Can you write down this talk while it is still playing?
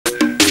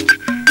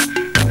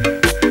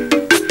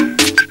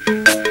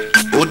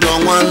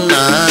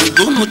nwana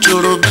gunu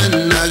choro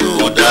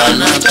benago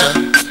udanata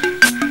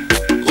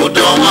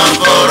udoma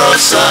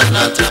borosa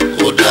nata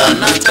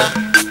udanata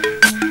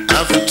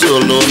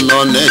afutolo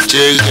no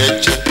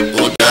nechegeche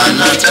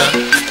udanata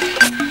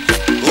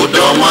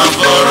udoma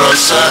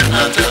borosa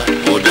nata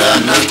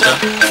udanata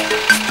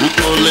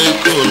mpole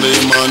kole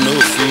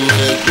manofu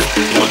ego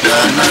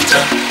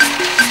udanata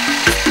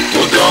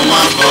udoma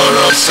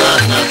borosa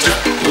nata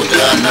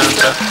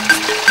udanata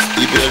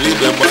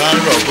iberibe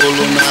gbaro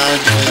bolu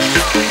n'aja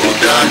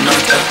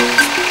udanata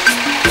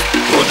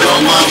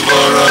udoma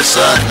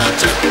borosa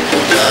nata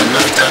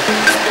udanata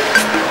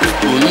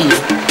unu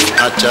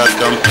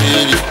achaka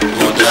mpiri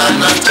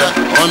udanata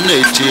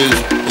onechiri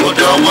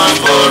udoma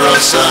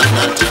borosa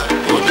nata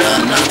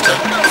udanata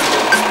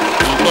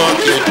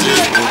mbokete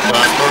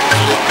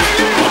upakokele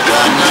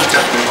udanata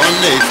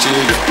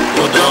onechiri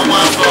udoma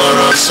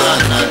borosa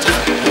nata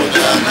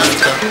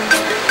udanata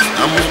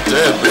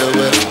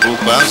amutebewe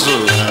upazo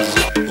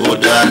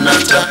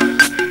udanata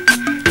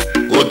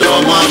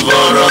udoma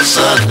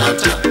borosa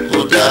nata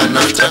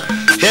udanata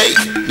hey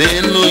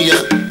nenu ya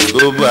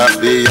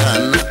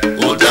obabeyana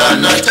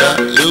udanata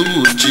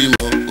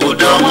ewujimo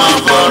udoma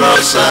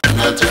borosa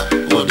nata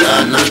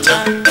udanata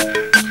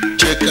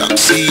check am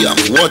see am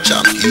watch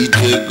am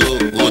idego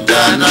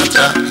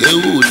udanata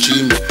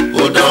ewujimo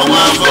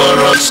udoma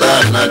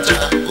borosa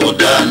nata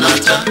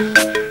udanata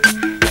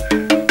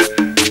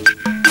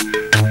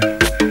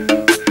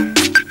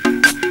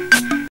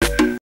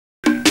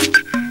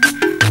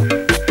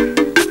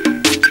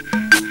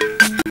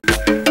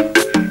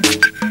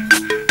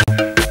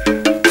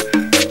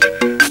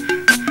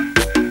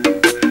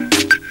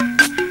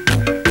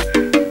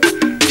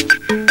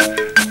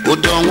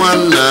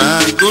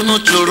Gunu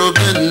choro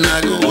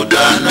benago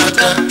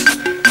udanata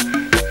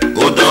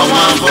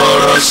udoma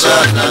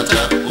borosa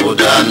nata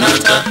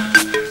udanata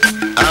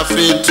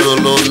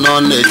afitolo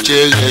no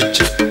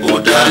nechegeche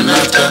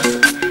udanata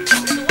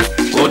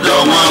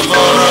udoma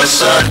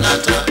borosa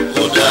nata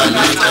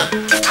udanata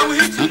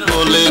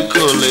mpole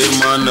kole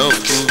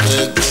manofu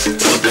ego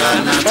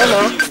udanata.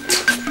 Hello,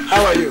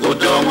 how are you?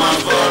 Udoma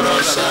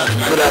borosa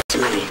nata.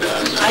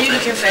 Are you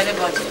looking for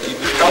anybody?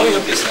 Can you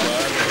help me, sir?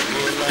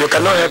 You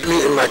cannot help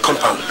me in my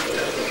compound.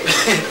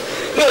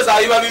 No, sir,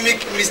 you have been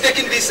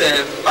mistaking this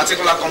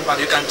particular compound.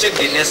 You can check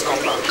the next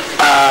compound.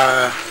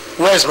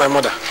 Where is my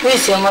mother? Where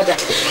is your mother?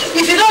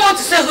 If you don't want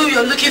to say who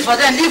you're looking for,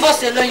 then leave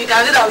us alone. You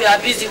can say that we are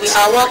busy. We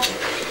are working.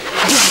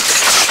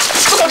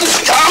 Look at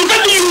this. I'm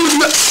telling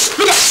you.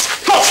 Look at.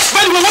 No,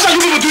 by the way, what are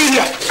you people doing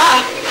here?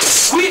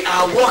 We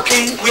are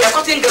working. We are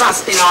cutting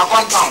grass in our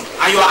compound,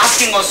 and you are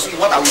asking us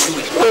what are we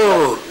doing?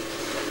 Oh.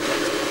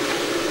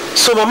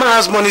 So Mama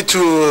has money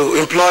to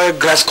employ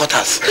grass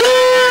cutters. No,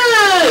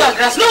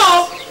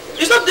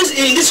 it's not this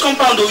in this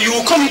compound. Though. You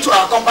will come into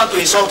our compound to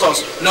insult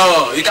us.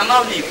 No, you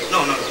cannot leave.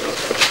 No.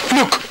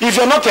 Look, if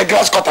you're not a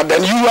grass cutter,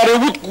 then you are a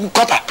wood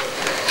cutter.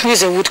 Who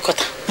is a wood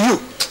cutter? You.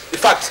 In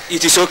fact,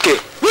 it is okay.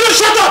 Will you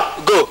shut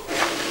up? Go.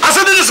 I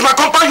said this is my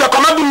compound. You are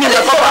commanding me in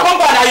your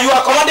compound. And you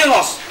are commanding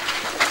us.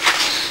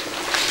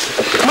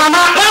 Mama.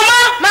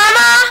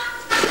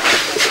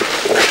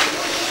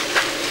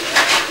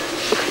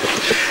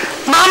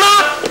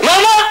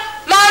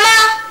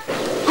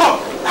 Come.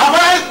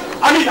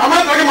 Am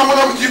I dragging my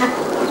mother with you?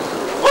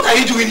 What are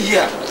you doing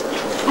here?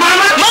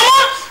 Mama.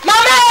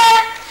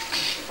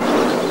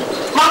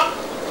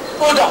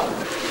 Hold on.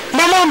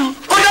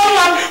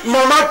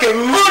 Mama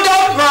came.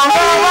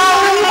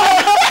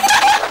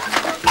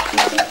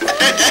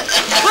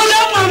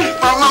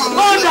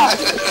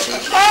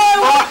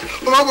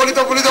 Mama,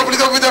 bonito.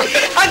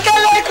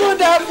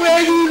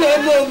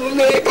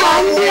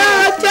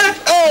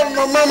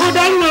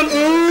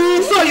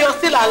 So you're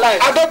still alive?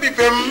 I don't be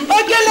paying.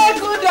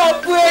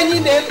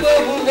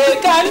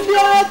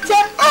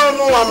 Oh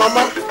no,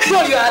 Mama.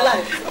 So you're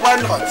alive? Why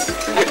not?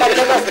 I can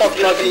never stop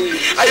loving you.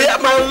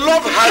 My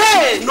love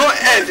has no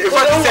end. In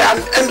fact, it's an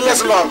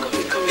endless love.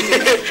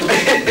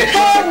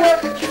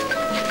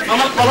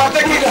 Mama,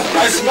 take it.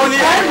 It's money.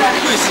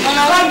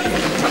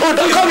 Oh,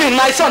 don't come in,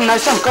 my son,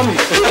 come in.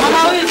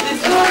 Mama, who is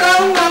this?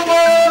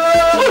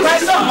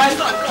 My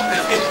son.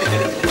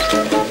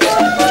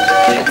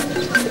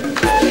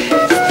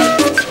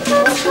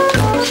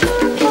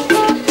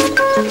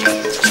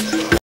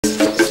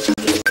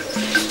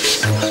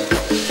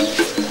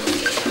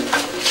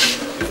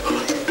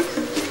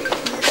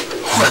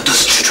 Who are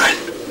those children?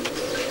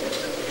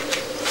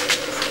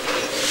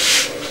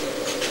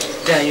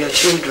 They are your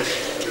children.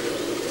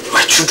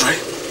 My children?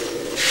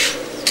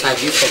 Have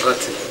you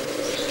forgotten?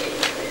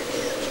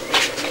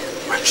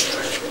 My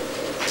children.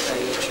 They are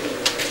your children.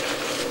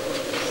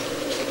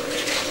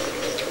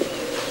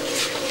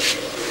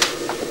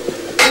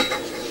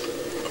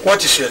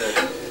 What is your name?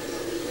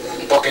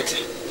 Bucket.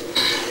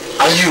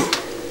 And you?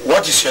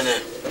 What is your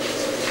name?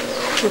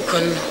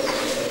 Ukon.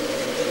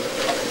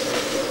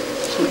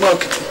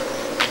 Bucket.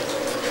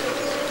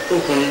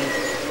 Ukon.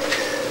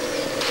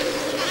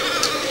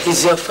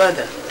 He's your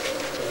father.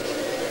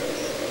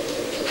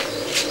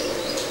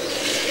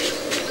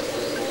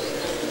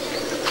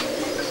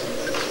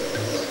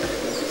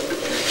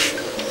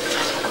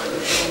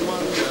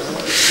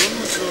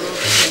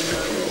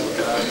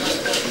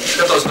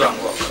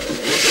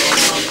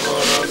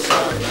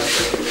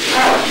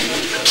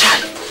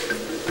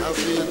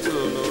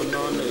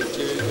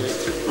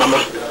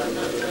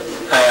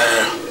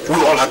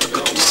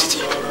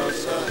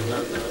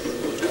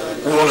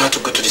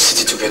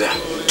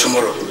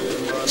 tomorrow.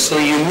 So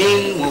you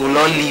mean we will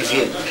not leave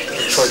here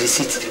for the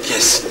city?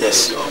 Yes,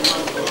 yes.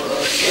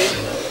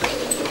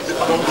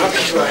 I'm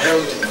happy you are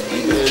healthy.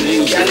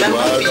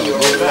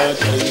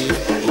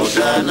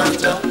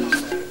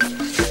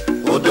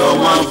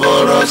 Udoma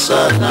vorosa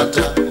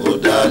nata,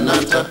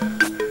 udanata.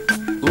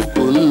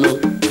 Ukunu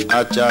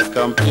acha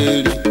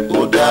kampiri,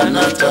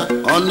 udanata.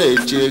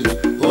 Onechegi,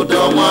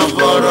 udoma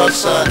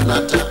vorosa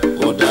nata,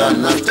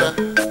 udanata.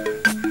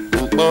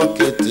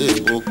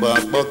 Mpokete bukwa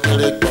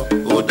pokereko,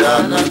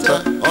 udanata.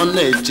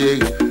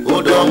 Onechegi,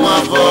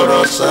 udoma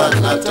vorosa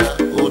nata,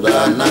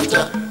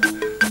 udanata.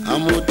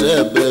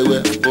 Amutebewe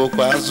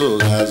bukwa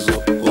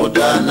zogazo,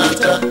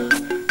 udanata.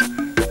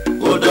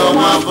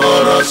 Udoma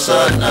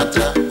vorosa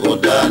nata,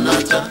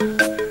 udanata.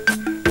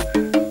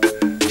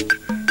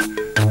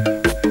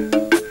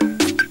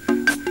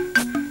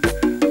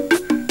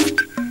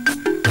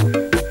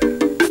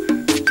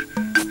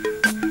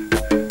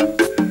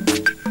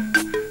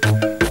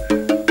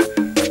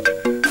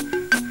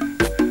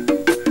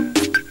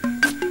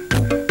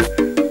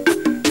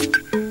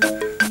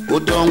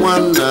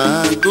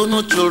 Udomwana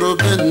gunu churu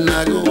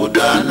benago,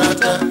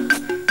 udanata.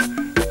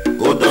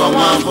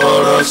 Udoma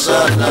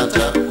vorosa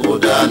nata,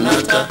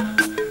 udanata.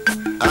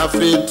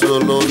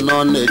 Afitolo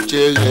non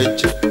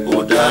echegeche,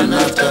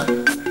 udanata.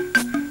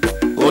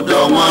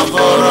 Udoma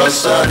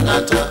vorosa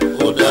nata,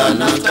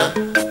 udanata.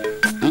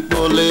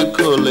 Mpole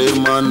kole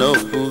mano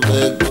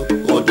kuvego,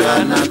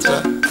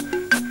 udanata.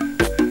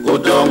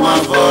 Udoma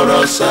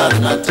vorosa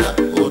nata,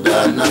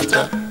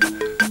 udanata.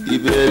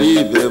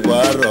 Iberibe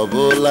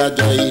barobola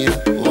jaya,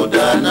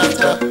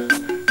 udanata.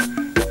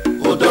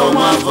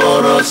 Udoma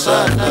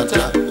vorosa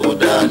nata,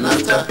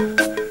 udanata.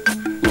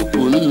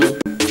 Ukunu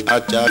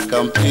acha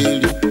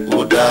kampiri,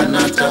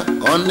 udanata.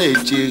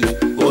 Onechiri,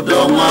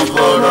 udoma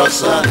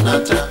vorosa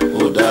nata,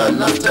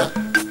 udanata.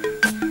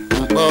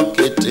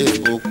 Mpokete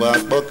bukwa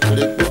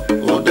pokereko,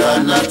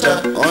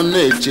 udanata.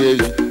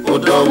 Onechiri,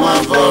 udoma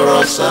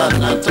vorosa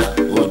nata,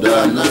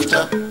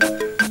 udanata.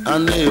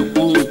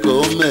 Anekwu nke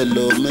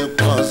omelo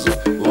mekwazo,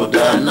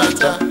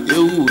 udanata.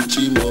 Ewu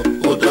chimo,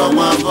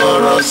 udoma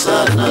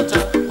vorosa nata,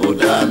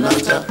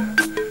 udanata.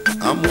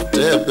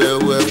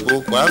 Amutebewe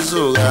bukwa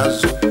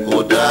zogazo,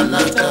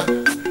 udanata.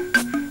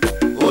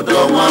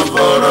 Udoma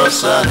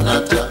vorosa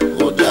nata,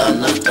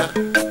 udanata.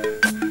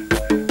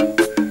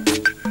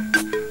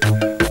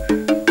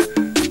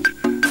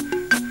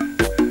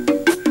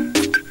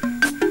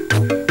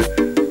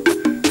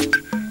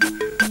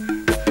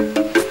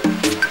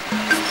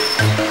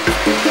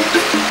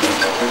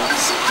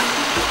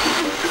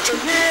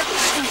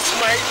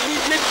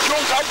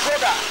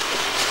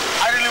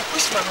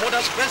 My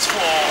mother's best for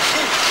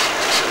him.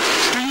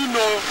 Do you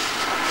know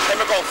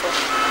Emeka Ofo?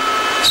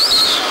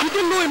 You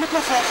don't know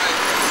Emeka Ofo?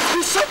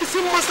 We serve the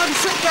same master, the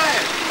same guy.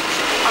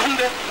 And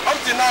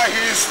up to now,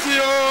 he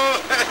still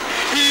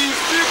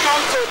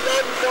comes to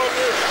learn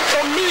money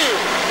from me.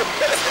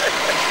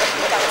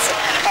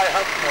 I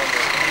have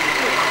money.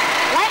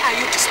 Why are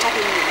you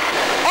disturbing me?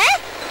 Eh?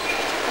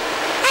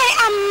 I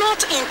am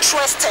not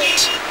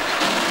interested.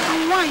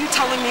 And why are you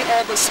telling me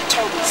all these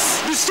stories?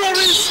 The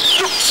stories,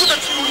 so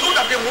that you know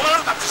that the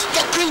man that is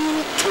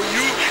talking to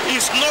you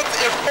is not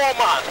a poor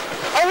man.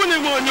 I want to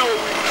know.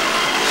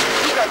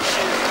 Look at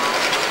you.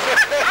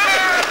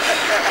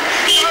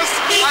 Just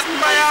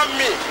admire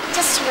me.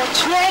 Just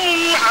watch.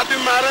 One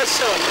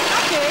admiration.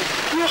 Okay,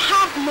 you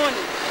have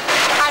money.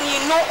 And you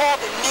know all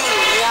the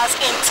millionaires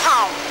in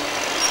town.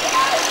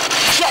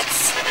 Yet,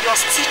 you're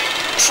still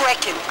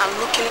trekking and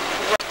looking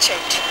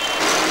wretched.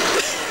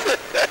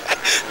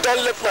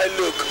 Don't let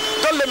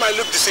my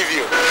look deceive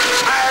you.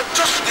 I have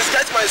just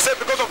disguised myself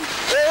because of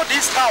all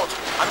this out.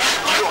 I mean,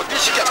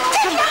 this you get.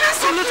 Take your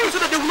hands off me. So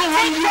that they will not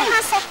harm you.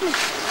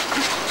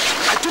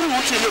 I don't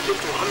want any of them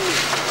to harm me.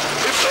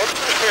 If not,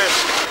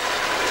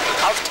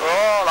 after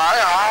all, I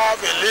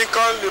have a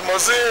Lincoln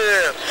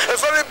limousine. A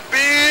very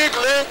big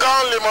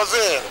Lincoln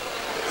limousine.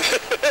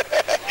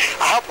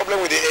 I have a problem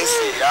with the AC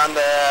and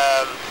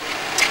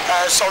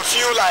some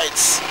few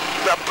lights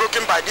were broken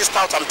by this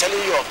stout I'm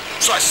telling you of.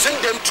 So I sent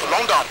them to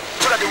London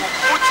so that they will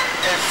put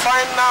a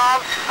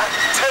final and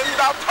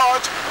tender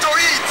touch to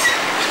it.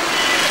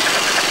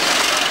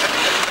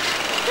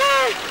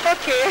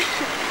 Okay.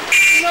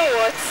 You know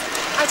what?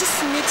 I just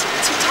need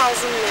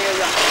 2,000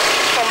 naira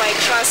for my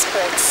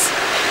transport.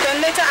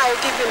 Then later I will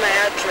give you my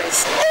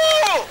address.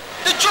 Oh!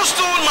 They just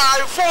stole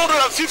my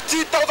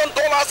 $450,000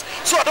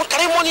 so I don't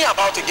carry money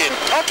about again.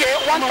 Okay,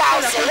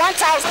 1,000. 1,000.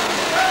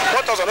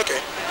 1,000,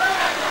 okay.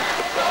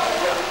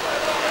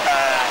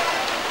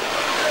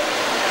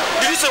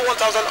 Did you say 1,000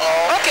 or?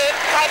 Okay,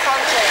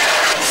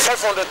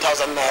 500.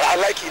 500,000 naira.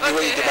 I like it the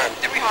way you demand.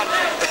 300.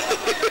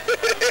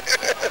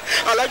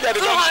 I like your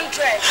reduction.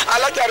 200. I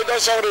like your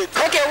reduction rate.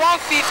 Okay,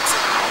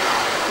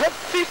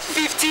 150.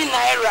 50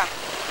 naira.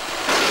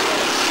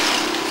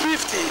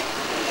 50.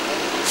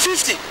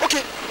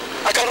 Okay.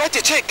 I can write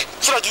a check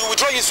so that you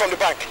withdraw it from the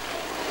bank.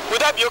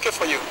 Would that be okay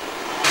for you?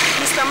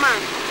 Mr. Man,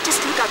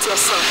 just look at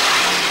yourself.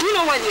 Do you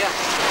know what you are?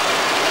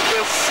 You're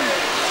a fool.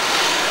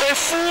 A a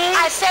fool?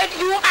 I said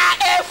you are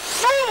a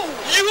fool.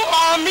 You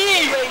or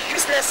me? You're a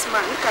useless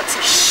man. Look at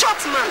you.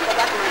 Short man for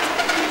that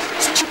matter.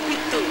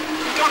 Stupid thing.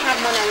 You don't have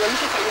money and you're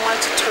looking for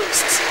anyone to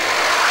toast.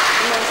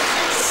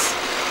 Nonsense.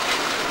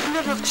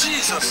 Blood of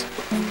Jesus.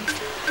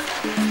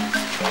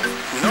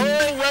 No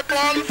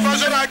weapon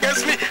fashioned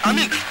against me.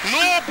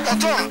 No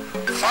button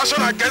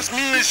fashioned against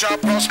me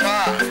shall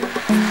prosper.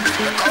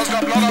 Because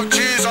the blood of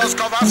Jesus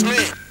covers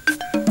me.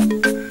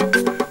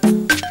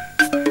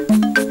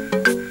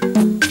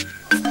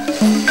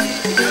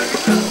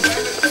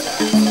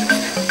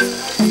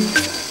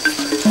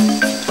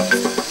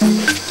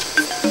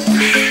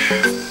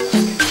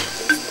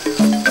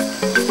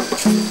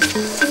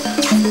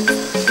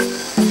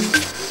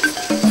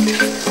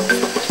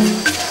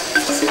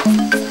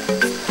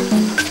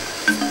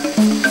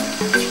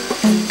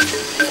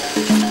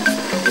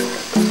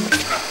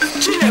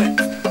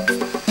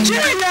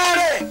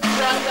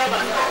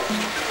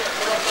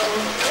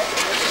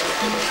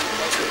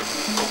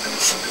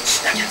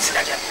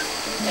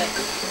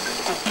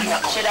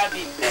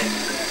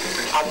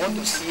 I want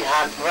to see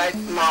her right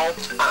now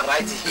and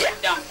right here.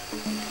 Yeah.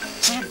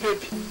 Cheap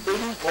baby,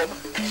 only woman.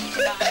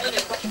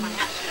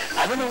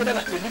 I don't know whether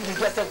I can leave the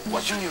guest and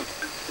pursue you.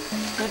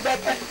 You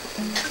better.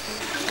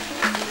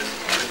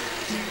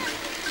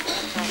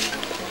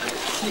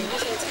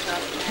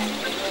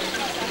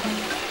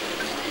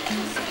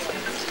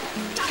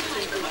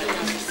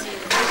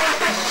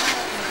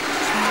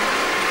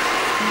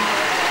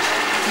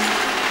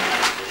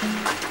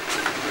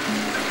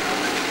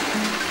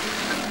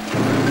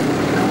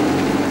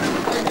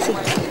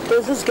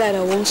 There's this guy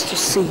that wants to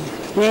see.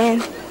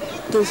 Man,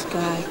 this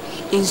guy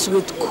is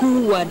with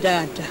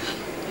Wadada.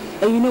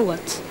 And you know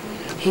what?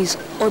 He's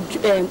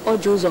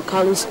Ojo's or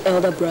Carlos'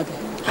 elder brother.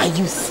 Are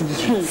you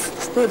serious?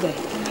 Stay there.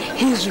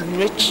 He's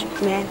rich,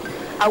 man.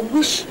 I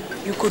wish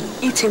you could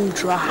eat him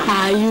dry.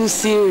 Are you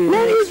serious?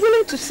 Man, he's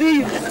willing to see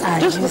you.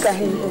 Just look at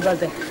him over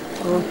there.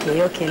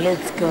 Okay,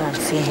 let's go and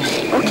see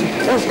him.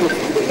 Okay, let's go.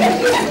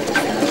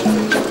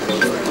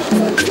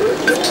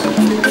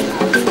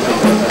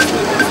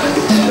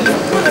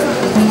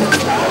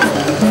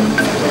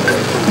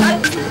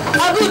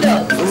 Udor,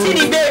 see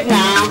the babe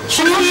now.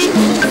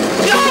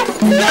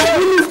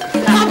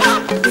 Papa,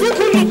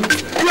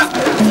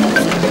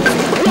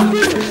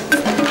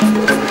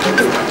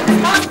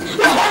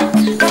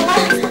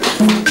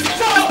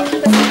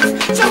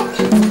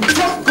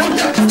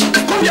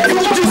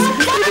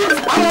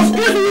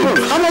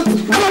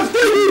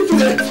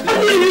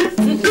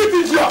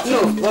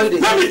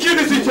 Let me kill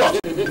this idiot.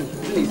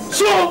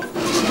 So,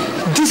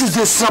 this is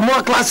the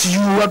summer class you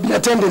have been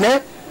attending, eh?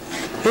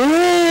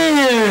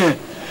 Hey,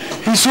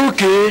 it's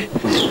okay.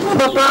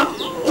 Papa,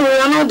 we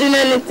are not doing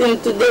anything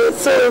today,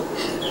 so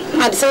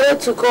I decided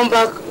to come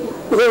back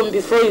home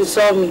before you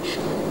saw me.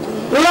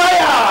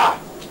 Liar!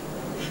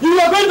 You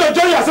are going to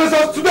join your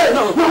sisters today.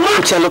 No.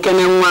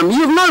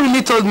 You've not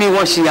really told me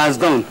what she has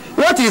done.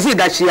 What is it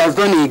that she has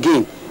done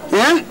again?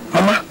 Yeah?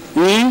 Mama,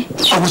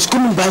 I was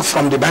coming back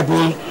from the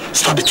Bible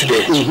study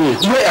today,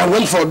 where I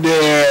went for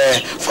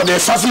the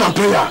fasting and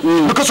prayer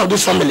because of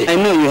this family. I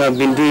know you have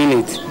been doing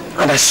it.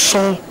 And I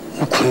saw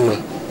Ukuno,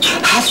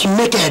 half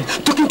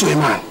naked, talking to a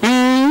man.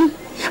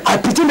 I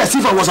pretend as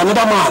if I was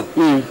another man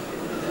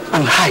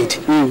and hide.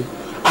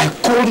 I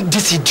called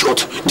this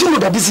idiot. Do you know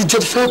that this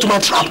idiot fell to my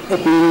trap?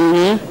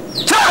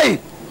 Try!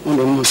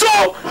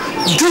 So,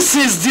 this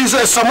is this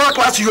summer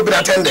class you've been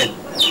attending.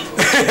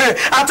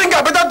 I think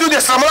I better do the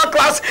summer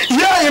class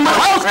here in my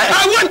house.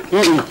 I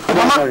went.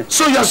 Mama,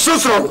 so you're so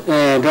strong.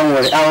 Don't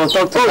worry, I will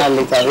talk to her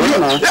later.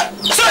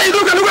 So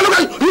look.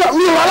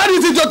 You allow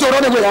this idiot to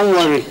run away. Don't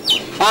worry,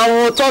 I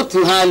will talk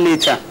to her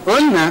later.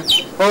 Mama,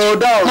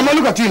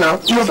 look at you now.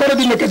 You have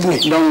already naked me.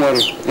 Don't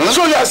worry.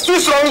 So you are still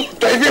strong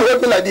to even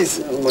help me like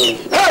this.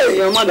 Hey,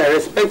 your mother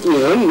respect me.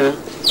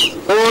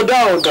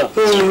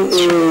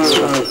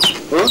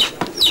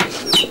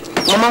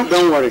 Mama,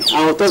 don't worry.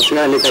 I will talk to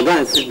her later. Go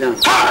and sit down.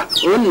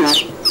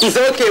 It's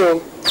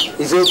okay.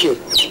 It's okay.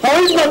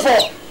 How is not for?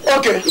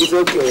 Okay. It's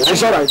okay.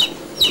 It's all right.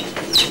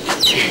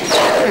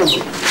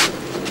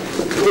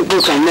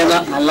 People can never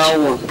allow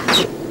one.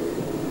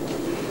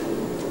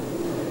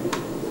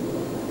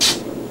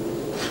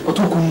 But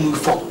who could you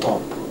fucked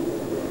up?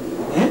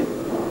 Eh?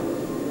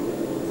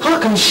 How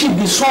can she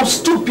be so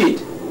stupid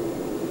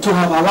to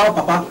have allowed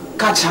Papa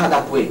catch her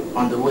that way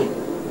on the way?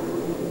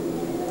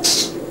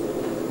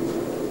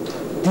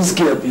 This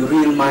girl be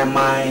real my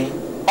mind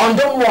on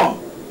the one.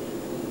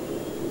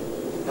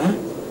 Huh?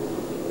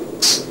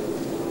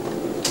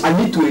 I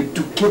need to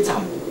educate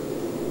her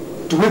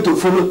to way to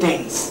follow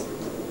things.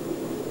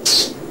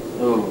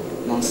 Oh,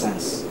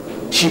 nonsense.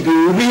 She be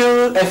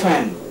real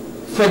FM,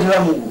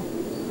 federal move.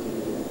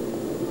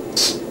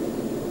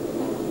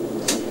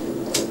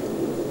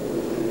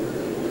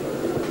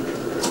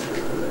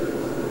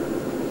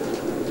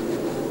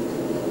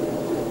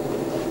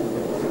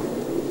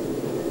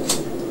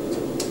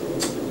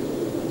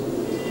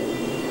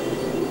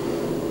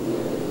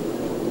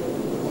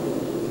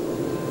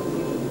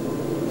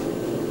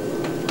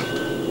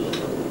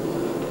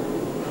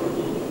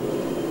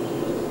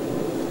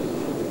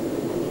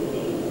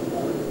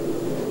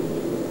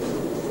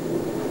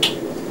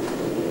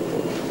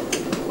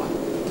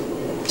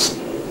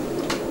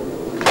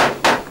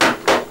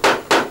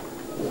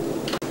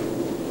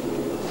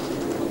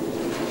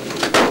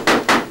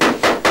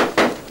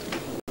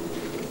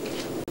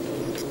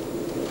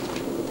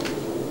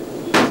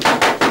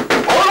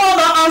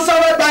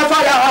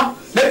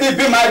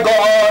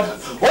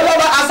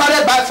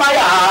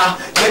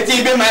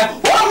 it be my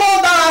one more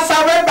that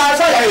answer by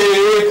fire.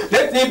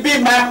 Let it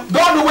be my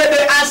God with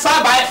the answer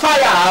by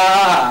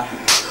fire.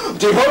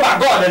 Jehovah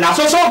God, and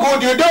so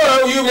good you do,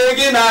 you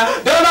begin.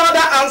 Don't know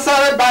the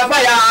answer by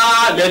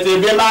fire. Let it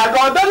be my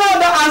God. Don't know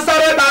the answer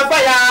by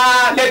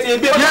fire. Let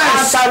it be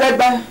answered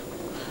by.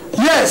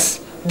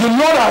 Yes, the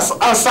Lord has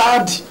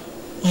answered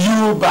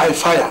you by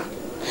fire,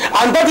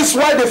 and that is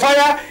why the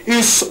fire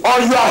is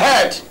on your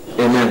head.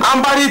 Amen.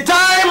 And by the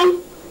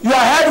time your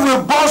head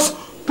will burst,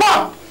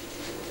 pop,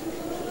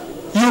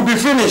 you'll be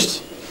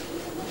finished.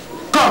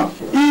 Come,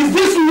 is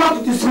this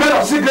not the smell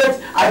of cigarettes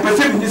I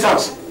perceive in this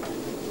house?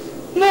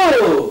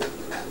 No,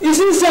 it's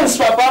incense,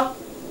 Papa.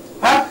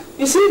 Huh?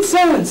 It's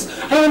incense.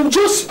 I am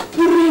just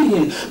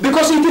praying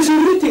because it is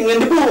written in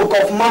the book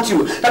of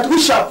Matthew that we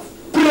shall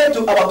pray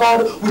to our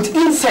God with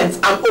incense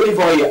and olive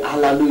oil.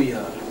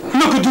 Hallelujah.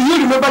 Look, do you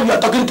remember you are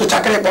talking to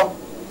Chakrepo?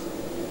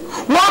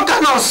 What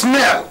kind of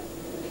smell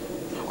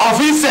of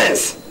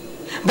incense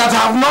that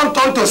have not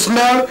turned to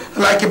smell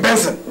like a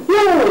Benson?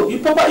 No,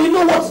 Papa, you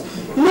know what?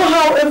 You know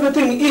how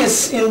everything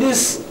is in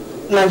this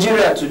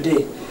Nigeria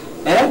today?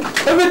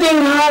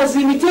 Everything has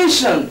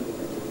imitation.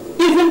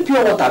 Even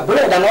pure water,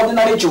 bread, and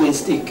ordinary chewing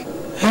stick.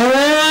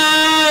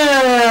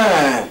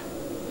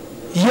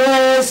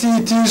 Yes,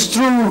 it is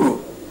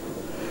true.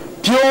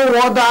 Pure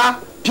water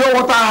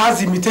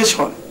has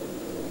imitation.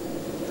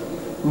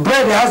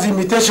 Bread has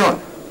imitation.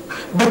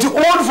 But the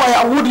old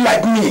firewood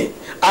like me,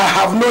 I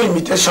have no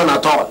imitation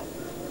at all.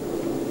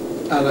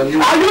 Are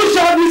you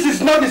sure this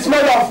is not the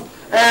smell of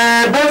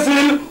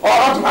basil or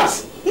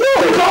Otmas?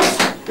 No, because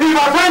if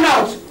I find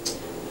out,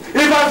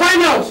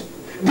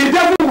 the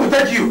devil will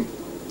take you.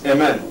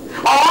 Amen.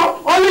 Or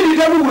only the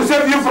devil will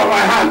save you from my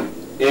hand.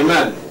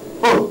 Amen.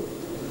 Oh,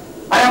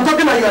 I am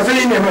talking and you are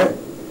saying amen.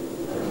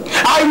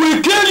 I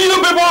will kill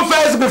you people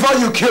first before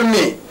you kill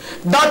me.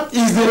 That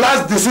is the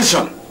last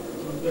decision.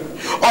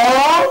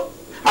 Or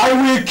I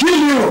will kill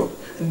you,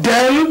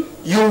 then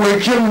you will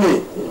kill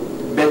me.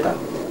 Better.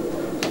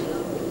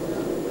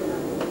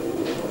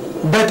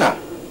 Better.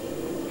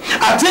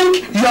 I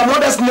think your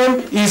mother's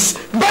name is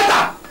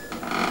Better.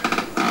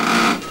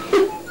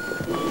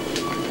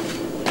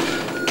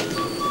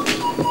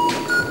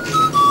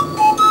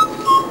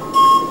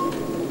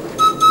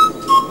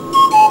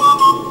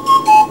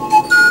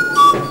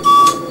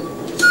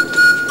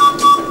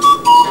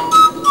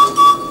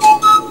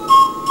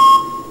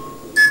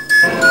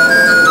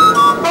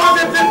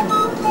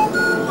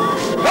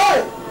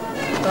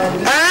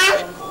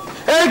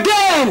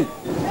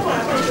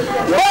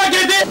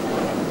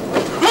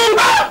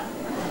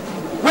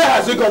 Where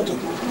has he gone to?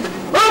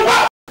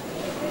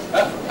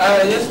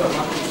 Yes,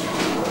 Mama.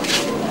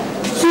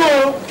 So,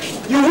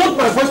 you want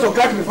my voice to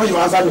crack before you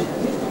answer me?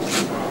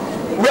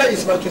 Where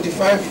is my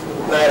 25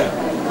 naira?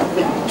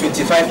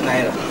 25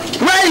 naira.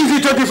 Where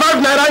is the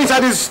 25 naira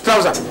inside this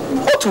trouser?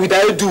 What will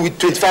I do with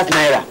 25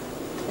 naira?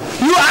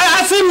 You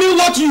are asking me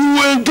what you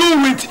will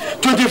do with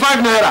 25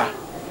 naira.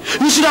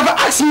 You should have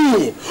asked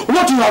me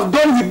what you have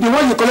done with the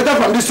one you collected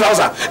from this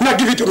trouser. Now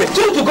give it to me.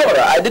 True to God,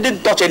 I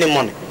didn't touch any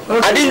money.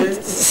 Okay. I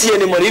didn't see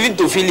any money, even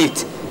to feel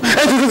it.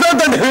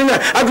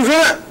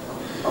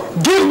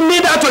 Give me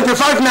that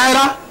 25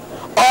 naira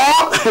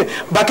or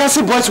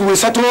Bakassi boys will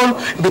settle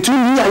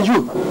between me and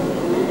you.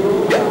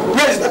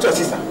 Where is that your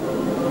sister?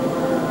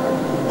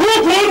 Who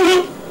told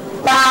you?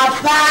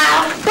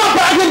 Papa!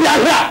 Papa, give me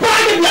here! Papa,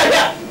 give me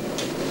here!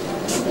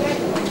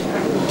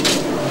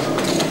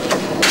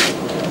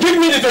 Give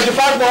me the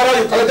 25 naira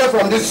you collected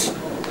from this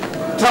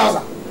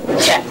trouser.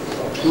 Yeah.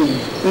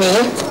 Me?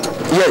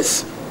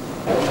 Yes.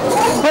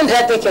 When did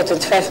I take your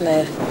 25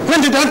 naira?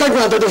 When did I take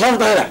your 25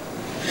 naira?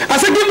 I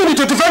said give me the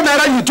 25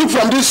 naira you took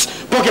from this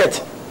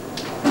pocket.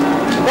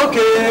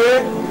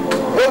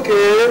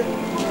 Okay.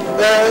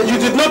 You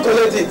did not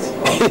collect it.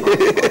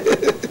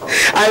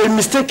 I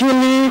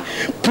mistakenly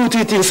put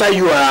it inside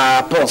your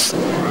purse.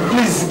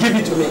 Please give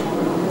it to me.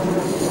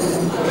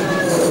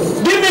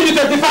 Give me the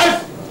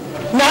 25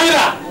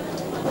 naira.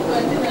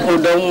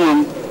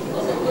 Udor,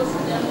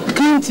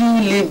 can't you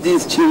leave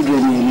these children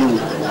alone?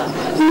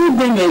 Leave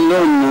them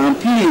alone now,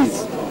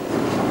 please.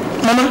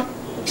 Mama.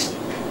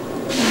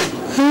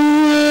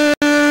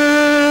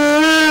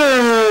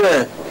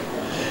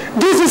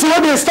 This is how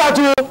they start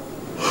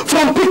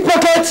from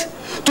pickpocket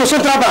to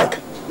central bank.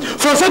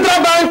 From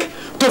central bank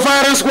to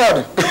firing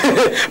squad.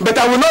 But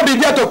I will not be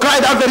there to cry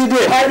that very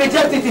day. I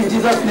reject it in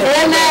Jesus' name.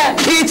 Amen.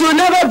 It will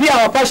never be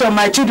our portion,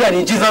 my children,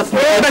 in Jesus'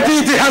 name. But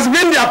it has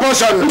been their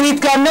portion.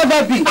 It can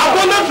never be.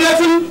 Abundant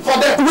blessing for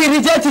them. We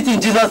reject it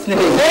in Jesus' name.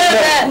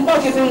 Amen. Go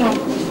into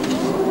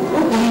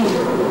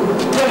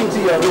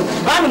your room.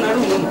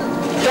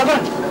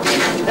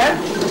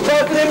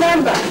 But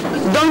remember,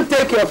 don't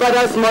take your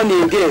father's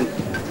money again.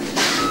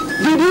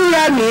 Did you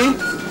hear me?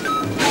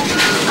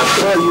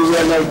 After all, you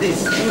were like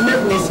this. You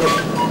make me so.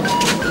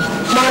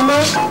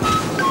 Mama,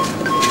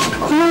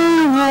 no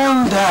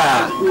wonder.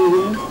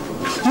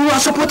 You are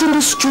supporting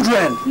these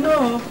children.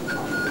 No.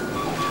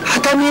 I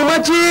can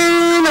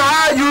imagine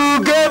how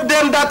you gave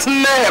them that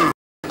name.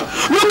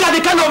 Look at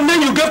the kind of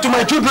name you gave to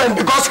my children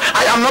because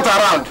I am not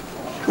around.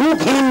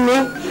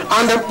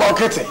 and the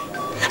pocket.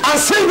 And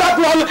since that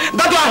one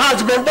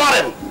has been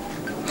born,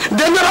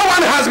 the other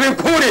one has been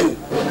putting.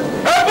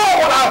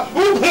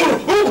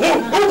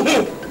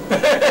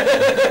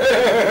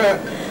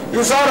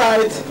 It's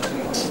alright.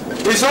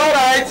 It's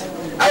alright.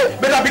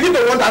 But I begin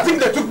to wonder, I think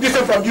they took this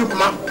from you,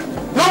 Mama.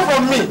 Not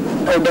from me.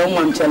 I don't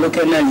want to look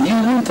at them. You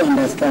won't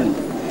understand.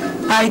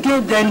 I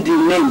gave them the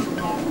name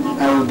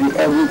I will be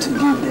able to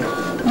give them.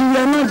 You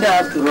were not there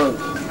after all.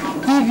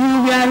 If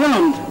you were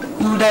around,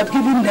 you would have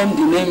given them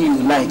the name you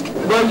like.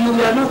 But you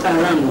were not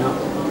around now.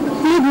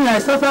 Maybe I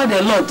suffered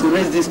a lot to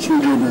raise these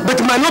children.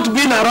 But my not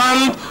being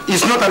around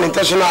is not an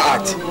intentional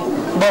act.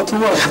 But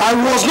what? I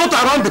was not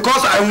around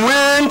because I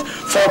went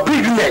for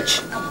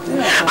pilgrimage.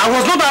 I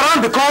was not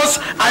around because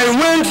I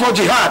went for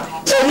jihad.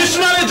 It's a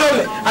missionary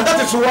journey, and that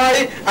is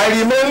why I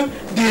remain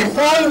the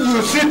one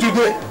you see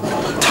today.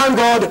 Thank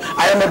God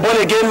I am a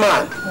born-again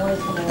man.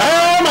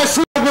 All my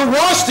sins have been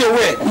washed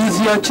away. It's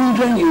your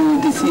children you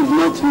will deceive,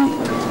 not me.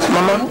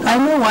 Mama, I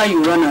know why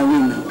you run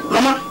away now.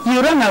 Mama, you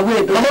run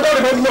away. Mama, don't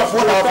remind me of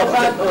what I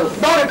forgot.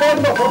 Don't remind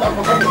me of what I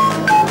forgot.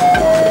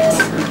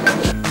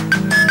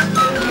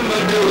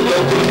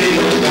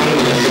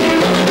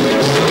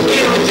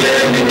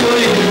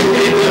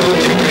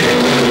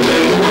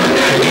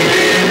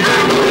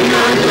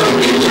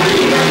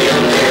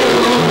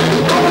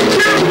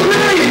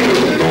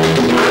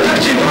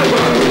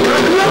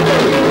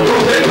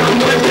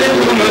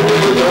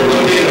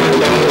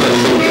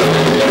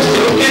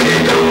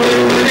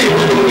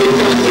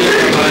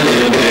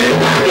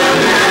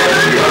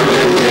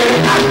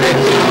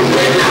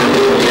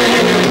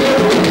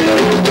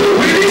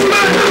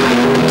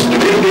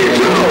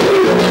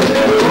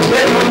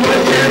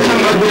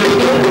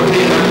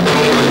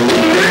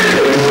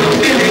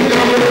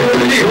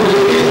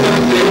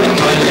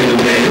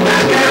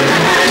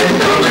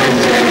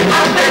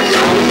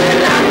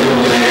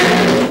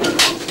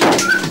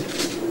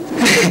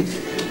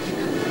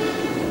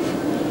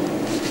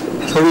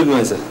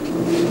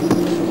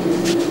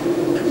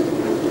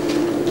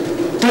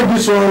 Take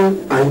this one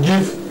and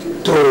give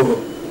to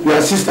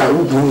your sister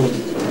who grew.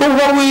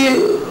 But we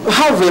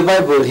have a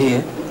Bible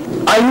here.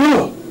 I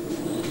know.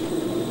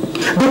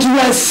 But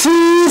your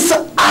sins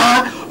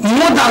are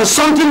more than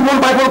something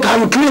one Bible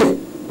can claim.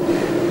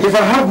 If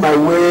I have my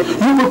way,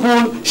 you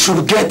people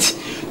should get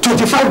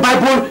 25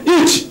 Bible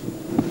each.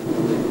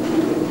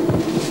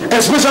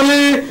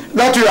 Especially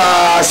that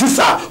your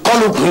sister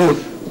called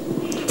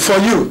for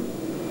you.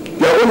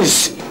 Your own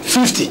is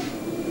 50.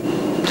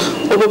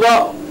 Oh,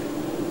 Baba,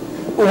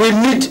 we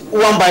need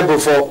one Bible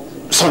for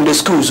Sunday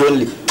schools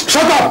only.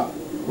 Shut up!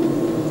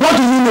 What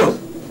do you know?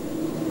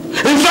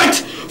 In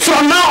fact,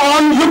 from now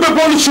on, you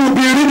people should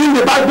be reading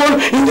the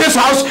Bible in this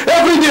house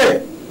every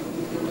day.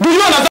 Do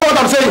you understand what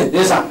I'm saying?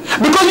 Yes, sir.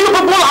 Because you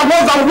people are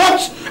worse than what?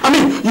 I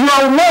mean, you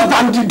are worse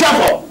than the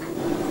devil.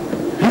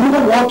 You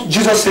know what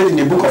Jesus said in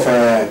the book of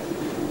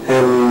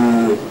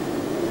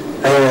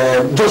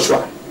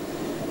Joshua?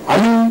 I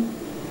mean,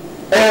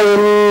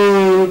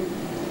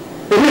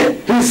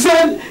 he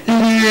said in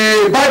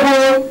the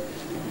Bible,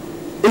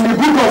 in the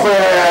book of,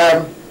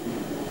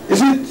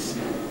 is it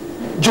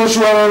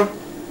Joshua?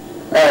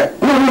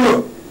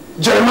 No,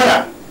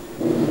 Jeremiah.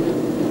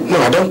 No,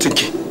 I don't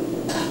think it.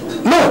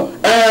 No,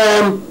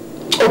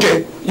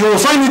 okay, you will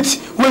find it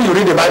when you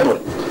read the Bible.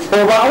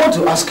 Oh, but I want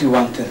to ask you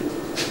one thing.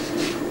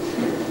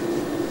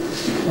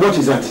 What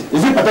is that?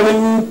 Is it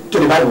pertaining to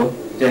the Bible?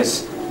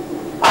 Yes.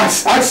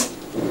 Ask.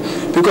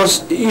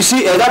 Because, you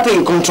see, that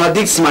thing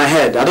contradicts my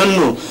head. I don't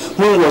know.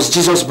 When was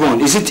Jesus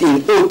born? Is it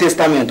in Old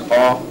Testament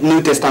or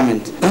New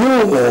Testament?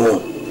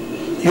 No.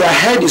 Your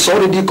head is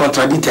already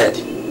contradicted.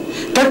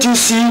 Can't you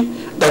see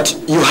that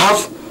you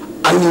have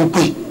an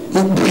impi,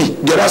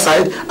 the other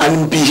side, and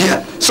impi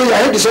here? So your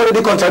head is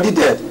already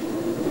contradicted.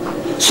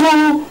 So,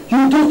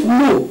 you don't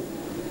know.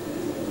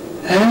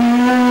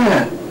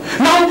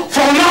 Now,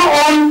 from now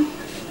on,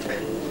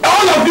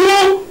 all of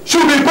you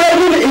should be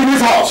praying in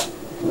this house.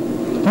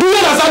 Do you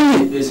understand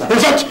me? Yes, sir. In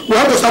fact, we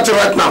have to start it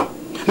right now.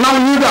 Now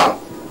kneel down.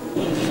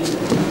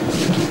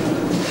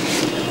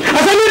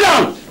 I said kneel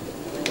down.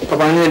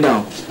 Papa, kneel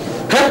down.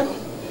 Huh?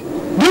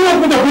 Do you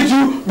want me to beat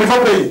you before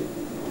praying?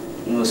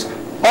 No, sir.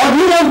 Or do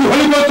you want the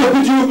Holy Ghost to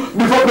beat you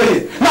before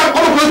praying? Now,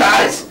 come close the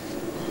eyes.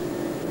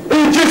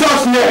 In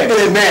Jesus' name.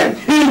 Amen.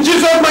 In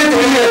Jesus'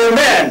 mighty name.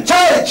 Amen.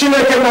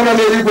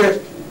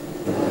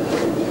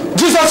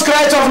 Jesus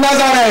Christ of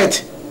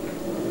Nazareth.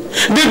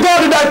 The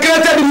God that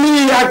created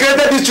me and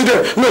created these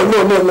children. No.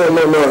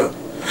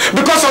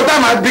 Because of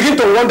time I begin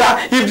to wonder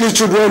if these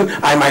children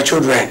are my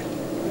children.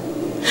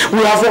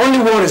 We have only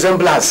one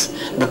resemblance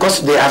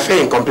because they are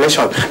fair in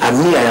complexion and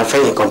me I am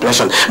fair in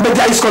complexion. But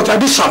there is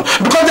contradiction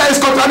because there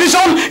is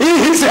contradiction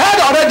in his head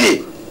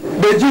already.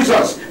 But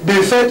Jesus,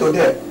 be fair to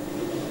them.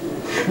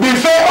 Be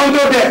fair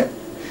unto them.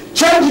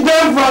 Change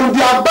them from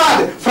their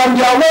bad, from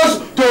their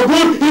worst to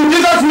good in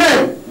Jesus'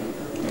 name.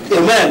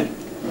 Amen.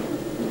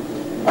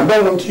 I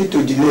don't want you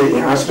to delay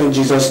in answering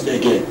Jesus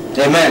again.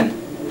 Amen.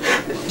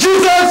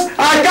 Jesus,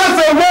 I cast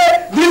away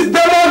this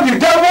devil, the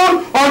devil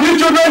of these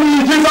children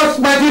in Jesus'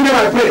 mighty name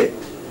I pray.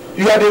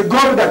 are the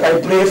God that I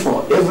pray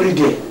for every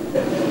day.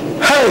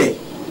 Hey,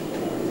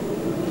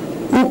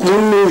 who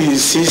could know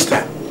his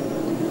sister?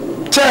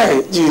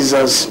 Tell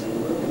Jesus.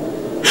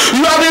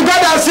 You are the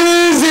God that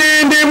sees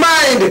in the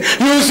mind.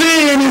 You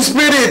see in the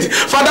spirit.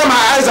 Father,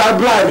 my eyes are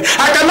blind.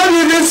 I cannot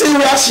even see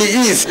where she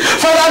is.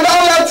 Father,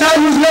 don't let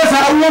her use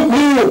her whoop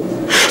you.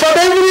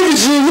 Father, even if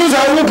she use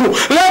her whoop,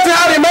 let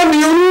her remember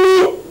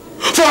you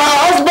for her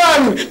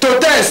husband to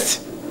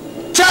test.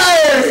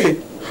 Child,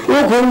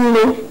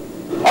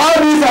 all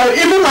these are,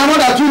 even my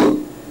mother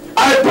too.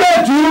 I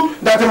pray to you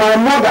that my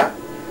mother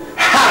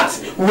heart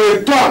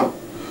will turn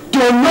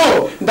to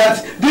know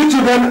that these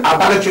children are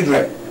bad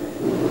children.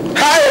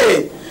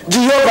 Hey,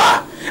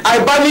 Jehovah, I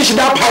banish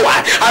that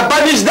power. I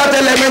banish that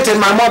element in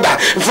my mother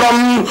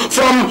from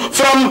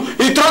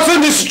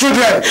trusting these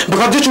children,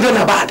 because these children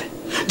are bad.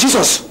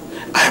 Jesus,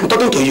 I am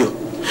talking to you.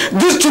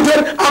 These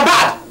children are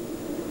bad.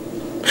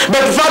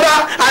 But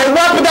Father, I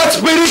wipe that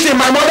spirit in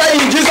my mother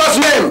in Jesus'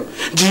 name.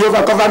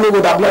 Jehovah, cover me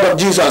with the blood of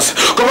Jesus.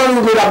 Cover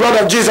me with the blood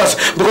of Jesus,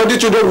 because these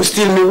children will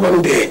steal me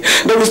one day.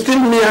 They will steal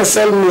me and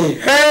sell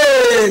me.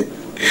 Hey,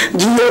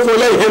 Jehovah,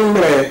 let him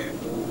pray.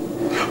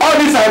 All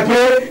this I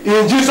pray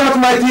in Jesus'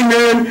 mighty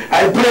name.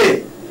 I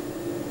pray.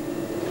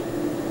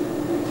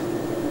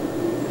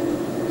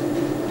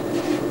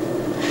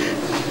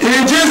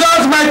 In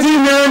Jesus' mighty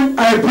name,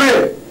 I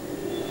pray.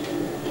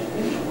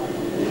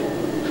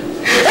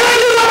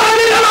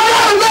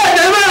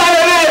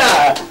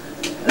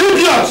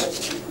 Idiot!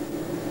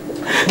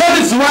 That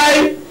is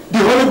why the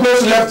Holy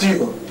Ghost left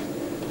you.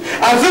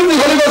 And since the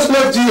Holy Ghost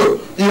left you,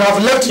 you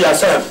have left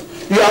yourself.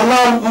 You are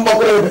now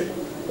Mbokorebe.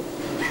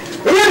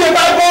 Read the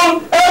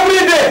Bible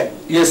every day.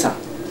 Yes, sir.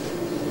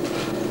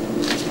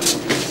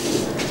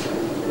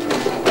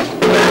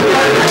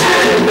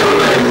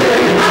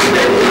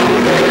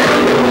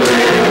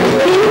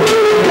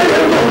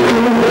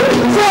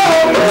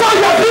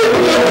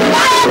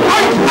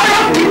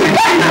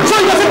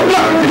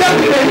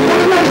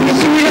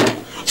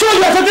 So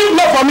you are setting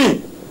blood for me.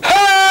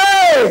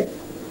 Hey!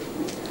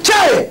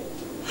 Chai!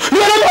 You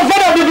are not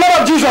afraid of the blood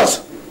of Jesus.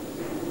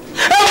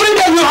 Every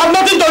day you have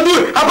nothing to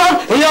do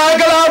about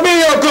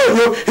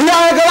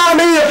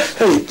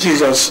hey,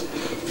 Jesus,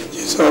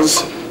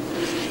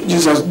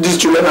 these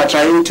children are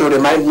trying to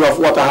remind me of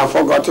what I have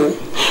forgotten.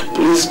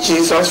 Please,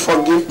 Jesus,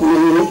 forgive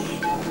me.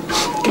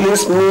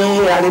 Cleanse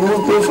me and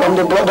remove me from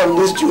the blood of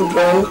these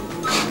children.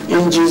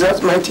 In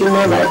Jesus' mighty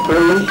name I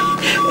pray.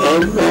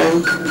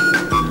 Amen.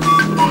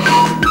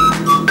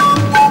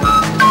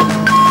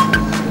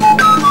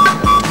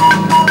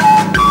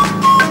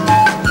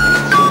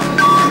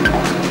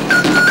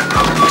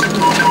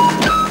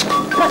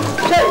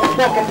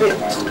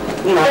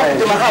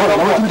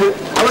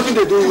 I want you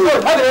to do.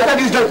 How do you enter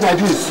this joint like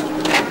this?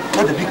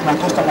 Not the big man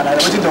customer. I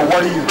want you to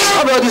worry you.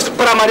 How about this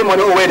primary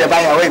money where they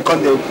buy away and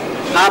come there?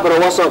 Ah, bro,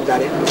 what's up,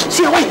 Daddy?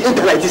 See, why you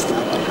enter like this?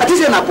 I think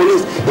you're not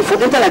police. If you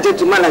enter like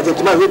gentleman,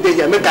 wait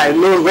there, make I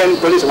know when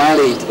police want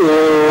raid.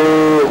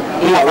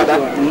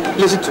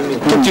 Listen to me.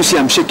 Can't you see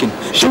I'm shaking?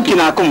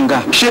 Shaking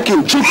akunga.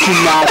 Shaking.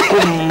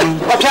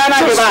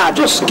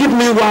 Just give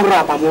me one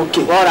rap. I'm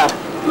okay. One rap.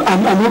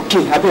 I'm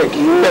okay. I beg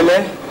you.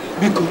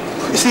 Because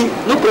you see,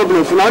 no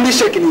problem. If you only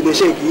shaking, you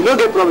shake. You don't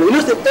get problem. You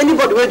know,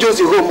 anybody who just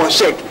home must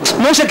shake.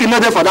 No shaking,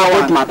 not there for that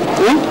one, man.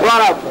 One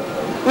rap.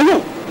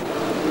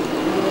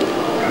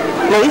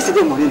 Now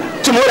yesterday morning.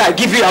 Tomorrow I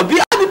give you. I'll be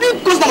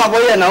big customer for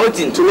you now.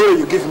 Tomorrow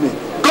you give me.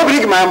 Go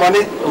bring my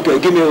money. Okay,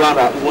 give me one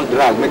drag.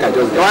 Make I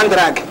just one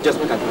drag. Just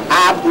make a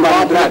drag.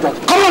 One drag.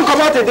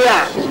 Come out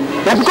there.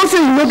 Now because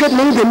you don't get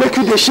money, they make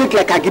you they shake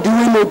like I give you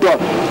no door.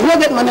 You don't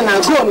get money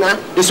now. Go now.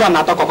 This one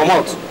now talk come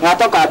out. Now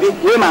talk abi.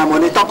 Where my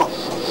money? Talk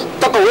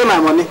away my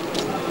money.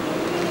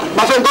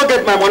 My friend, go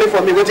get my money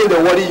for me. Waiting they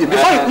worry you.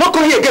 Before you not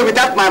come here again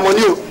without my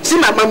money. See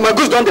my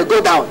goods don't they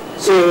go down.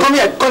 So come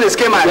here, come and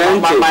scare my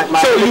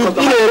so you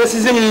in a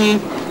racism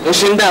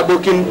Shinda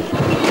booking.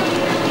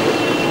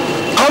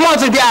 Come on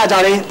to the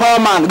Ajari, poor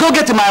man. Go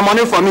get my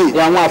money for me.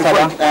 Yeah,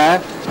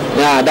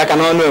 that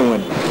cannot know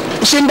one.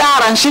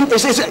 Shindar and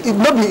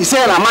nobody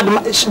say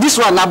this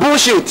one na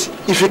bullshit.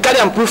 If you carry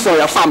and proof for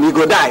your farm, you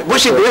go die.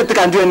 Bullshit, you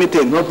can do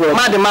anything. No problem.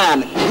 Mad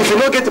man. If you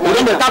don't get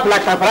money, tap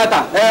like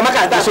typewriter.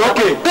 That's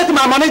okay. Get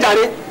my money,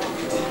 Jari.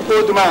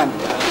 Old man.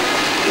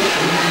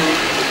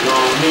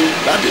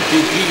 That the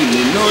picking,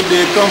 you know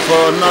they come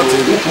for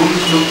nothing.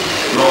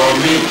 No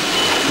me,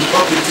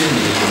 pocket in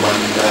the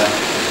wonder.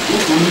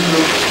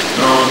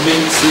 No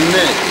me,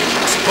 snake,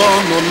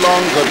 spawn no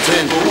longer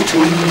train.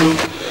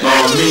 No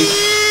me.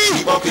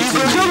 You go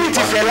show me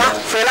to fella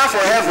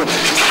for heaven.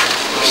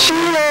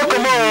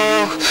 Come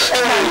on.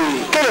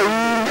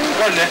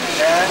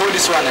 Hold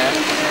this one,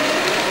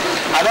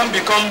 I don't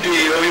become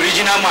the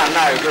original man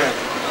now again.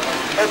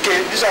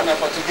 Okay, this one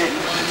for today.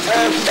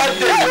 I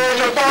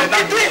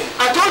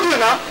told you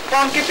now.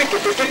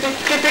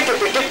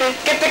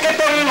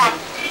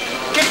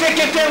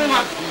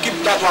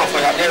 Keep that one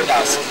for your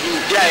elders.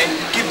 Yeah,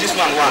 keep this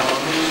one.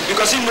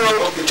 Because you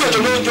know, church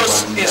will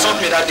just insult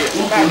me that day.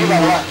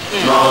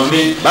 No,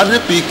 me, but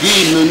the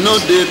picking, no,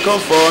 they come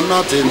for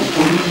nothing.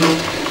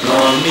 no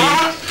me,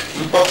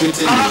 pocket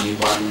in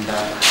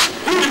wonder.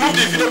 Who removed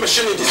the video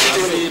machine in the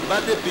city?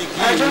 I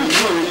don't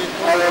know.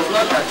 I was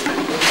not at it.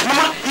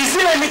 Mama, is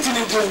there anything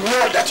in the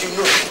world that you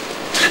know?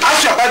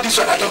 Ask you about this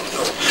one, I don't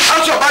know.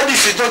 Ask you about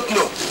this, you don't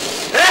know.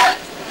 Eh?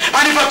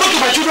 And if I talk to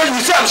my children,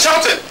 you say I'm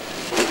shouting.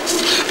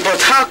 But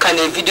how can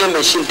a video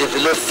machine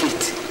develop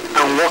fit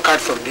and work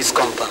out from this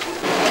compound?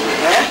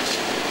 Eh?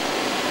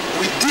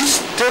 With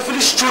these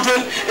devilish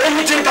children,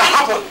 anything can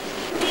happen.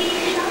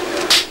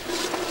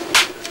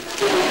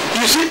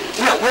 You see,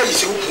 where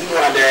is Ukunu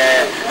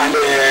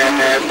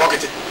and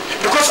marketing?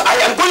 Because I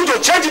am going to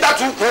change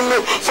that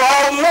Ukunu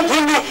from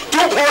Ukunu to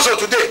Ukunu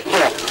today.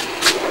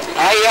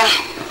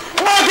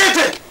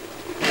 Marketing!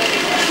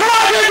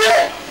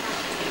 Marketing!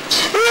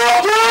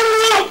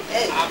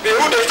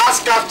 Who they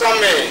ask after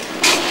me?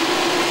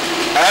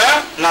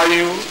 Eh? Now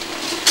you?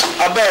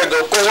 I beg go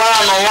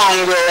on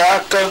one way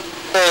after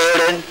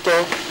Rento.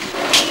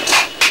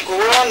 Go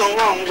on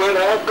one way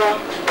after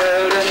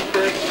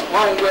Rento.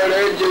 One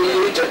way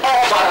to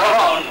all my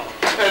own.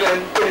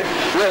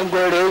 When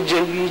we're AJ,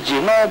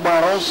 no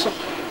baros,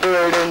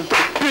 Rento.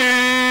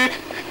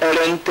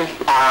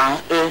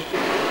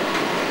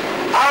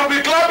 I'll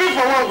be clapping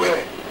for one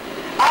way.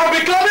 I'll be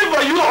clapping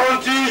for you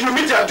until you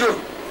meet your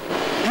doom.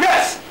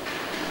 Yes.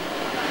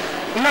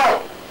 Now.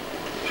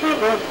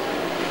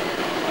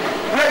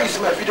 Where is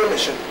my video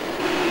machine?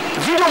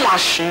 Video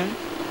machine?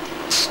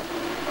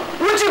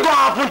 What is going to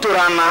happen to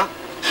Rana?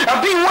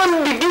 I've been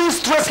one begin to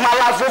stress my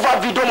life over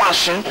video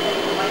machine.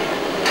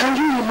 Can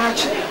you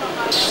imagine?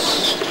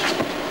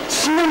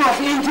 Smell of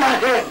Indian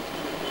hair.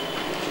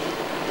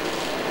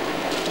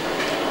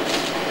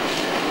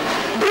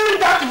 Bring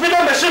that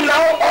video machine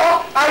now,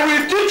 or I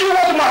will teach you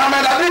what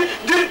Muhammad Ali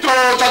did to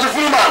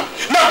Tajifulu man.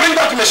 Now bring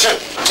that machine.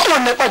 Come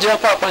on,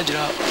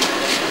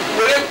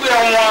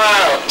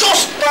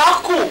 just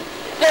Taku.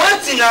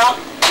 What now?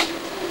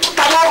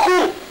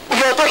 Taku.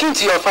 You're talking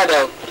to your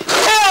father.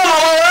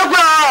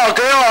 Oh,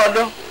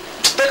 okay,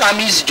 take a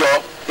miss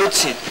job.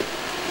 What's it?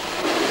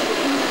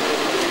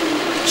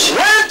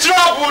 When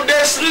trouble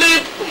they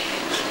sleep,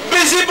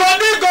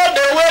 busybody got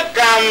the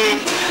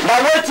welcome.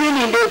 But waiting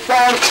in the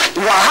front,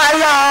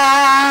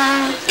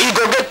 wahala, he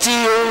go get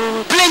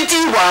you,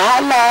 plenty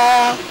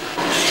wahala,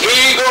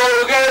 he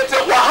go get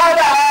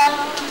wahala.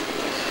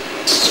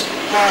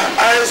 My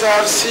eyes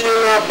have seen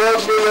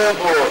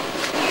abominable.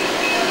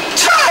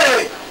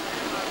 Charlie,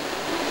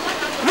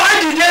 why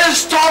did they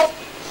stop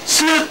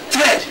slave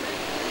trade?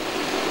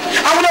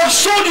 I would have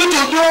sold you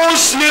to those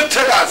slave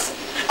traders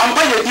and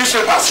buy your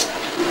newspapers.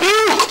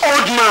 Look,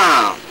 old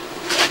man,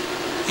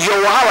 your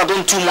wahala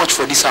done too much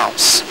for this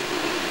house.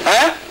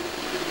 Eh?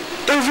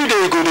 Every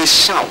day you go to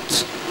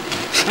shout.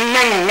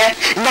 Make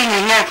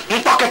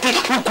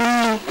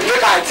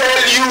I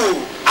tell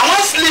you, I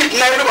want sleep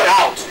now everybody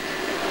out.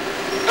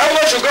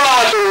 Everyone should go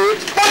out.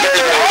 But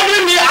you're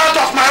ordering me out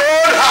of my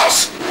own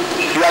house.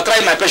 You are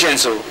trying my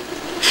patience, so. You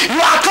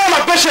are trying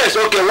my patience.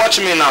 Okay, watch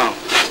me now.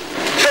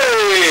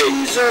 Hey,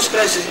 Jesus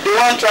Christ, you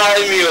won't try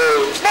me,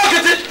 oh. Look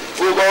at it.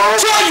 So you are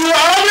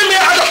ordering me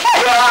out of.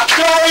 You are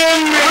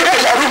trying me. Go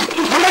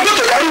to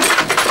your room.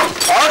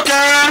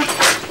 Okay.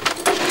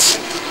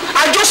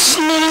 I just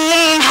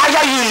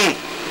hire you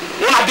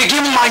when I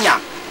begin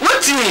mania.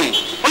 Wait me.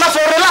 When I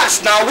for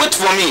relax now, wait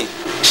for me.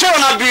 She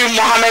wanna be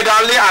Muhammad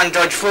Ali and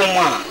George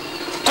Foreman.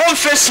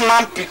 Confess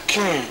man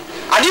picking.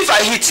 And if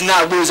I hit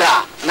now, goes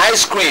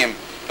nice cream.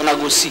 When I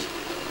go see.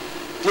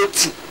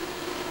 Wait.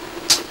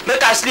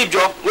 Make I sleep,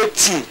 Joe. Wait.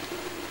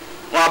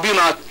 When I be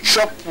na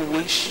chop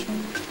wish.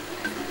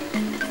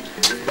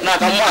 Now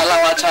come on,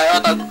 allow a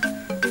child.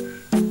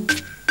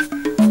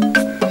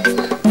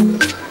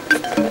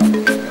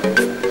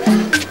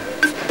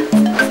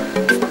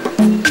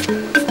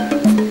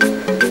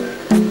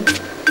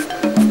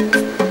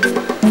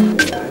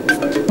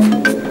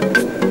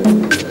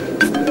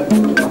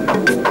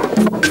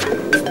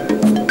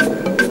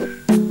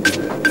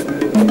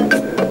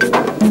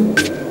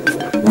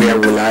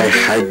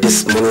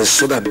 This money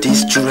so that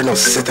these children of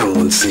Satan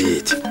won't see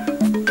it.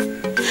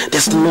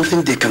 There's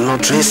nothing they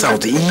cannot trace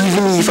out.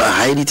 Even if I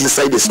hide it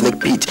inside the snake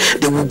pit,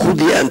 they will go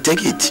there and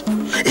take it.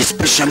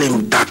 Especially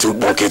that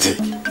Bokete.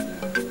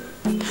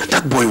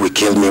 That boy will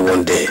kill me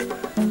one day.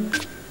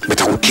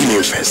 But I will kill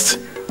him first.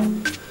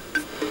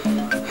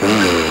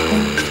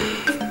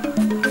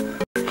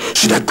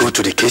 Should I go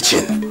to the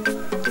kitchen?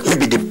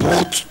 Maybe the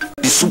pot,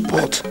 the soup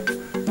pot?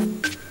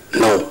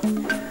 No,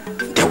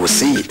 they will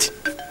see it.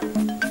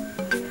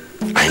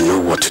 I know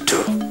what to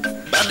do.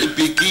 But the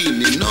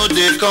bikini, no,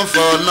 they come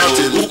for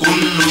nothing.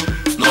 Ukunu,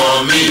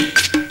 no me,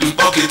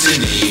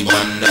 pocketini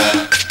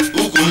wanda.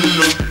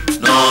 Ukunu,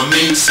 no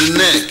me,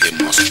 snake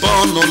must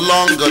spawn no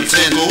longer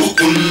ten.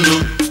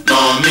 Ukunu,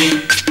 no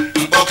me,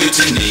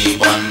 pocketini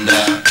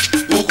wanda.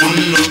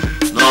 Ukunu,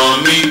 no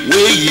me,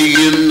 way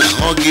in the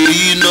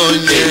hoggy no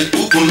ye.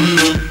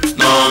 Ukunu,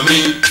 no me,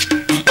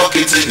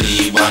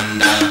 pocketini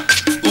wanda.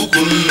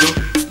 Ukunu,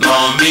 no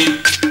me,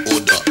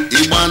 Udor,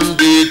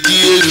 Ibande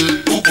deal.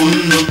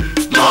 Ukunu,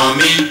 no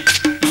me,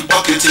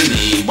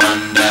 pocketini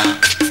wanda.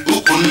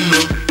 Ukunu,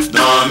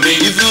 no me,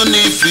 if you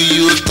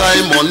buy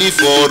money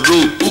for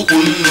rope.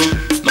 Ukunnu,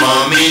 no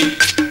me,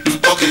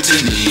 pocket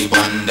in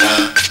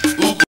Wanda.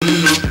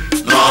 Ukunnu,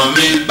 no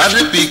me, bad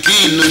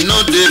pikin, no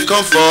they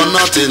come for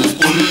nothing.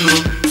 Ukunnu,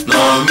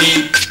 no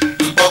me,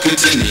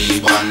 pocket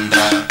in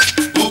Wanda.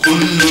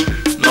 Ukunnu,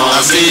 no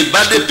I say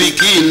bad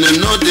pikin,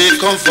 no they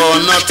come for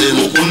nothing.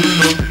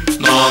 Ukunnu,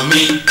 no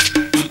me,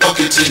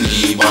 pocket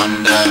in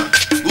Wanda.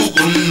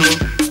 Ukunnu,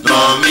 no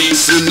me,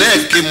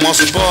 snake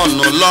must born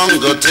no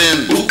longer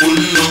ten.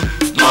 Ukunnu,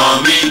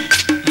 no me,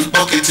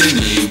 pocket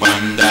in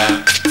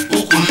Wanda.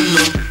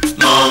 Ukunnu,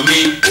 no me,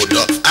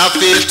 Udor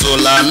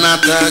afetola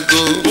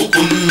natago.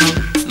 Ukunnu,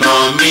 no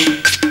me,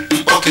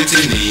 pocket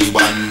in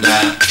Wanda.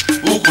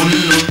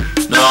 Ukunnu,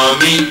 no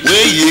me, we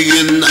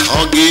yigin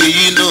oge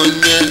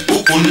yinonye.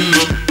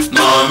 Ukunnu,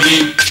 no me,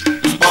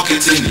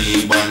 pocket in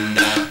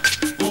Wanda.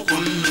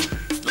 Ukunnu,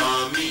 no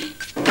me.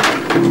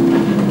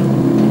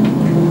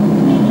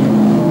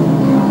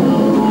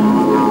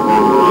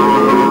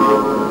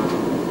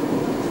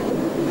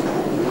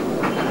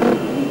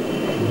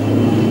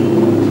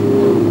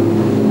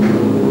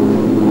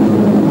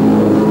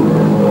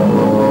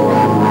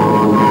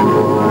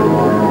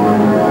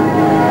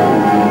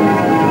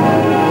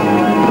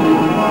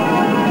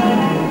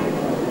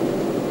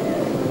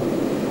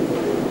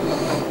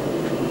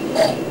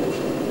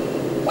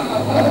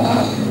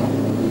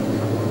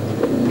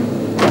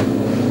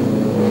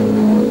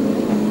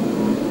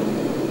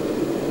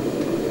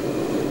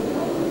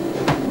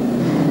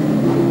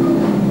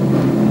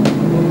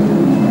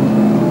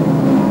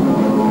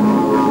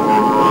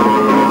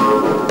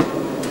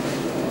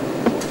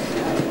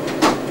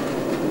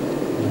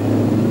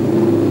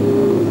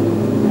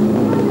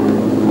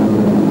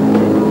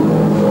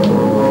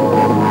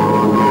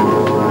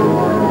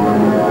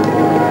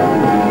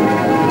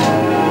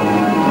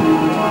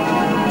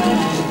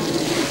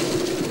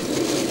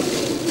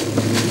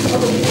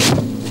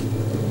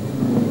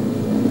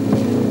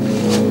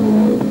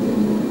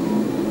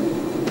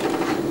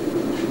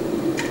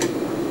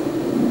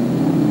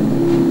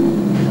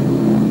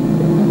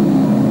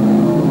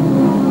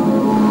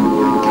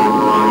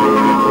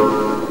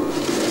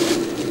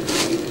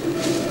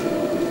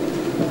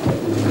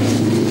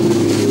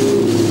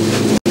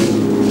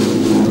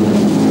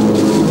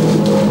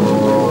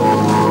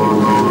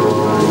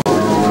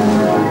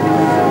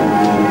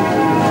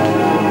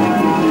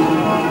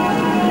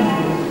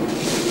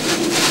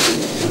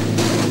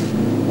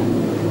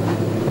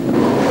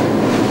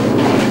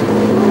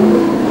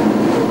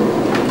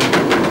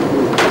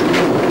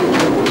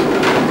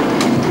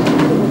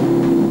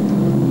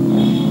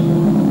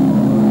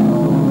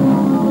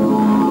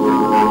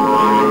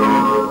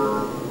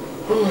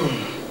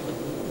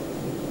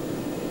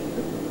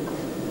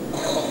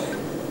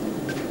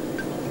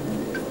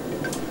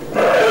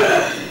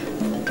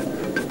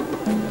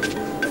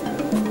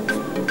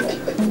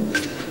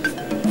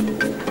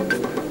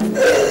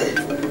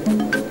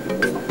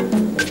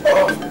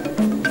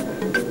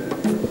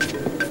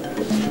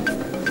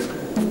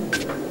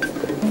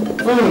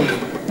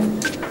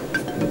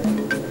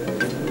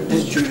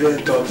 These children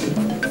thought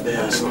they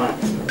are smart.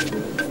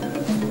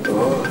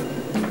 Oh,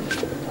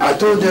 I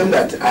told them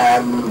that I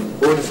am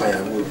old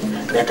firewood.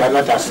 They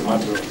cannot have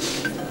smart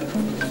roads.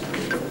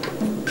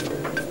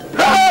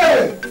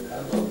 Hey!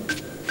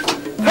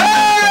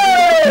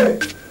 Hey!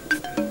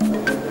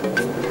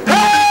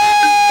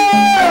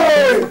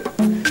 Hey!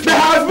 They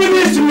have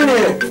finished me!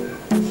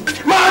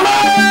 Mama!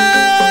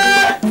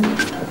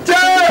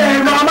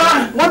 Hey, Mama!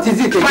 What is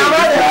it again? Mama,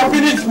 they have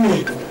finished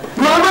me!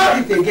 Mama! What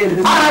is it again?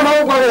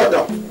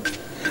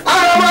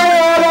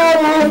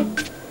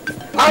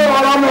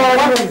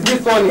 What is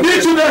this one?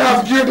 These children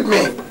have killed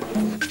me.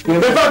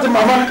 They thought,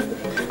 Mama,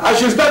 I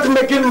should start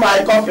making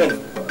my coffin.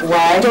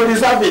 Why? To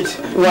deserve it.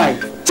 Why?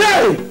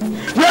 Tell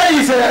where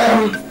is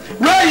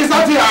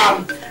that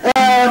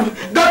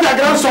your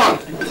grandson?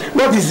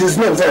 What is his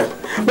name, sir?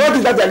 What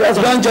is that your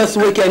grandson? Don't just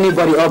wake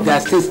anybody up. They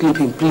are still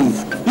sleeping,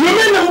 please. You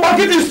mean the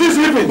bucket is still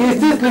sleeping? He's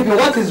still sleeping.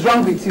 What is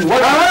wrong with you?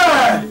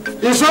 What?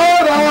 It's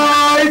all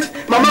right.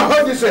 Mama,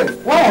 hold this in.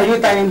 Why are you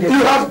tying this?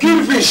 You have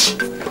killed fish.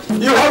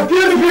 You have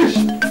killed fish.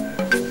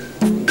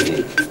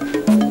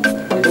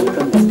 I don't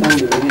understand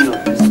the meaning of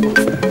this one.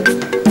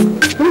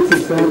 What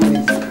is all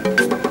this?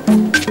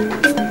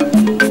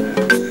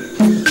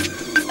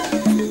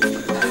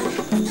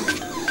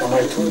 Mama, I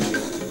told you.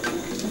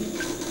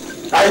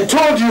 I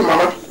told you,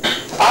 Mama.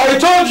 I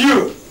told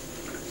you.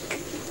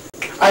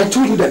 I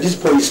told you that this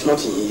boy is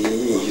not in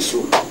his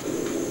room.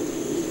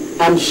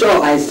 I'm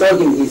sure I saw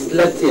him. He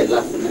slept here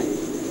last night.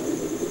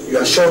 You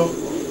are sure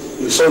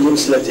you saw him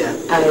slept here?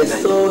 I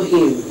saw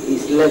him. He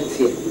slept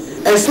here.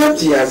 Except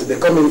he has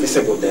become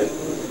invisible then.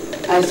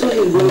 I saw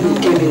him when he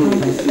came in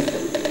with his sister.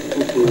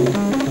 Okay.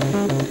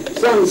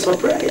 So I'm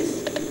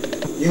surprised.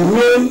 You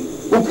mean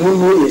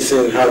Ukunu is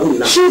in her room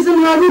now? She's in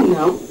her room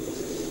now.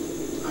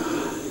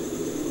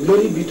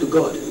 Glory be to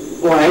God.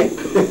 Why?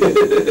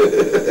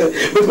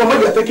 But Mama,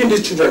 you are taking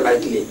these children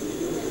lightly.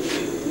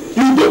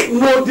 You don't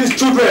know these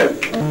children.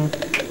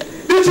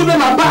 These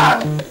children are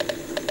bad.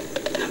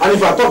 And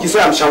if I talk, you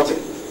say I'm shouting.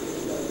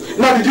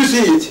 Now, did you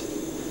see it?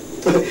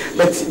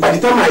 But by the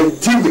time I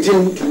deal with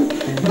him,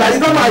 by the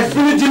time I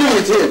finish dealing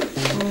with him,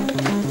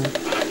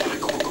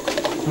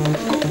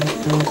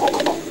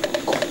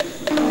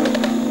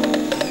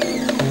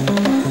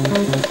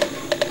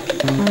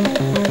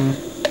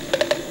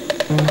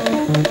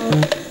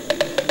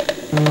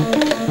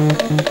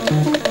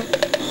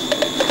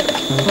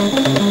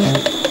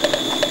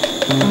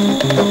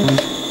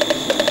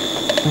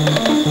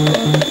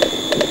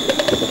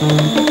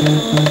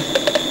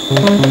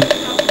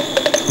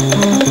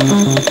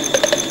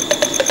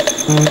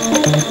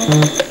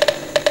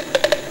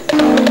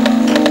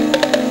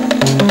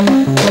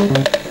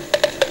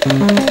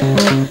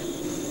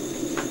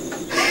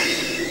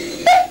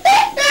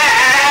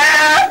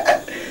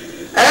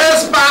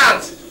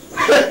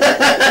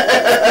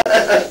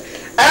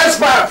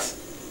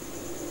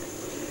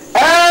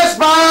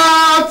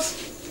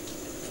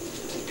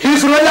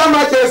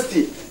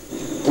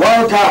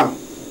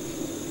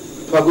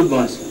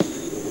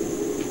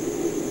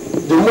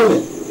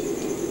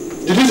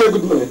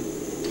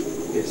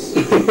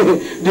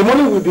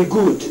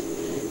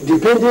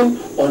 depending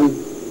on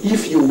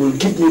if you will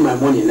give me my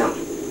money now.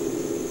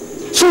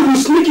 So you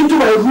sneak into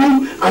my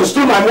room and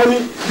stole my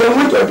money, then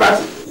went to a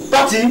party.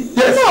 Party?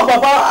 Yes. No,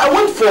 Papa, I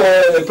went for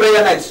a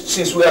prayer night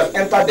since we have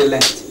entered the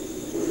Lent.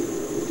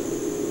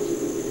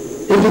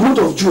 In the month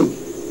of June?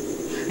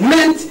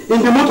 Lent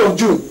in the month of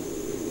June?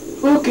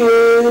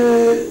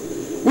 Okay.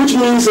 Which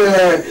means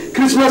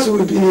Christmas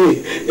will be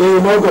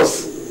in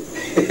August.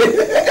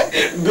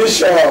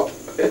 Bishop.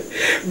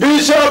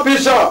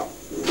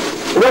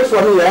 Wait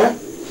for me, eh?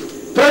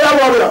 Prayer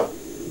warrior,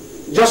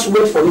 just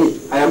wait for me.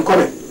 I am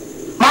coming.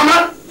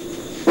 Mama!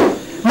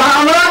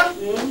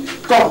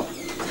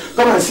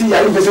 Come and see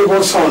your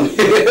invisible son.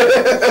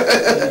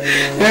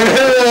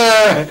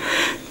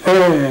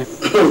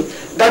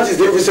 That is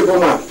the invisible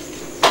man.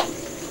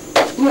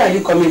 Where are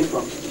you coming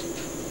from?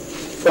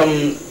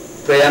 From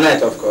prayer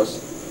night, of course.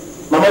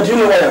 Mama, do you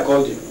know why I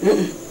called you?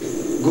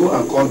 Go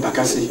and call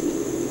Bakassi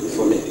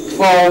for me.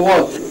 For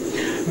what?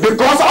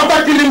 Because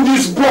after killing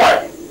this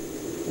boy,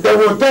 they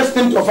will test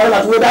him to find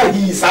out whether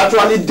he is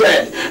actually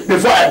dead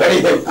before I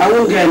bury him. I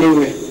won't go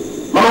anywhere.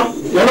 Mama,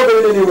 you're not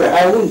going anywhere.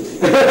 I won't.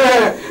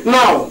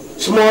 Now,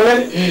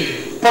 Smalley,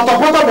 Pata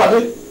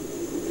buddy,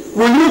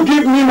 will you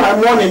give me my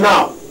money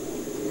now?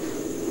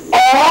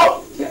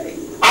 Or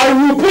I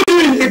will put you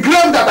in the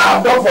grave that I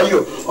have done for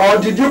you. Or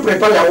did you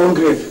prepare your own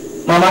grave?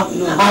 Mama,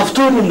 no. I have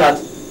told him that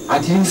I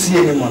didn't see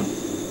any money,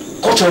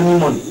 touch any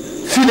money,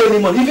 feel any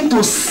money, even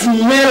to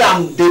smell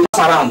and they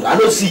pass around. I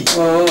don't see.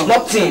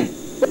 Nothing.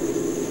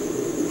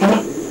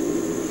 Mama,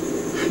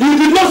 you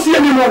did not see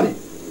any money.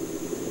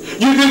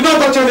 You did not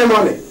touch any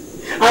money.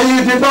 And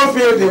you did not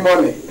feel the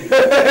money.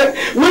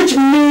 Which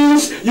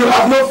means you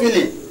have no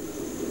feeling.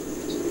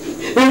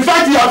 In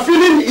fact, your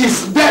feeling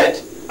is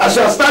dead. As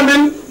you are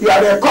standing, you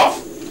are a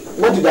cough.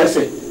 What did I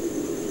say?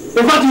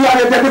 In fact, you are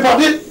a dead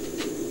body.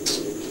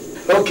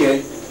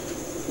 Okay.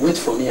 Wait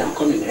for me, I'm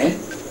coming, eh?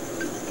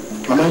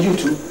 Mama, you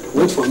too.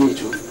 Wait for me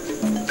too.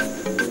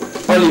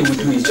 All he will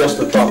do is just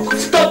to talk.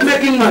 Stop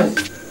making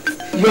noise.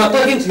 You are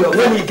talking to your...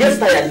 When he gets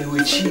tired, he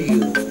will chill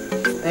you.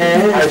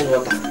 Ice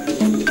water.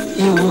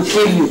 He will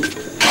kill you.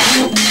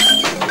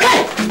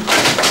 Hey!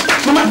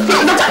 Mama,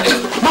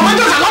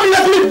 just allow me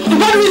to leave.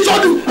 Let me show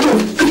you.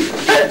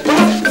 Hey,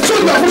 Mama, so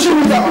you are pushing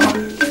me down, Mama.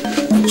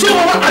 So,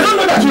 Mama, I don't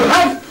know that you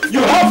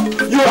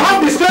have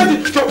the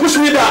strength to push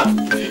me down.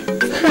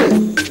 Hey.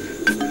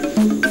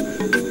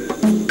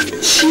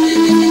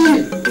 Chill.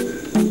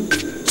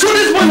 So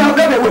this boy have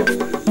gone away.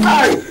 I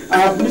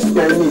have missed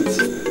my meat.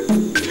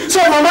 So,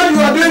 Mama, you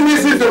are doing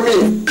this to me.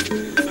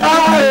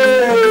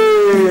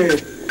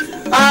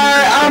 I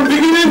am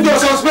beginning to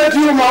suspect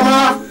you,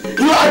 Mama.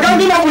 You are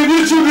coming up with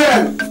these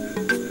children.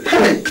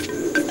 Hey,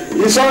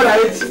 it's all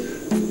right.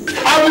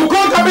 I will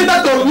call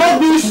Capita to lock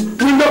this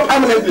window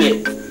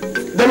permanently.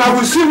 Then I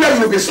will see where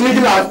you will be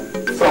sneaking out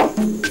from.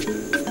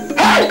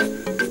 Hey!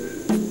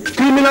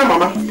 Criminal,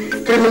 Mama.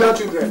 Criminal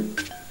children.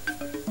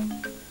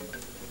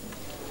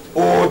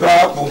 Oh,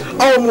 that.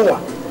 Oh, Moa.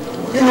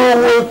 You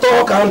will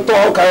talk and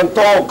talk and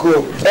talk.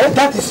 And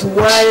that is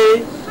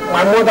why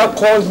my mother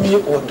calls me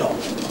Udor.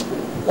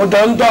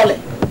 Udor.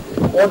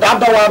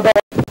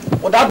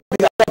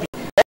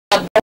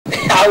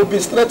 I will be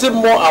stressing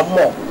more and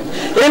more.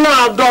 In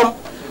our dom,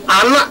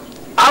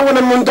 I want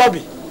a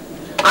mundobi.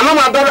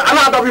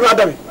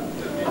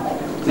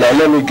 Now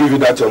let me give you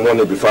that your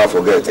money before I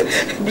forget it.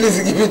 Please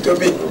give it to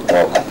me.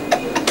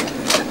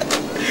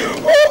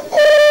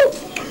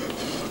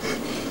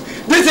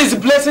 This is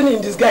blessing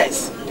in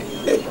disguise.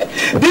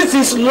 This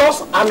is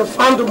lost and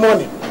found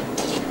money.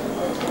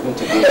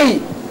 Hey,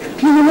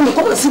 no,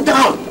 come and sit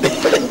down.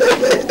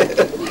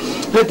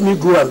 Let me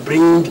go and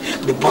bring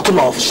the bottle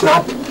of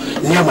schnapps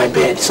near my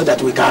bed so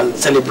that we can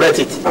celebrate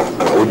it.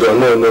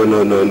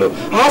 No.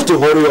 I have to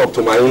hurry up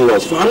to my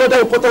in-laws for another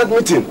important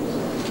meeting.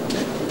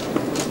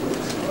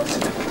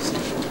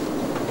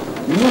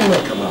 You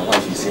know, come on,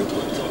 wife is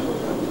important.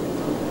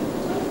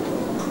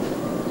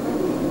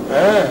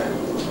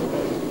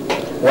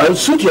 Well,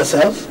 suit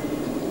yourself.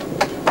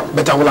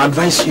 But I will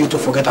advise you to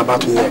forget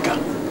about Nneka.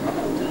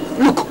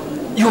 Look,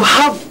 you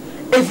have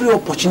every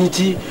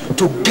opportunity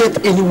to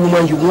get any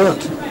woman you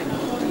want.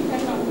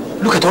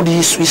 Look at all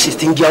these sweet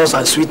 16 girls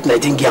and sweet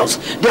 19 girls.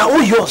 They are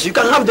all yours. You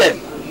can have them.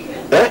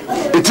 Eh?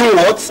 18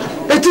 what?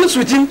 18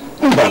 sweeting.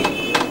 Mban,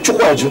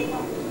 Chukwaju.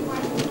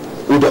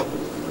 Udor,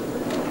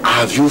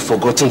 have you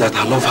forgotten that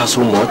I love her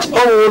so much?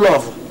 Oh,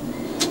 love.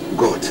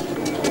 God,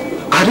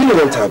 I really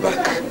want her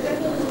back.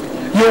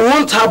 You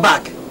want her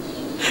back?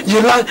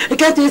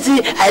 Can't you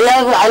see? I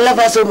love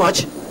her so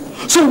much.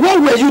 So what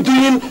were you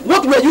doing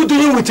with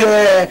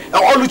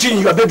Oluchi in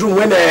your bedroom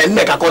when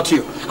Nneka caught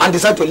you and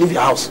decided to leave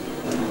your house?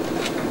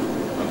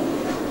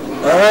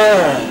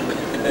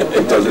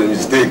 It was a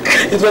mistake.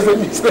 It was a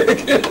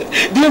mistake.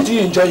 Didn't you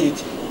enjoy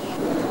it?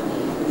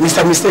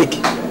 Mr.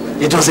 Mistake,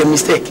 it was a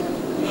mistake.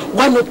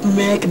 Why not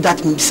make that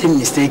same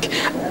mistake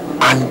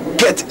and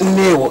get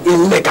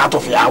Nneka out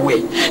of your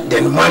way,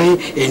 then marry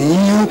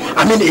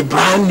a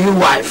brand new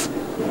wife?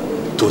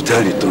 To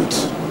tell the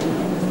truth,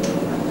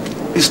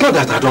 it's not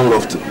that I don't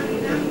love to.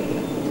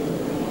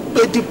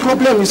 But the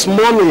problem is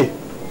money.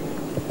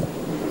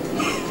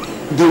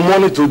 The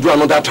money to do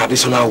another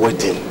traditional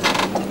wedding.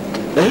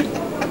 Eh?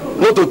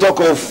 Not to talk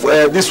of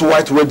this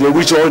white wedding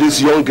which all these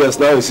young girls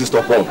now insist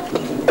upon.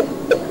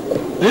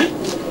 Eh?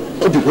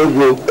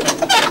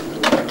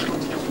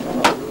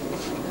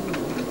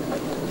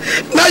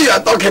 Now you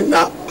are talking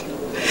now.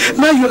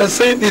 Now you are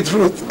saying the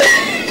truth.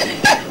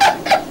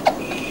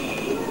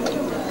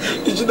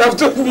 You should have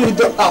told me you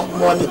don't have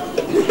money.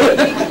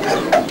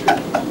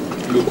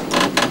 Look,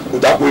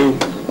 without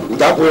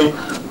going,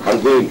 I'm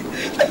going.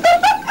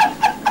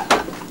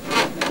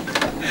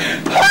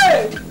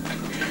 Hey!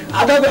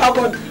 I don't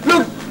happen.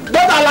 Look,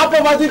 don't allow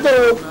poverty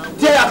to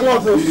tear your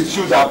clothes. You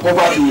should have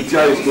poverty will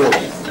tear his clothes.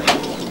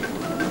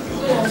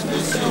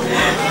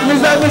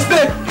 Mr.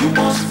 Mistake.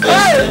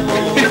 Hey!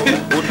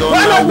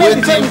 Why not make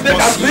the same mistake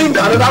and bring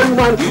another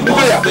woman here?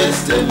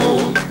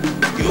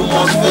 You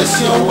must face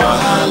your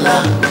wahala.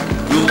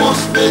 You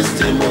must face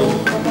them all.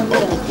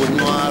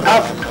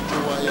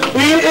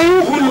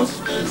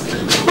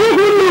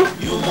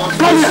 You must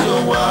face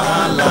your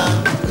wahala.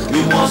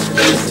 You must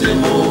face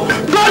them all.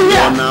 Come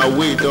here. On our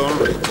way, don't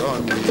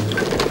return.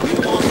 You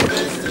must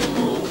face them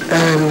all.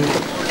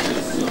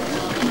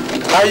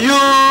 Are you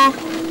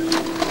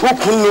who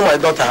could know my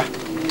daughter?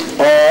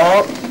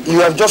 Or you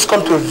have just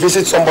come to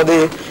visit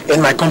somebody in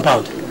my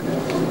compound?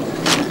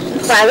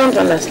 I don't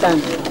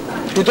understand.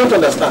 You don't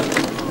understand?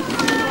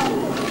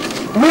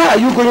 Where are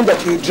you going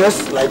that you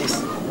dress like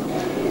this?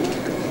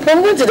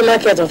 I'm going to the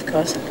market, of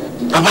course.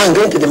 I'm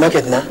going to the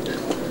market now.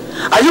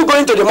 Are you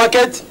going to the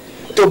market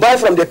to buy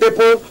from the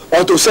people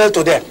or to sell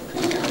to them?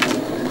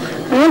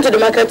 I went to the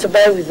market to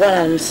buy with one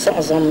and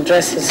some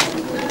dresses.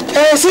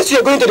 Since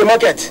you're going to the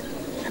market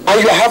and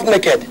you are half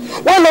naked,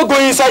 why not go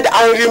inside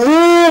and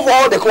remove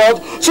all the clothes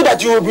so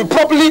that you will be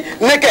properly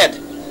naked?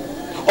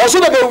 Or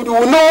so that they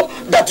will know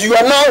that you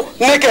are now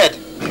naked?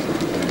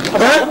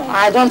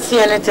 I don't see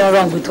anything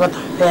wrong with what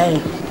I'm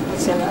wearing.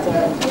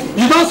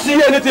 You don't see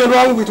anything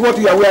wrong with what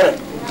you are wearing?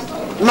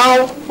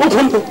 Now,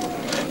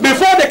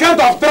 before the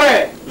count of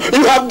 3,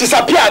 you have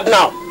disappeared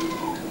now.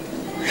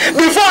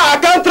 Before I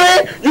count 3,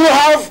 you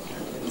have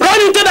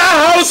run into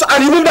that house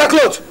and removed that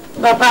clothes.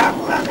 Papa,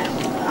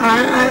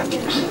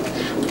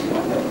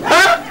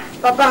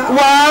 Papa.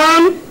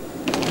 1,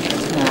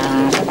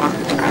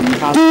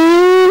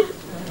 2.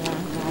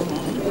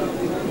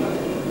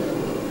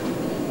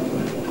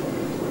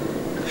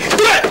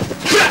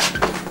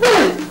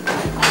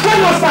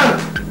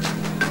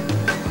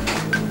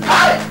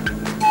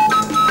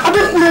 I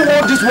don't know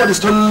what this world is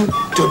turning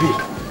to be.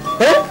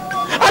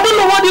 I don't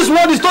know what this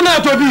world is turning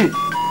out to be.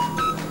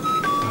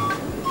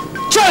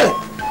 Che!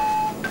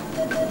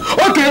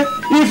 Okay,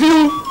 if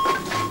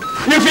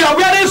you are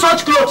wearing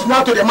such clothes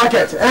now to the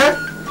market,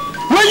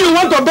 when you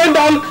want to bend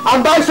down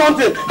and buy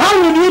something, how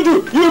will you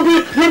do? You'll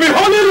be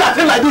holding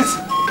Latin like this.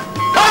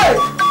 Hey!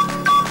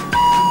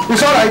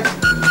 It's alright.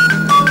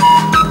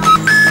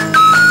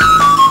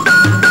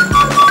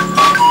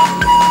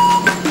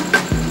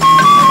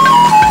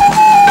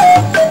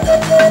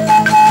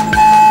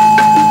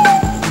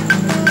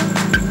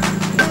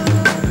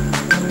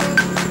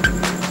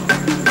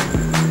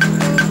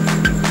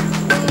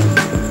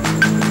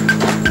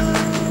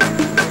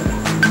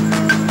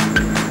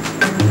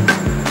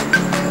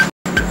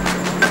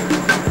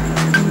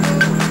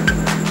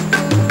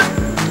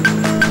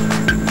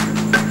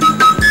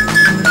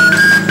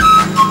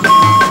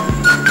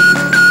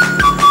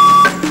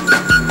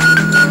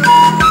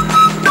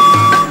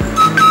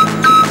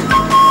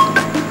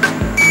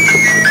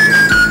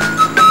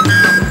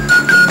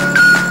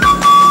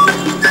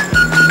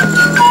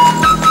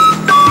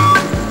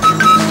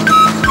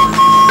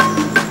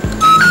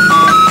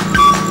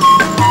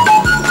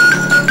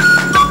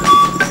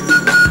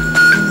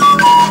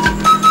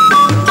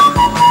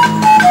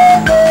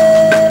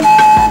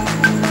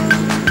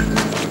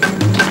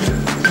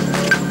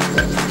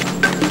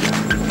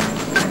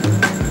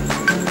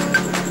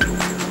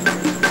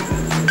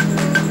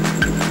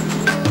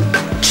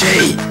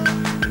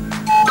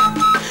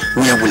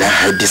 Where will I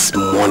hide this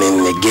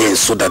morning again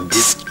so that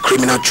these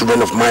criminal children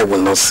of mine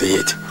will not see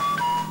it?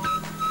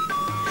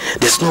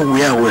 There's no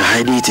way I will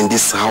hide it in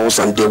this house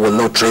and they will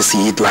not trace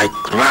it like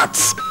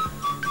rats.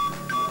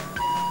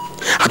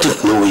 I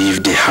don't know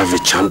if they have a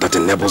charm that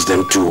enables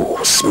them to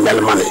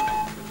smell money.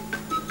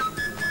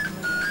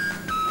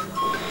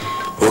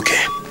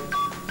 Okay.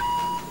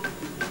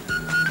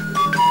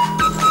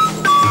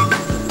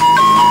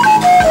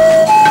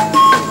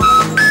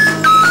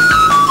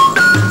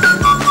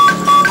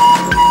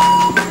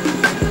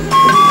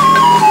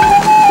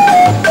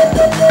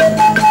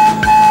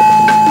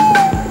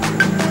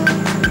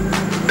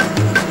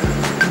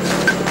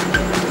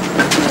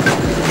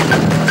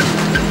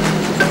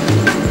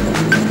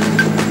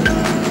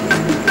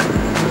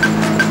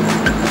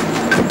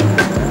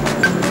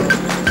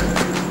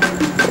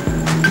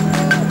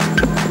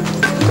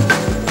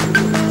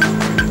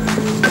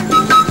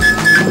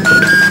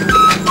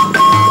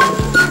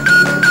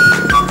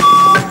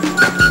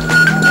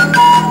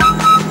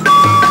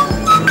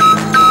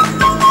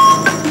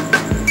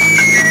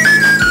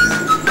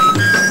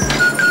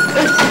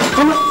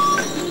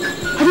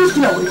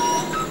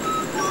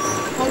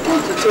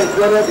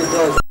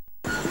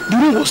 The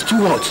room was too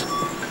hot,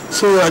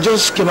 so I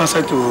just came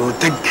outside to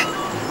take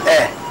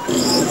air.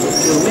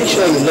 So make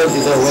sure you lock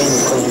the door when you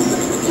come in.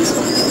 This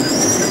one.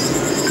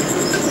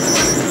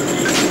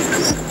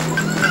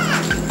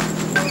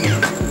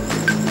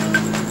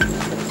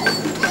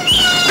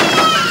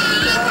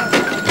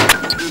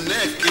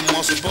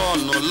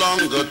 No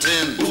longer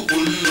ten.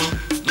 Ukunno,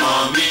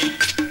 Nami,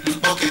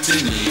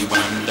 Poketini,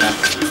 Wanda.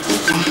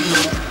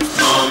 Ukunno,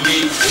 Nami,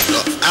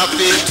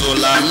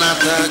 Apitola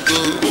Natago.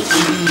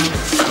 Ukunno,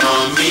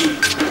 Nami,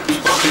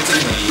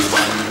 Poketini,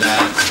 Wanda.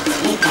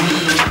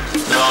 Ukunno,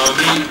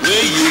 Nami,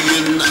 where you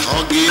in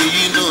Hogi,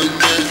 you know,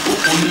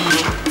 Ukunno,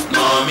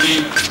 Nami,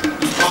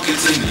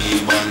 Poketini,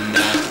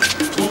 Wanda.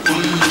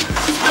 Ukunno,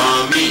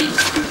 Nami,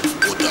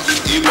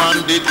 Iban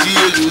de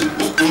Tielu,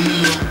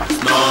 Ukunno,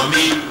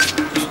 Nami.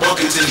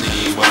 Pocket in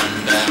the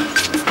wonder.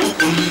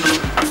 Ukunno,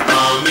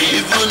 Nami.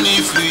 Even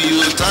if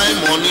you time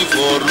money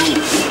for room.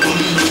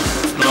 Ukunno,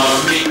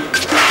 Nami.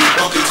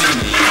 Pocket in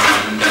the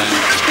wonder.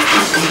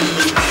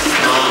 Ukunno,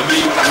 Nami.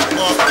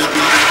 Pocket in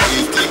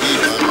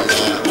the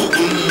wonder.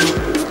 Ukunno,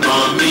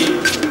 Nami.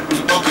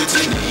 Pocket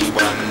in the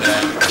wonder.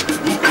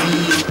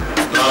 Ukunno,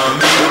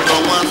 Nami.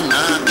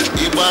 Ukawana,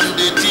 Iban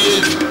de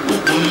Tielu.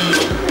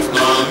 Ukunno,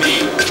 Nami.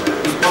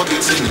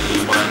 Pocket in the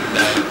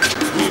wonder.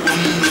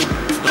 Ukunno,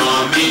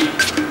 Nami.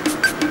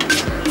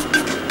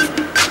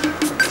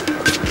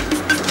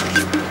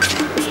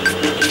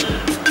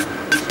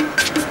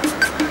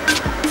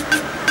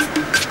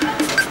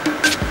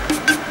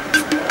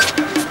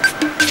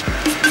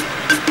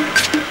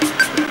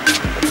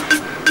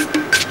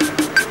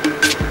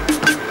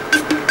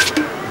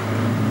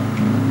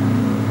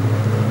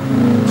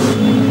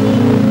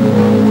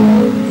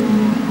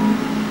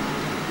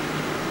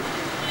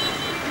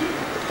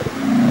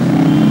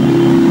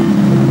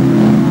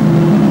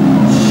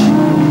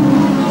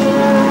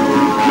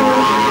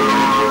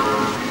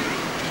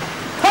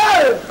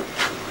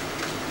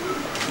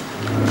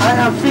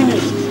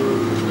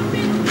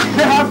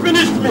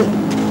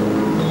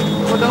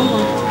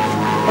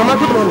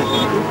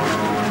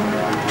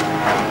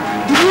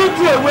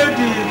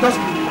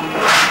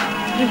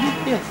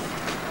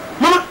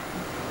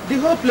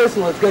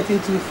 Was getting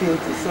too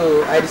filthy,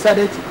 so I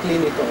decided to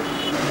clean it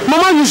up.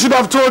 Mama, you should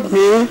have told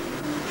me.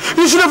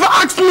 You should have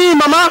asked me,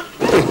 Mama.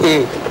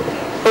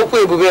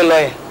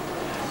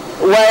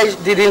 Why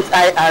didn't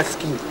I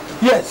ask you?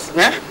 Yes.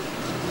 Yeah?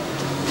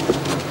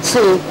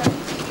 So,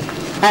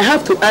 I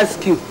have to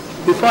ask you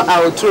before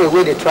I will throw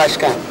away the trash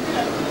can.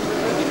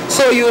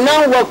 So you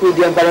now work with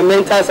the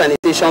environmental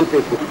sanitation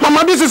people?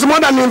 Mama, this is more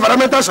than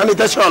environmental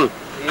sanitation.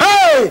 Yeah.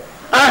 Hey,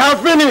 I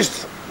have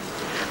finished.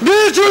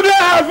 These children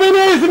have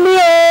finished me!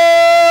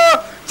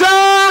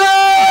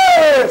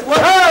 Charlie!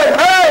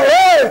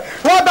 Hey!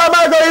 What am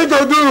I going to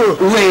do?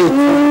 Wait,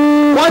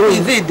 what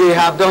is it they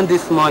have done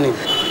this morning?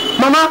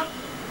 Mama?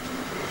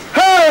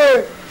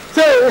 Hey!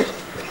 Say!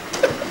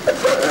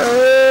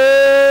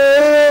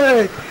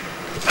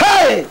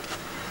 Hey!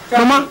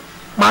 Mama,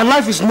 my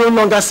life is no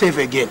longer safe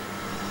again.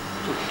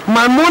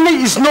 My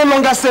money is no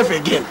longer safe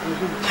again.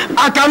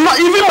 I cannot,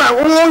 even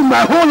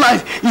my whole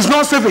life is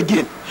not safe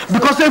again.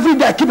 Because every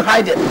day I keep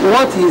hiding.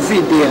 What is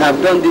it they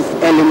have done this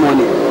early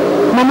morning?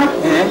 Mama,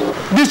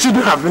 these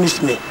children have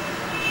finished me.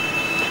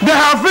 They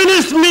have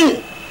finished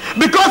me.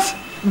 Because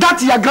that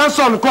your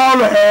grandson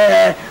called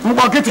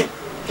Mbokete.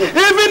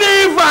 Even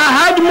if I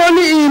had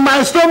money in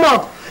my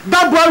stomach,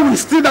 that boy will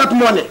steal that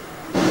money.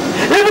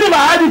 Even if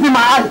I had it in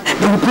my eye,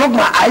 they will plug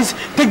my eyes,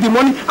 take the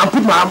money and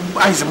put my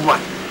eyes in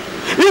one.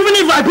 Even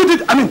if I put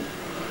it,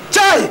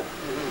 Chai!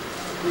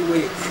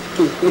 Wait.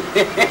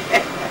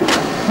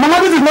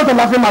 Mama, this is not a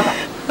laughing matter.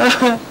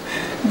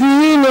 Do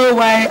you know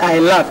why I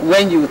laugh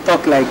when you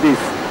talk like this?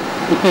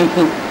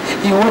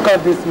 You woke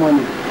up this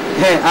morning.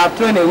 I've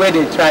thrown away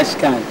the trash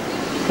can.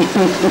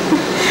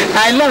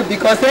 I laugh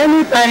because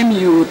anytime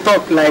you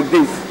talk like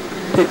this,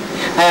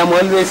 I am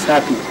always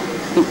happy.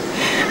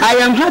 I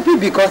am happy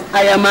because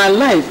I am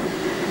alive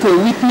to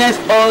witness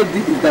all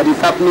this that is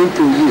happening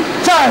to you.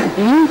 Child!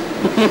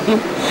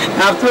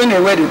 I've thrown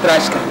away the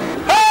trash can.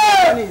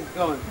 Hey! It's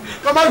gone.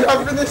 Come on, you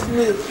have finished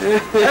me.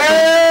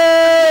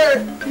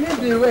 Hey! Leave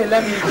the way,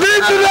 let me.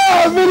 Literally,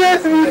 have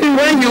finished me.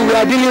 When you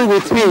were dealing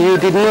with me, you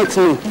did not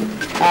know.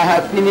 I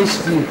have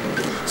finished you.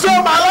 So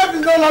my life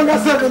is no longer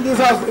safe in this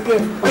house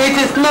again. It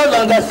is no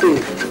longer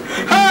safe.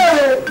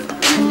 Hey!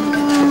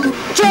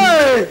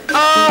 Child! I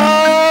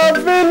have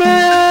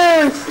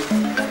finished!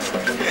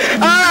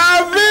 I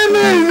have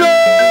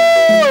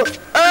finished!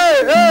 Oh!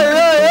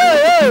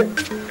 Hey!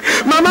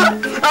 Mama,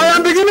 I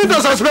am beginning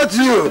to suspect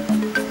you.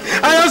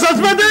 I am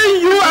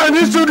suspecting you and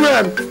these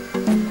children.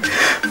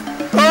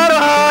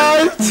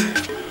 Alright.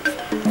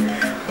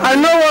 I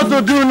know what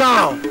to do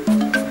now.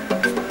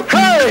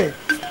 Hey!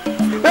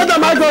 What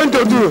am I going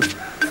to do?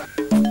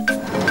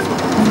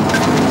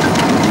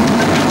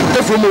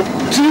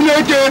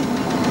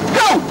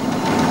 Go!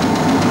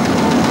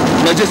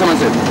 Now, just someone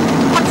said.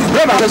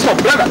 Brother, let's stop.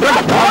 Brother.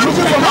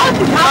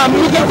 I'm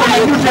looking for my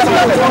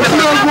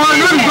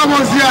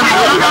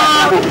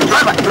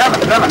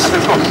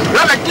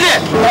Brother, clear.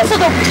 What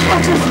sort of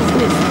practice is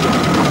this?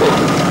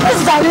 This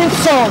is an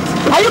insult.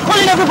 Are you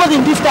calling everybody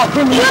in this car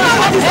criminal?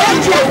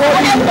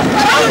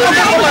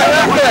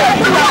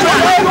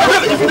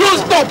 If you don't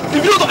stop,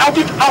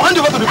 I'll hand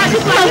over to the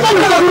police. I'm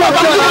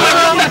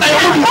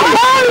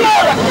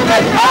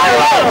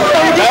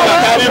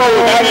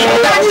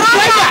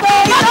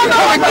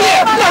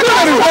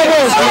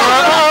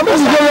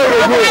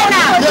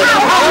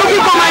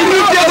looking for my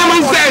new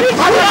gentleman set.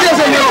 Come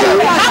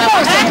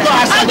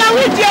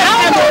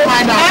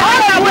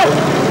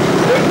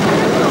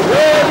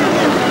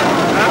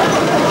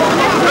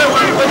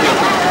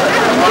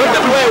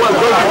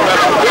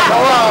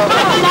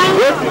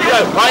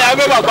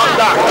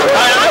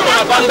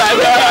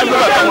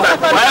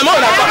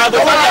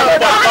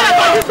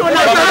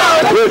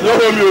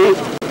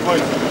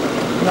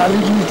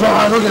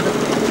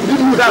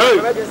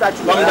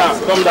down.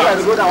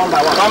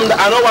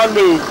 I don't want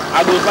to.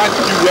 I go back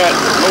to you well.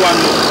 No one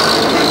knows.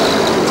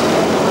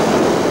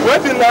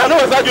 Wait in there. I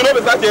know that you know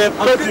exactly. I'm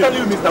telling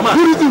you, Mr. Man.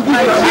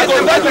 I go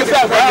back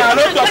myself. I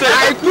know what you're saying.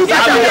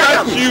 I will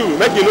back you.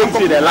 Make you don't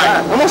see the light.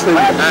 I must tell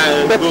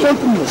you. But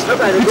something.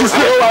 It is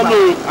no one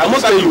knows. I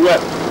must tell you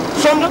well.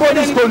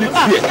 Somebody stole it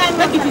here.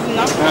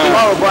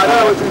 Oh, but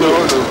I don't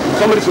know.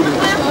 Somebody stole it.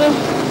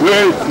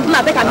 Wait.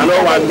 I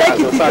know one. Take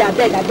it easy, I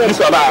beg. This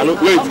one,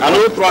 wait. I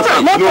know trust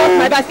him. No,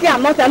 my bag.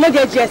 I'm not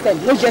get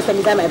GSM. No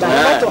GSM inside my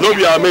bag. No,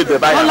 we are made the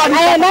bag. I know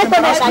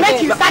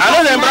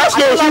the embarrass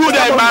you. Who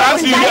the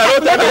embarrass you? I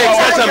don't take the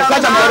exception.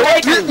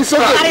 It's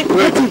okay.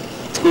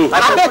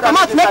 I beg, come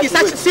out, make you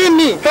search. See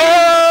me.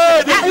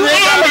 Hey,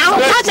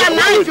 search him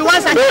now if you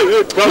want search.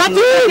 Nothing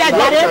to get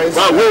ready.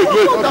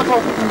 Wait.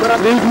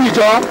 Leave me,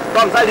 John.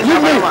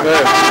 Leave me.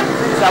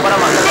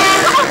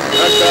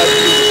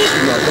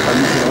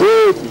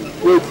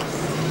 Wait.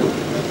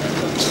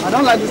 I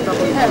don't like this stuff.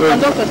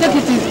 Conductor, take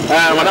it easy.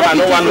 Madam, I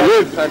don't want to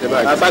wait.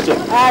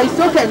 It's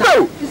okay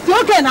now. It's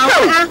okay now.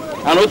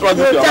 I don't trust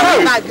you.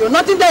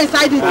 Nothing there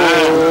inside it.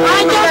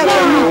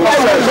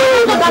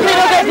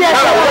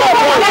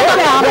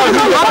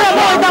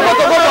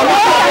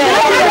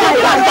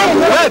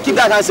 Keep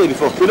that handset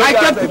before. I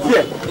kept it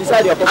here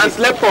inside your pocket and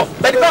slept off.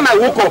 By the time I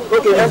woke up,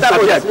 okay, enter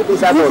inside.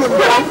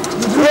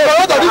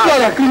 What are these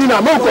guys are cleaning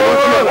up? Okay,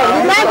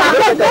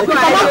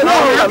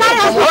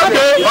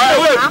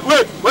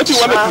 wait. What you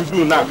want me to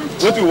do now?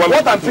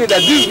 What I'm saying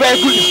that this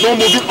vehicle is not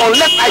moving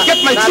unless I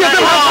get my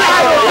GSM.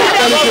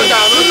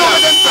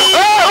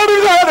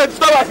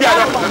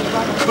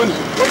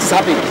 What is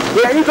happening?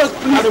 Can you just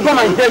please come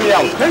and hear me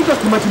out? Can you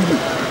just imagine me?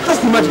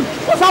 Just imagine.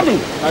 What's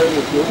happening?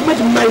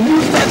 Imagine my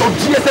new set of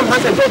GSM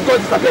handsets just got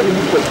disappeared in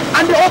this place.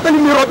 And they're all telling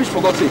me rubbish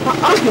for God's sake.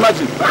 How can you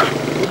imagine?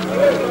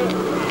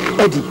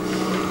 Eddie.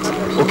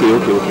 Okay.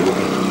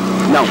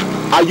 Now,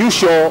 are you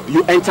sure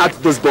you entered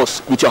this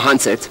bus with your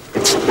handset?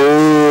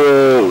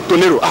 Oh,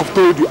 Tonero, I've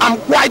told you. I'm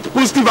quite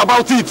positive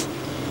about it.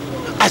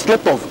 I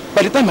slept off.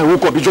 By the time I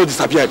woke up, it just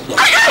disappeared.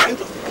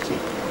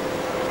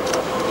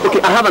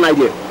 Okay, I have an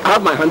idea. I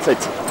have my handset.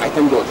 I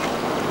thank God.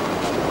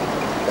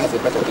 That's a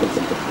better thing.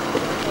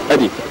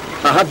 Eddie,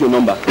 I have your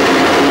number.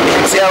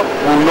 Excel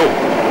will know.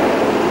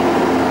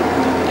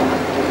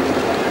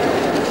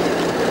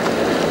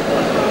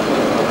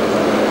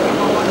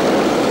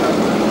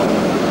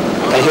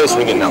 I hear it's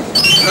ringing now.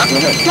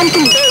 Something.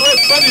 Hey, wait,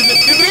 what is it?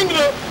 It's ringing.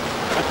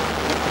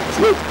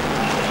 Wait.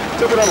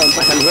 Check it out.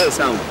 I can hear the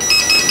sound.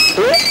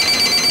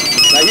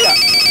 Right here.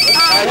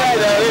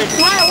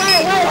 Why?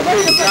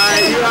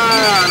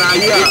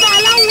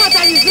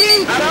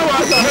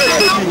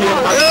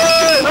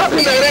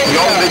 You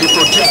already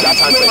produced that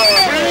answer.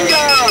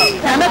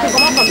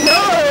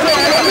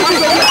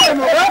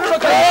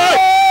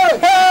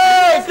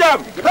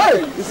 Hey,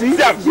 you see?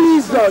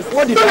 Jesus,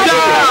 what did I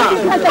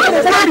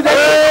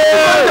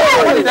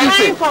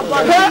say?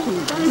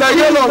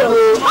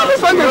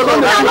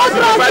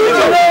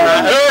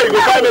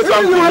 buy me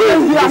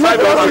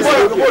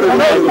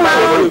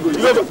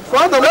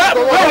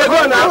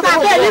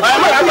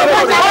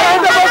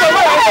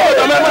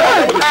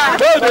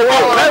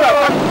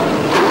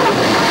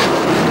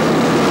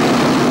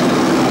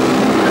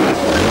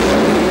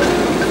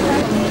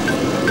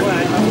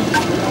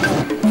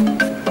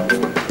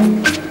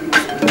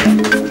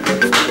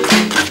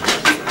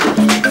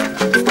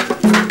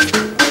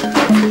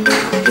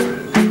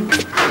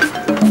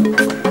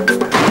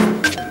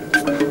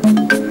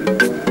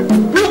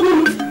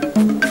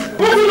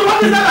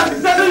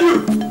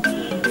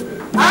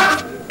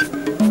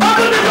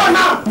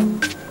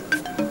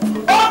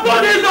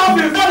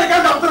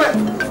something.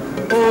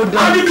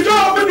 And if you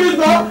don't open this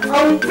door,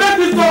 I will break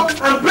this door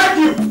and break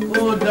you.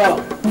 Hold on.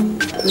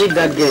 Leave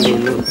that girl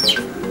alone.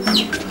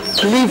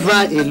 Leave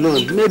her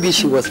alone. Maybe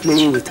she was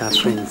playing with her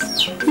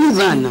friends. Leave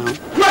her now.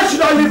 Why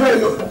should I leave her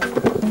alone?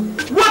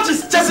 What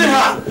is chasing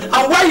her?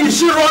 And why is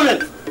she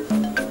running?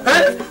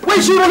 Eh? Why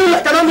is she running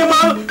like an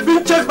animal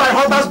being chased by a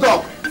hunter's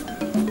dog?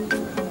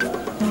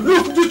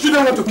 Look, these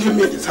children want to kill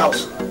me in this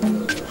house.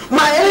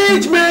 My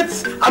age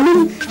mates,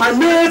 my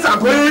mates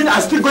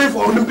are still going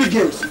for Olympic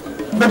Games.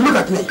 But look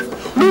at me.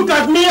 Look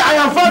at me, I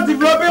am fast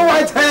developing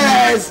white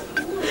hairs.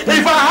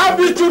 If I have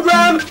these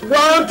children,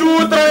 1,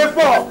 2, 3,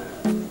 4.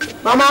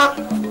 Mama,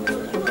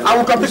 I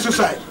will commit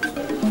suicide.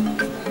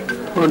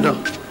 Hold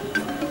on.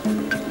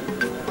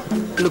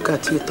 Look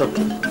at you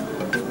talking.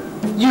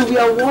 You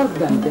were worse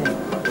than them.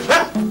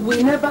 Huh?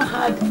 We never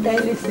had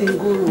any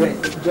single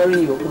rest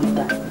during your own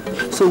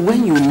time. So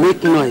when you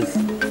make noise,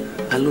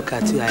 I look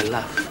at you, I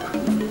laugh.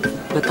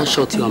 Better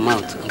shut your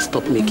mouth and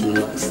stop making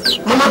noise.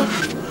 Mama,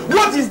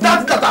 what is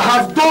that I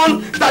have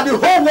done that the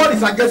whole world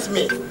is against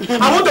me?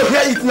 I want to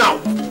hear it now.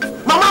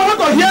 Mama, I want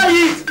to hear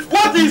it.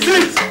 What is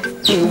it?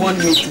 You want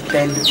me to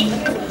tell you?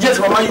 Yes,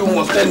 Mama, you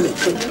must tell me.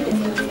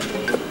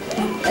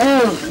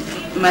 Oh,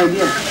 my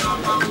dear,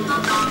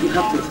 you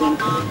have to think.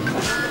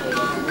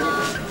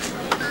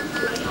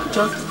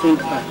 Just think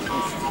back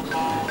first.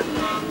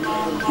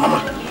 Mama.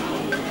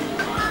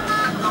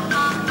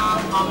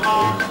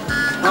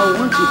 I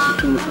want you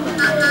to think back.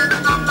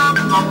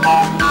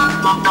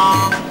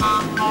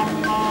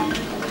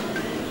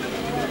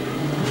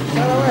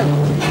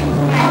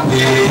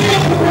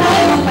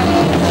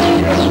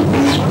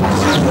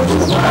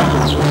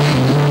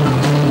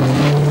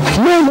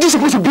 Man, this is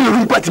supposed to be a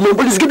real party, man,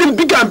 but it's getting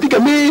bigger and bigger,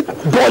 man.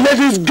 But let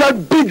it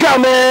get bigger,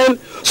 man.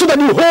 So that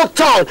the whole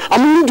town,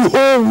 the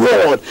whole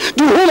world,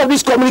 the whole of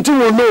this community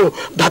will know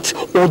that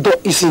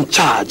Udor is in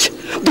charge.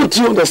 Don't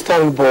you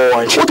understand, boy?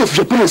 What if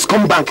your parents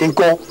come back and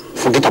go,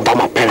 forget about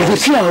my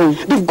parents?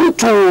 They've go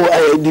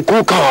to the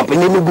coal camp in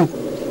Enugu.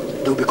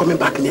 They'll be coming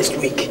back next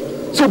week.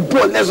 So,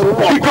 boy, let's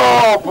rock. Pick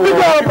up, bro.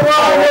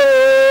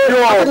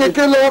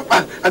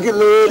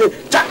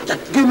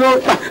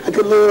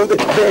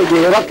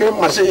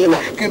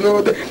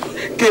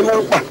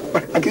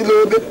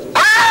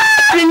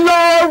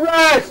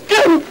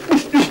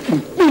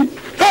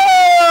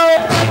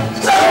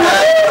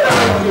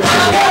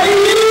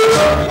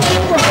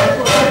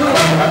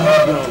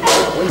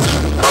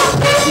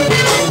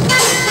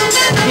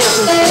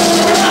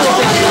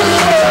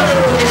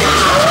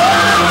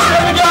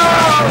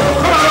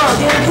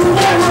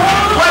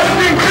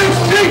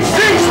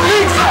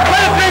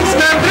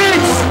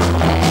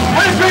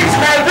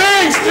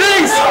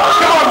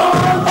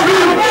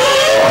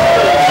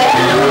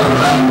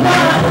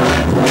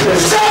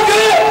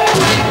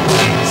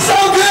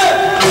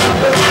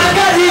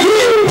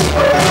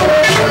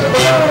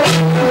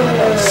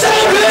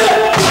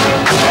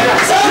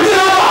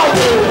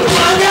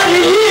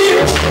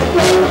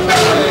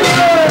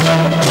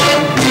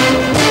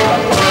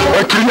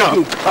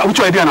 Which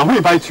idea now? Who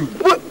invite you?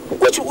 What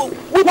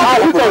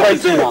happened?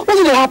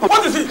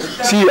 What is it?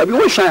 See, I mean,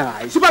 what shine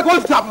eyes? Super,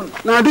 what's happened?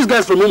 Now, these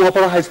guys from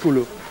Opera High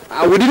School,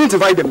 we didn't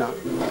invite them now.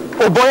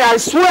 Oh boy, I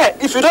swear,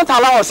 if you don't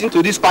allow us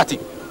into this party,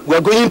 we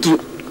are going to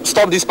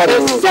stop this party.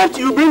 Except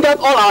you bring out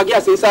all our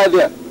guests inside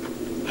there.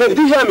 Hey, did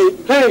you hear me?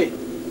 Hey,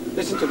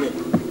 listen to me.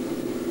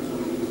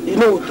 You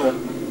know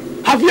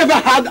Udor? Have you ever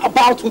heard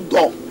about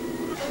Udor?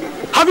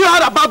 Have you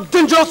heard about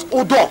dangerous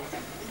Udor?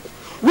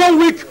 1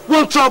 week,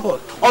 1 trouble.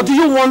 Or do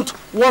you want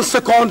 1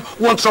 second,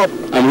 1 trouble?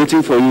 I'm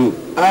waiting for you.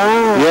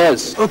 Ah.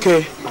 Yes.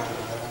 Okay.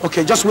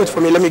 Okay, just wait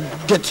for me. Let me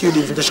get you the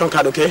invitation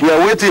card, okay? We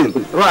are waiting.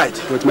 Right.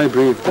 With my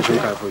brave invitation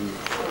card for you.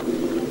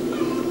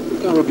 You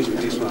can't rubbish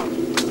with this one.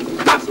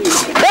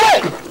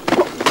 Hey!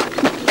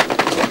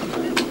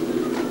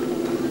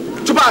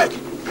 Chubaik,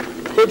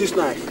 hold this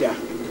knife, yeah.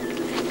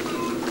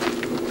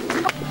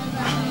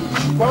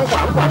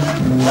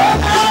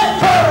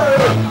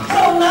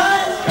 So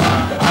nice!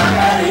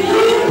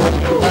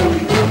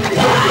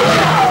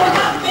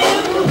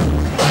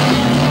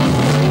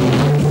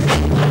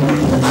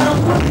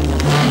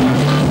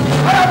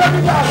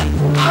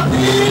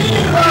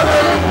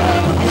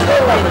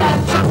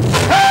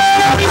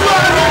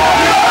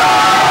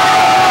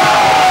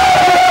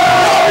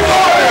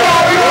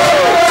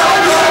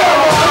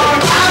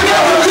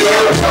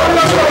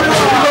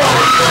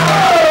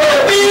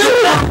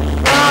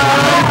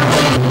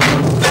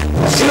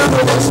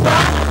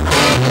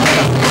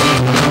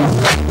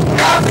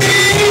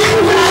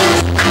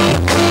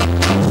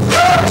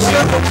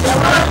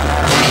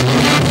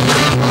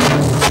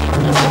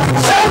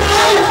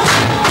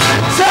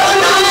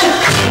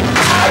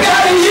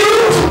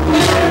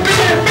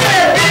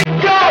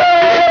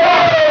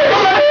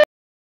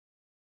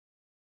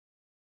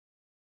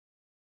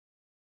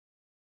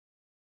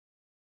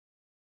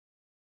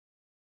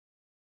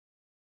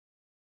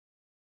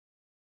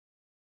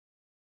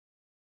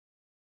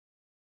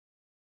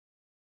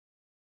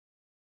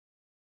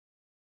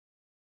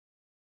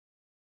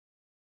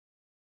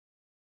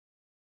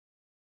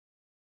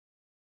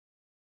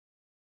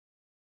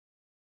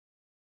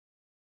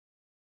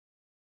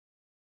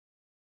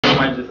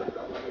 mind you, sir.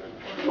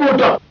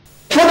 Hold up.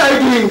 What are you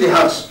doing in the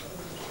house?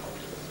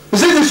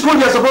 Is it the school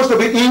you're supposed to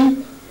be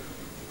in?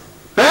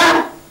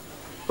 Huh?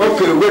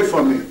 Okay, wait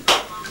for me.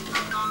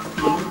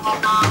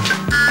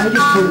 I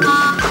just told you.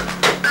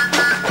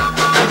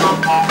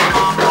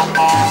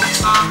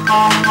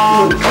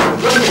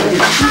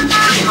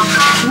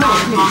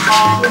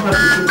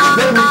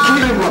 Let me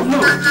kill him. No.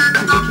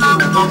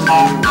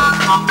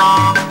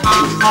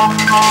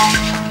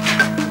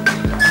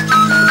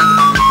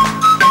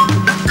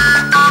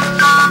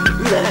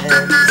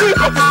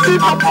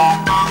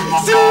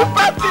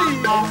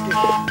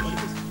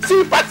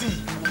 Sympathy.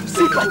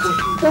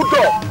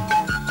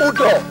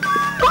 Udor.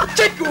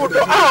 Check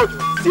Udor out.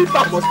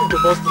 Sympathy must be the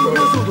boss.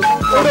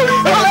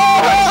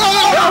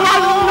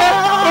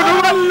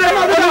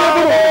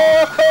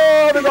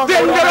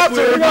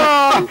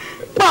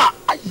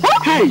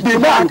 Hey, the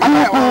man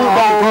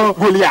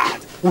Goliath.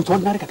 With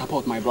ordinary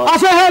catapult, my brother. I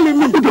said, help me.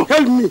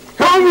 Help me.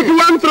 When we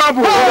go in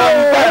trouble.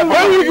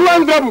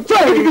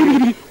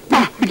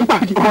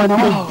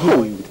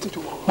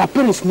 My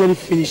parents nearly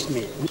finished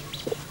me.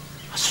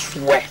 I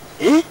swear.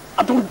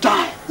 I don't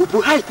die.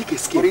 How you take a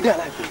escape?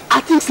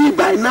 I think say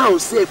by now,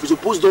 say if you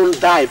suppose don't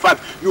die. In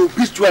fact, you'll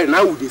be straight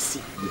now with the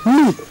sea.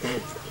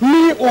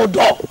 Me,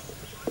 Udor.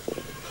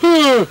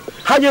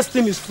 Highest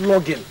thing is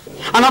flogging.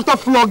 And after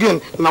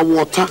flogging, now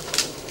water.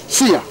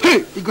 See ya.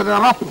 Hey, you got a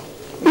rap.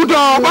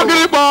 Udor,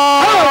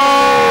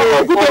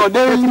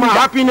 my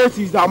happiness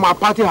is that my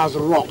party has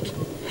rocked.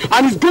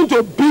 And it's going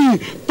to be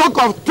talk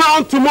of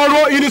town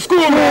tomorrow in the school.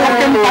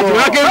 Anywhere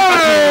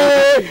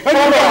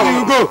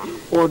you go,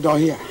 Udor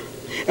here.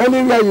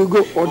 Anywhere you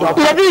go, Udor.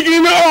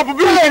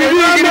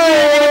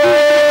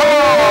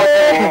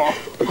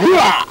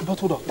 But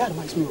Udor, that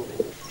reminds me of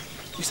it.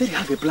 You said you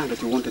have a plan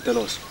that you want to tell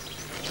us.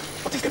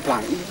 What is the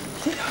plan? You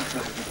said you have a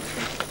plan.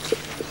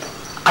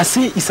 I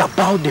say it's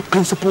about the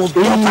principal's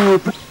daughter.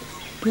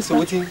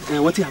 Principal,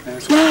 what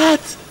happened?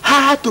 That's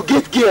hard to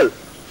get girl.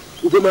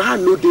 With my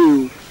hand no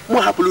deal.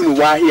 What happened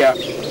here?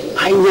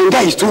 I know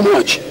that is too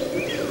much.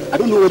 I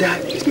don't know whether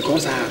it's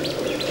because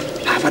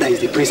her father is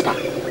the principal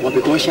or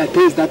because she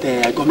attends that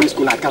government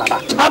school at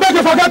Calabar. I beg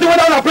you forget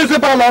whether I'm a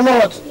principal or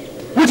not.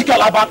 Which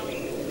Calabar?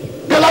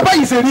 Calabar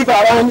is a river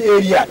around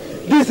area.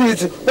 This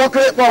is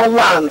pocket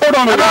land. Hold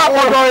on.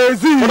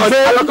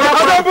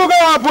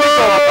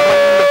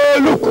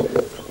 Look,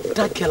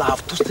 that girl,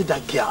 I've toasted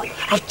that girl.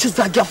 I've chased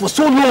that girl for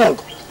so long.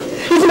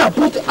 Even I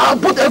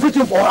bought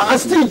everything for her and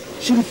still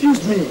she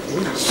refused me.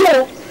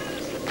 So,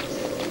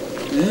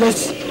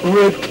 let's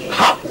rape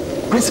her.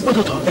 Principal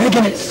daughter,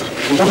 Regenets.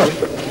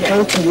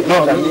 Thank you. No,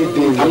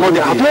 I'm not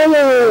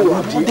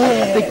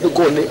there. Take the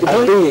gun.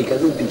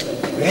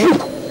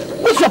 Look,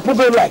 what's your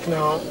problem like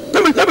now?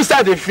 Let me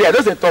start the fear.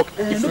 Don't talk.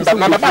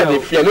 My papa the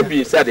fear. Let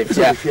me start the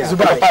fear.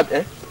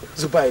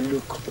 Zubai,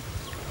 look.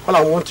 All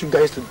I want you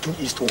guys to do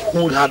is to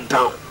hold her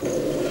down.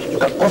 You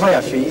can cover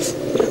your face,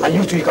 and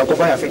you too, you can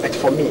cover your face. But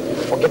for me,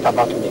 forget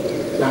about me.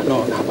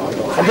 No.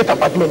 Forget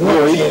about me.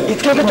 No, it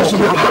can't get us to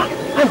rape her.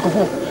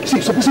 See,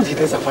 supposing she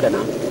tells her father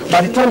now,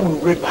 by the time we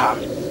rape her,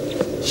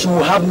 she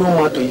will have no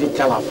one to even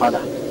tell her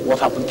father what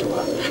happened to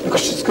her.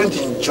 Because she's going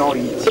to enjoy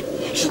it.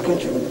 She's going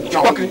to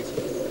enjoy it.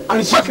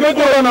 And she's going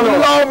to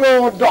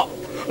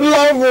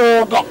love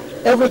Udor.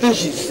 Everything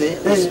she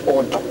says is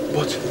Udor.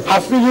 But her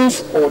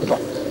feelings, Udor.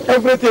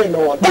 Everything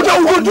Udor. But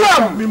you go do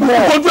am.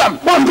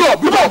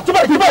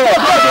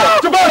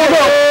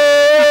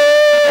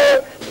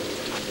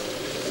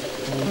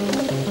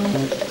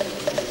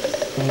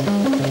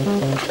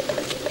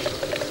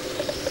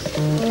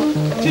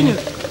 Chinya,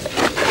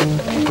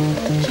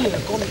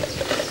 come here.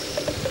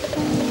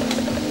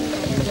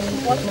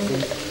 What is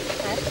it?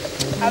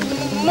 I'm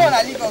not a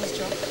legal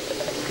job.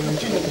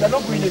 Chinya, they're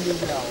not going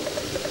anywhere.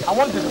 I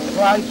want them to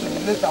try to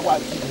relate our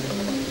idea.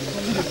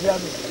 Chinya, hear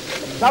me.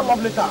 That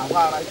love letter I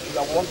write to you,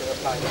 I want to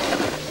reply.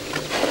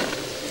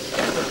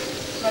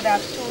 But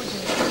I've told you,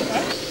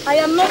 I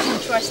am not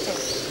interested.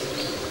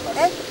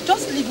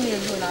 Just leave me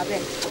alone, I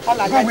beg.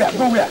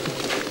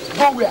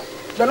 Go where?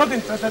 You're not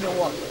interested in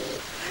what?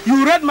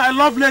 You read my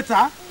love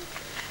letter,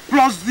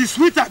 plus the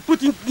sweet I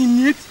put in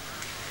it,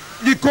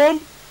 the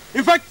comb.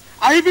 In fact,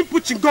 I even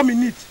put chewing-gum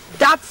in it.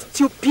 That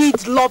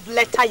stupid love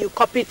letter you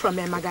copied from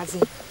a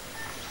magazine.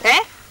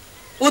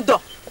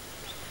 Udor.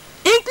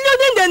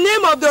 Including the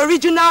name of the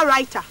original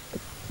writer.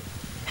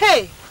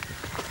 Hey,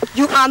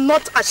 you are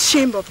not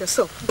ashamed of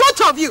yourself.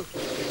 Both of you.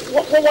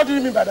 What do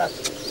you mean by that?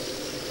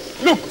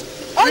 Look.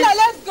 Ola,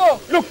 let's go.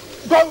 Look.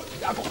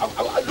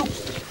 Look.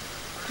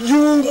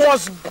 You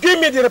must give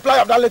me the reply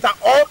of that letter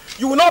or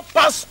you will not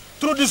pass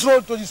through this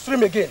road to the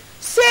stream again.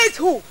 Says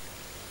who?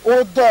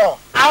 Udor.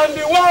 And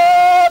the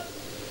word.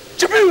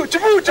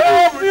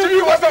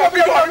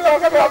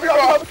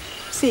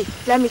 See,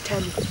 let me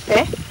tell you.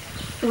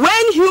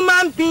 When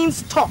human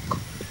beings talk,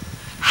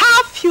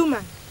 half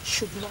human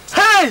should not.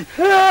 Hey!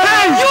 You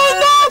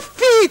know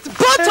feet,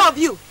 both of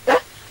you.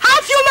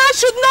 Half human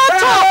should not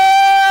talk.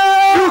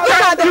 You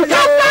can't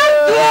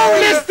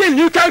listen,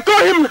 you can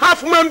call him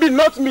half human being,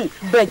 not me.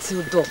 Begs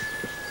Udor.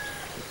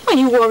 Why are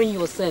you worrying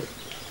yourself?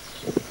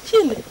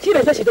 Chile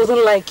said she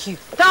doesn't like you.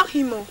 Tell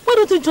him. Why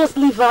don't you just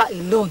leave her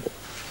alone?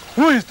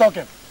 Who is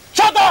talking?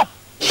 Shut up!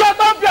 Shut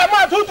up, your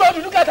mouth! Who told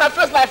you? Look at her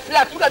face like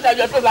flat. Look at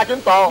your face like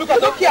Into.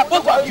 Look here,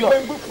 both of you.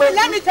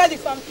 Let me tell you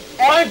something.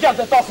 Mind just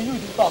the talk, you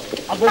the talk.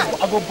 I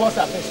go bust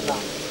her face now.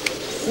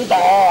 Sit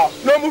down.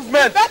 No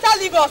movement. Better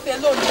leave us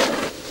alone.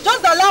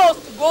 Just allow us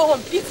to go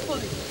home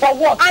peacefully. For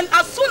what? And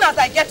as soon as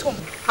I get home,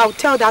 I'll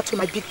tell that to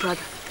my big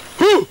brother.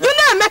 Who? You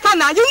know Emeka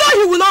now. You know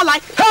he will not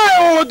like.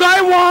 Hey,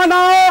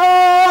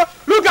 Diana!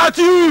 Look at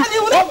you! And he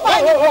will not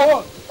find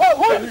Who?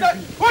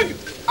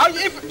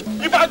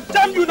 If I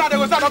damn you now, they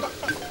will start.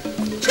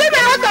 Give me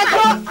out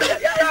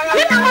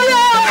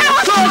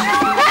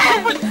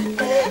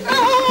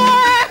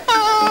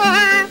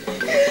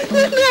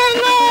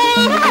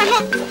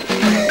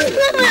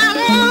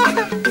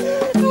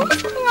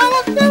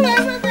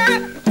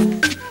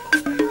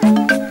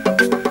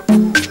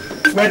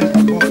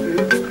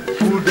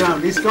Cool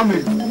down, he's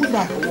coming. Who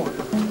that for what?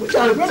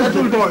 I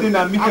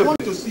want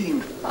to see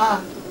him.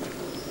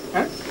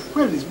 Eh?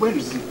 Where is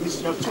he?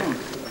 It's your son.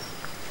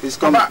 He's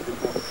coming.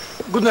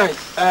 Good night.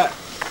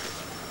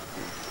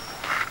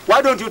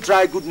 Why don't you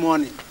try good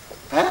morning?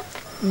 Eh?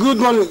 Good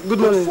morning. Good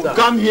morning.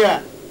 Come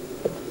here.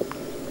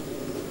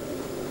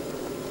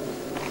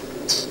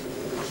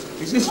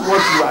 Is this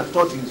what you are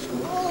taught in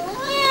school?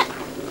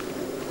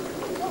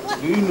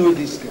 Do you know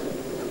this girl?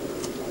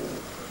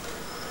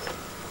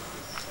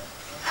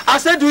 I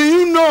said, do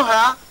you know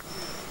her?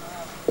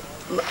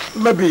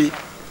 Maybe.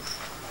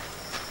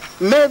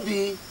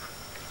 Maybe.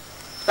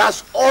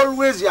 That's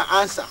always your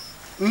answer.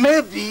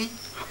 Maybe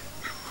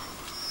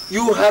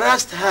you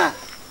harassed her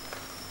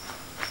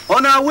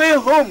on her way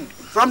home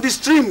from the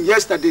stream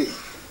yesterday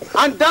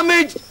and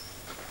damaged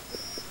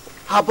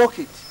her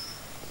bucket.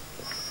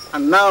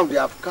 And now they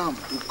have come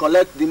to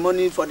collect the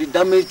money for the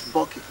damaged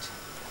bucket.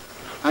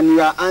 And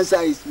your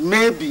answer is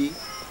maybe.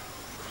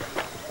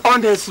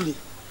 Honestly,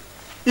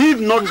 if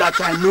not that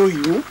I know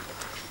you,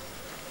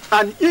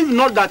 and if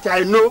not that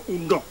I know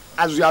Udor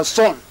as your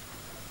son,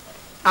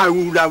 I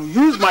would have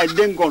used my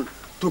den gun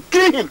to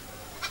kill him.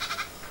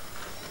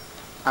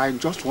 I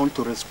just want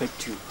to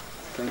respect you.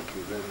 Thank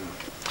you very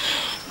much.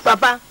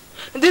 Papa,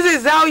 this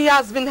is how he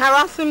has been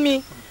harassing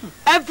me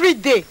every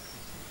day.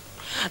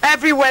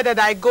 Everywhere that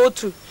I go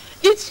to.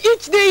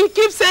 Each day he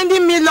keeps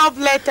sending me love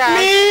letters.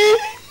 Me?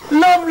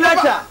 Love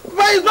letter?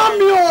 But it's not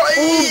me.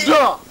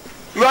 Udor,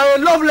 you are a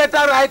love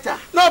letter writer.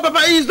 No,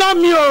 Papa, it's not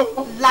me.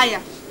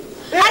 Liar.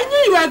 I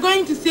knew you were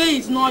going to say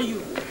it's not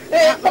you.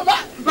 Hey, Papa,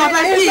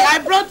 see, I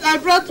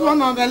brought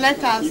one of the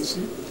letters. You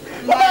see?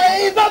 Papa,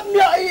 it's not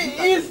me.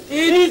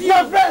 It's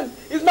my friend.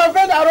 It's my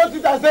friend that wrote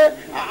it and said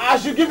I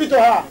should give it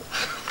to her.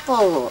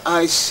 Oh,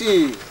 I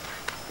see.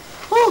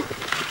 Oh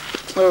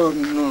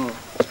no.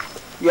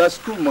 Your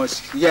school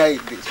must hear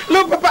this.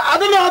 Look, Papa, I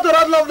don't know how to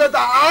write love letter.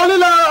 I only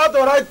know how to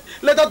write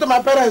letter to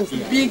my parents.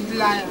 Big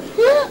liar.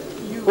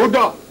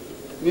 Udor,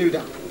 kneel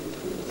down.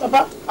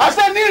 Papa, I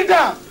said kneel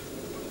down.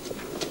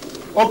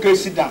 Okay,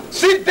 sit down.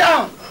 Sit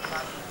down.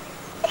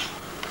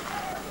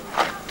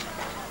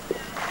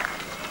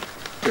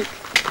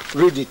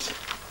 Read it.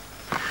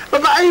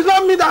 Papa, it's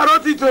not me that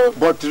wrote it.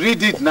 But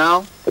read it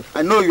now.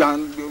 I know you are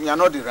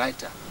not the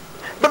writer.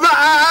 Papa,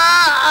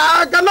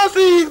 I cannot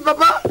see it,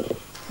 Papa.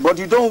 But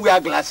you don't wear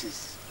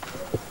glasses.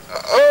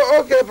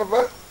 Oh, okay,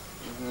 Papa.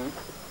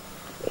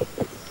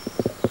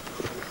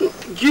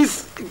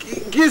 Kiss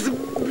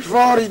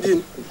before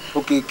reading.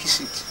 Okay, kiss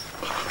it.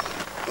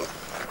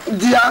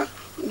 Dear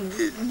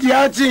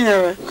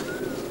Chinyere.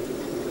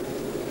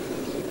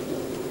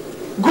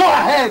 Go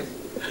ahead.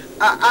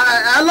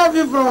 I love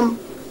you from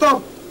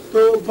top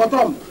to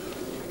bottom.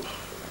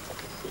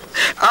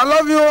 I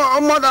love you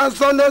more than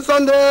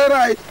Sunday,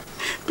 right?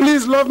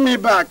 Please love me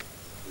back.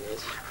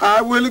 Yes.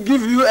 I will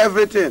give you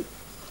everything.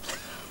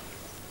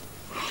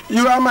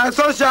 You are my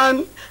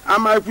sunshine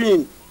and my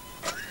queen.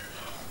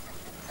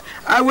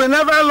 I will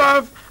never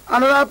love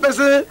another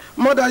person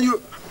more than you.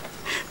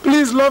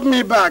 Please love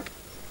me back.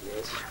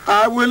 Yes.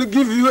 I will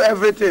give you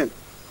everything.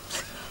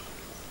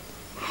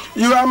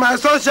 You are my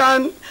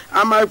sunshine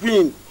and my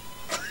queen.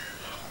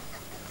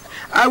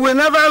 I will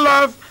never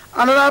love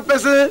another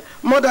person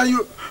more than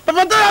you.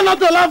 Papa, tell her not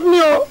to love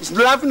me. It's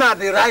laughing at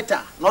the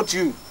writer, not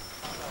you.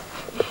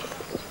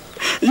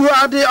 You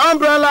are the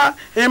umbrella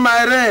in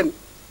my rain.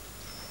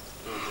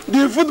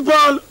 The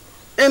football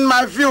in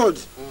my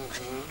field.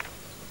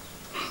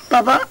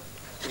 Papa?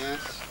 Yes.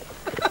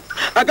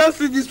 I can't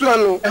see this one.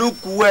 No.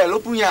 Look well,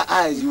 open your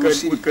eyes, you will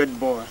see. Wicked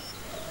boy.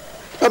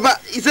 Papa,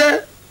 he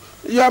said,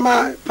 you are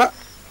my...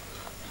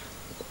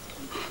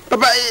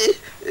 Papa,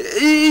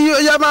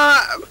 you are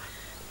my...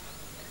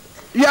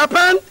 Your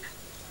pant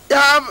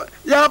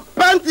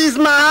is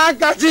my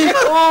handkerchief.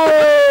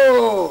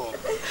 Oh!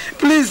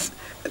 Please,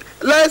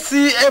 let's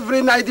see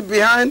every night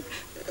behind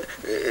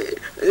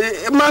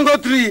mango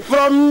tree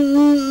from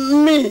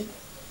me.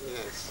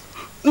 Yes.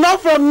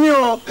 Not from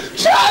you.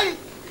 Chai!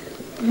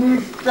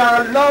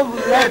 Mr. Love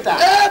Letter.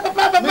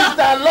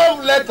 Mr.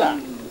 Love Letter.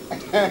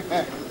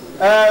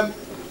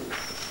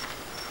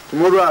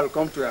 Tomorrow I'll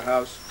come to your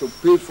house to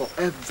pay for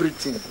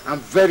everything. I'm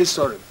very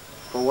sorry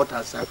for what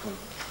has happened.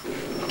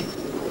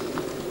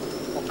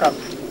 Okay.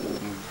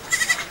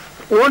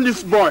 Warn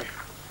this boy.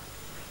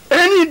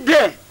 Any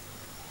day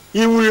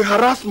he will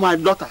harass my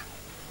daughter.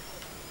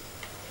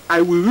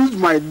 I will use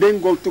my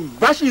dangle to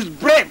bash his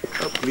brain.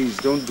 Oh, please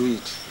don't do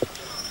it.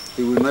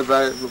 He will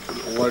never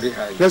worry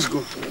her. Let's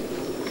go.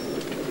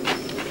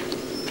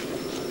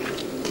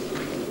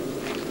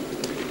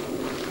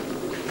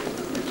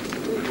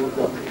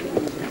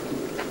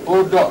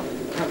 Hold on.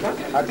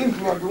 I think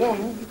you are the one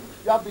who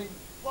have been.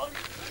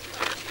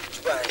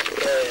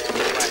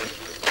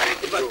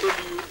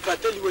 If I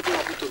tell you what you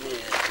happened to me,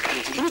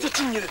 you need to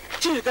change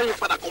your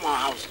father come our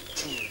house.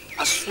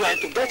 I swear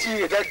to God,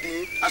 that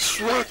day, I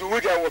swear to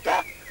wait your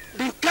water.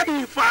 They carry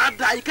my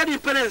father, you carry your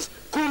parents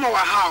come our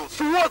house.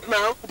 For what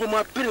now? But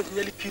my parents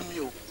nearly killed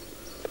me.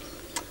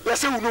 Let's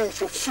say we know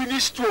for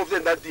finish 2 of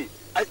them that day.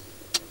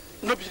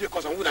 No be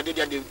because I'm gonna do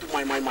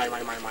my. No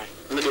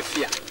the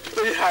fear.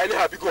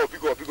 Anyhow, big up.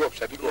 What is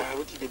the big up?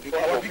 Big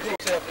up.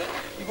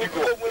 You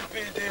go when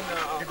pay day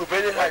now. You go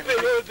very high.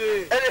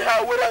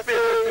 Anyhow, when I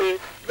pay,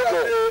 go.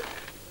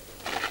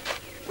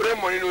 Put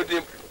money no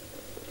day.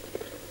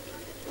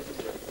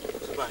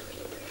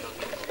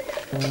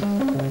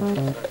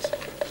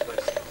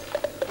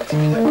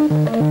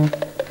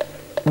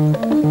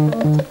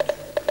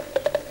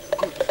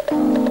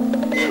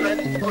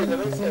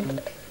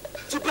 Good.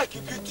 So back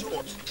you build you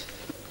what?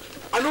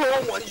 I know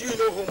home money, you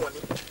know home money.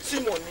 See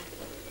money.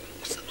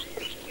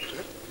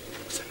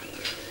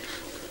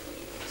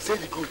 Say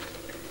the good.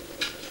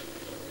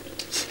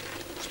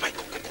 Spike,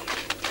 go.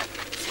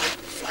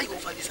 Fly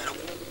over this and I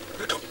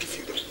will come give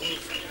you the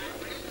move.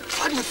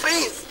 Fly the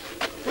face.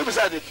 Maybe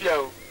say the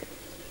fear,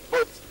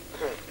 but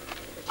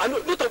I know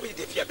not only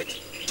the fear, but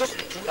just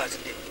do as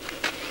it is.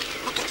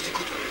 Look at the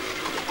good.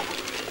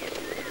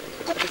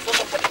 Go before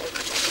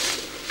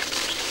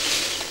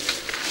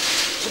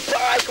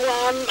Spike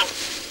one.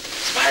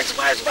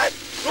 Spike.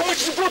 No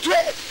much to go to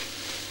it.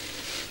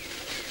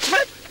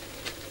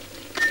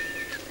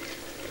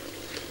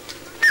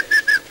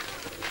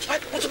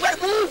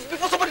 Spike, move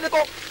before somebody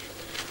go.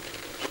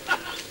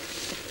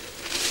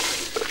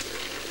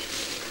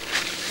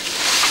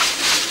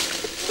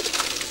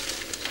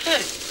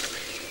 Hey,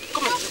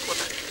 come and drink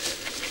water.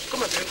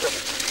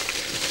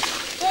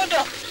 Hold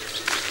on.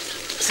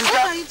 Sister,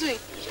 what are you doing?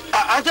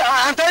 I'm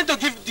trying to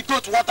give the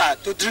goat water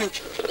to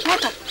drink.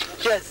 Water?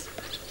 Yes.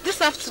 This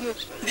afternoon?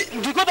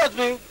 The goat has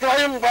been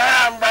crying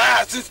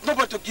since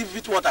nobody to give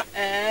it water.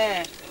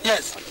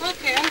 Yes.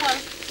 Okay, I'm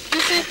going.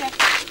 You see that?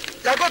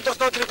 The goat does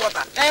not drink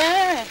water.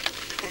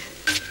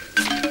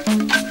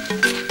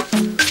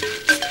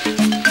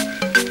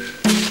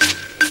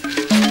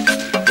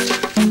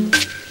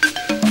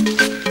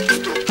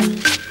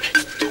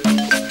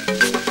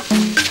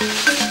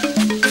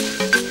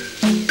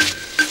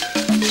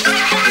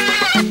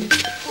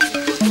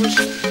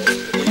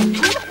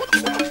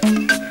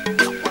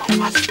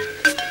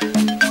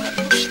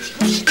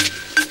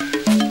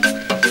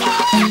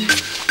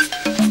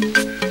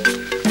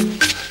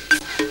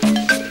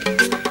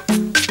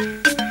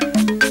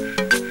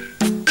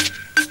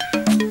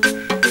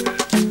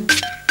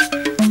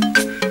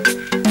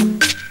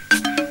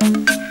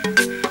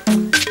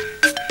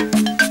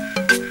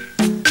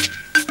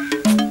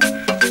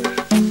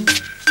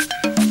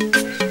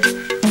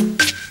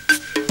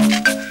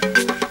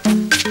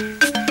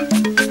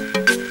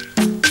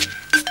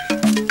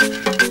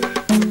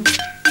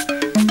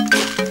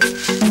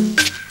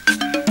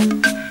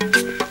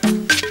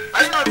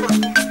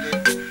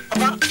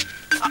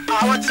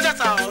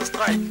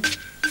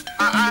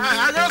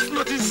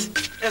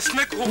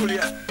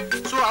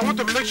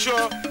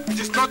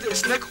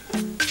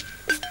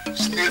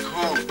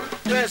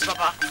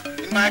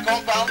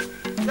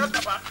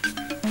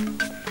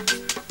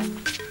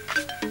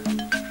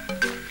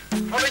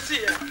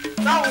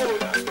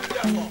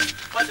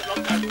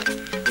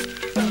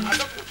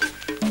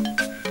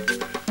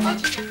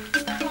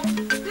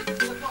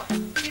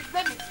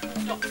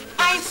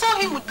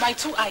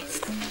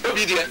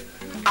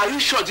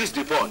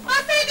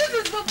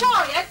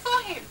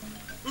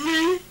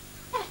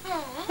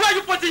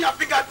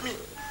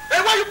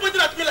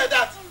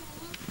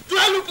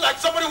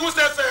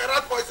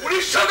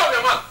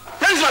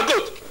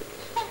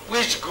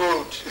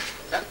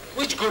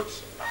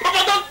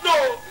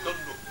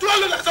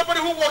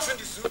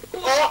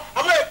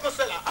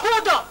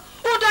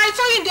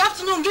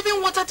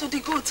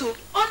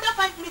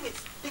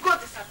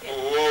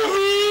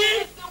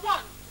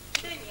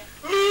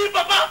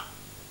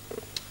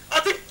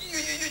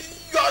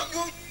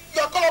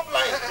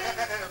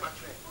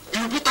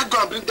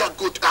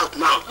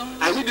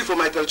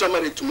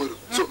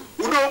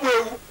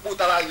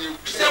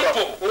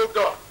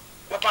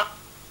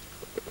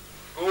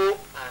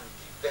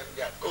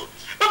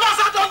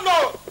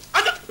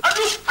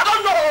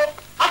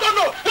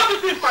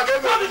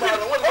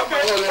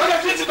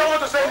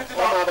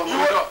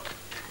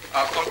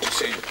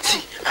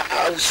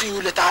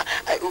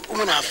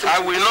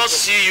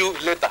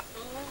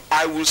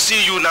 I will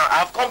see you now. I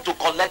have come to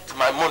collect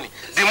my money.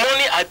 The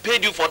money I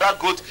paid you for that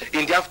goat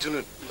in the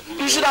afternoon.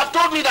 You should have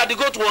told me that the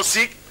goat was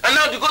sick, and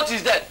now the goat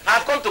is dead. I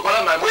have come to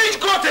collect my money. Which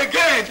goat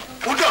again?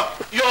 Udor?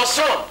 Your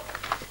son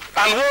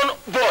and one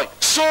boy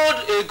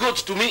sold a goat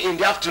to me in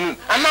the afternoon,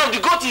 and now the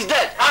goat is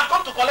dead. I have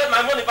come to collect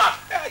my money back.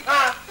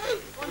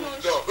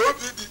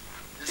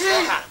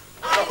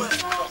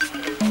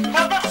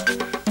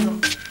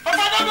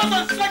 Papa, don't go to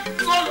the snake.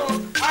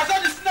 I saw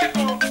the snake.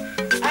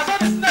 I saw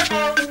the snake.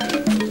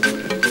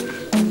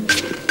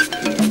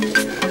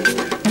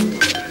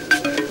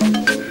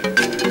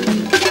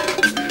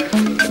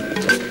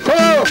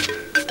 Oh,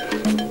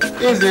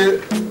 is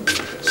it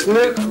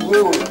snake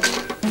hole?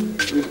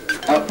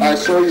 I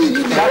saw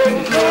you.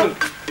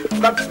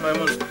 That is my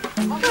money.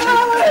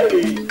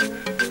 Hey!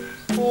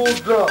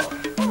 Udor!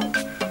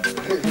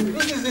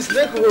 This is the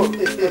snake hole.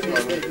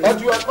 But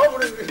you are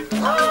covering it.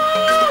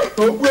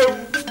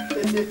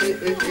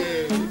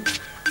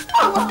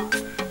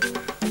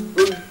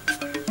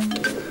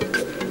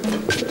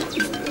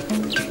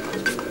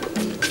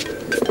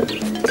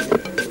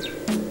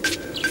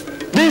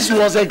 This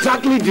was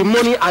exactly the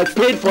money I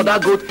paid for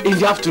that goat in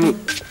the afternoon.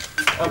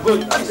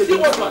 You see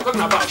what you are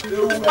talking about?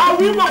 Our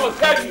woman was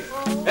heavy.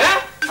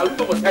 Eh? Our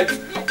woman was heavy.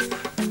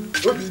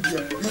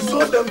 You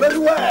saw them very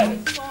well.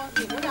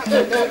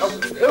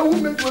 You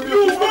want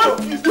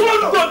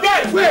to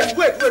die. Wait.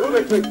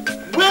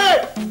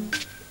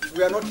 We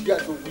are not here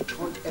to witch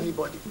hunt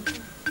anybody.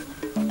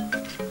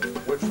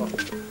 Wait for me.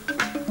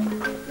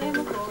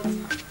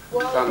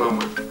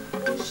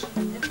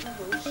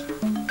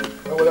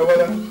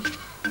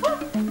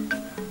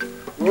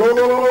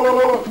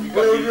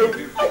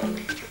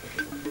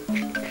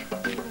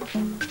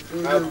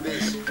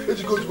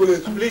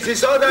 Please,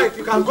 it's all right.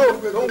 You can go.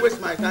 Don't waste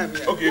my time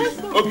here. Okay. You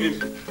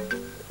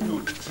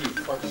thief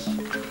first.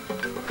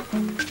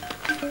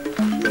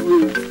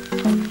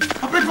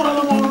 I pay for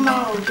another one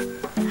now.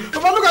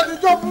 If I look at the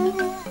job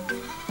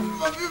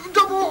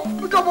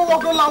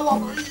work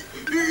on work.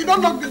 You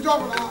don't knock the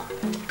job now.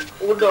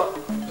 Udor.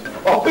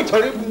 Oh,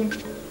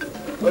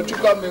 but you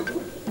can't make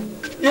it.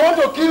 You want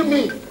to kill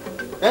me?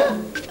 Eh?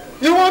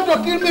 You want to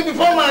kill me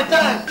before my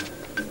time?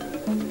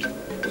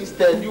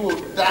 Instead, you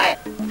will die.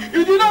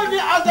 You did not even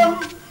ask them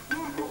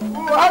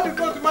how the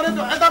coach managed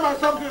to enter my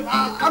something.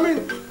 I mean,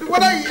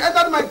 whether he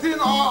entered my thing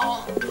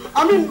or,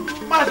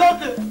 my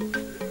something.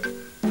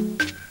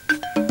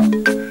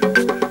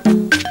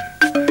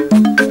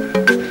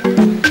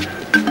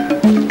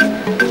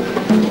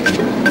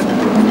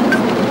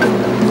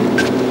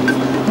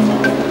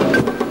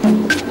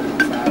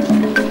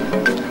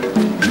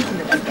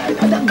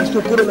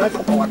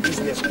 Fuck our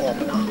business up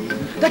now.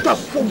 Let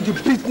us fuck the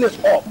business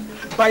up.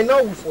 By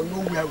now we for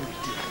know where we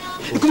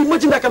did. You can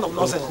imagine that kind of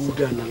nonsense. Good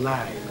and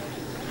alive.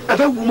 And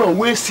that woman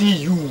will see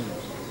you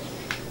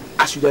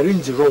as you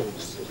arrange the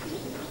roads.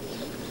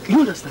 You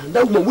understand?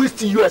 That woman will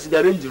see you as you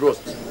arrange the roads.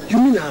 You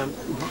mean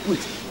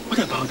wait, what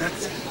about that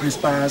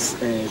principal's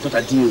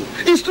daughter deal?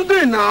 It's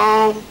today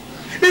now.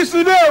 It's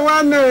today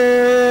one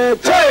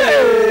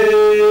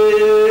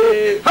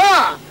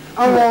ha!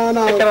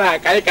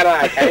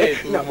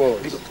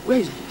 Where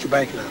is your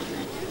bike now?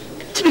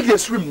 Take the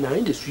swim now,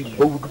 in the swim,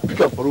 but we could pick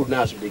up for road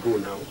now as they go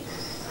now.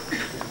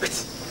 But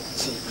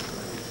see,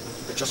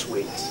 just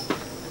wait.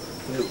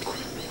 Look,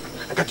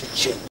 I got to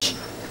change.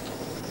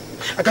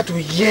 I got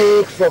to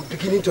yank from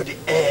beginning to the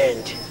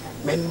end.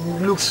 Man,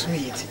 look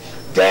sweet.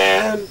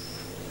 Then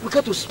we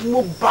got to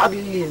smoke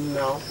badly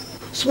now.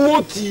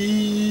 Smoke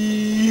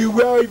tea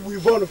where we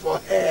run for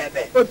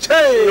head.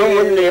 Okay. No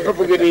one never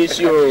forget this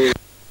issue.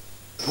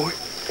 Boy,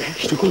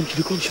 should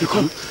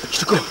come.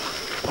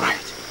 All right.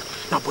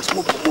 Now, boys,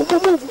 move.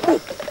 Come on,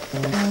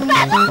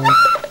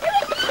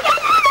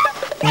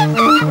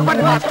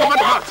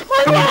 heart.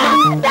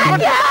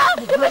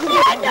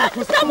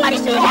 Somebody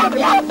should help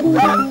me.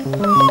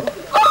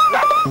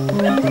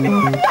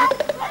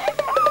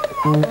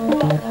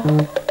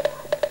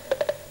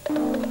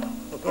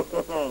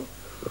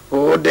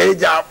 Oh,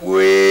 deja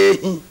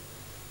vu.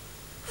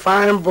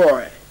 Fine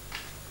boy.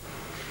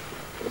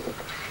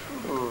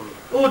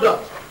 Udor.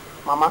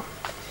 Mama.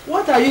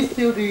 What are you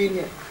still doing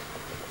here?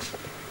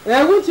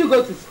 Won't you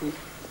go to school?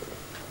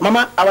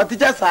 Mama, our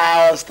teachers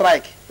are on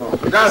strike.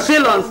 They're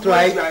still on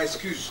strike.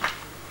 Excuse.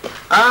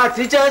 Our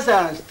teachers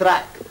are on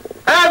strike.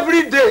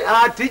 Every day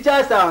our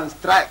teachers are on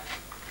strike.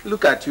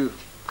 Look at you.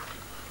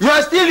 You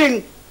are still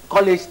in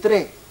college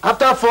 3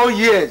 after 4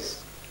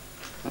 years.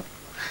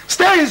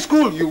 Stay in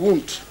school, you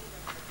won't.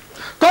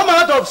 Come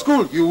out of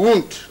school, you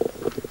won't.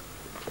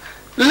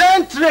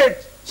 Learn trade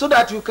so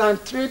that you can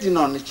trade in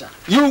Onitsha.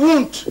 You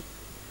won't.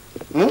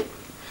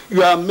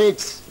 Your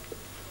mates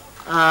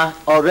are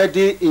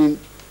already in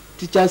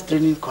teachers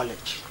training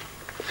college.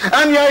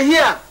 And you are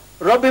here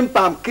rubbing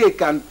palm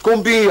cake and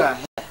combing your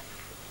hair.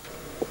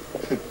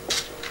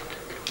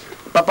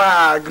 Papa,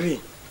 I agree.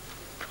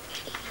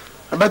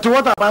 But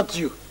what about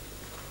you?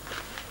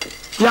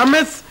 Your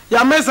mates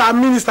are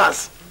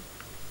ministers.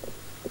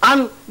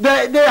 And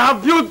they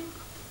have built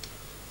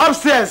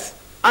upstairs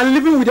and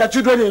living with their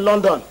children in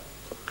London.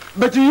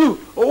 But you,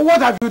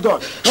 what have you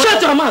done?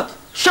 Shut your mouth!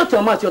 Shut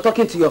your mouth, you're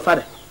talking to your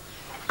father.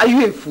 Are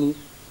you a fool?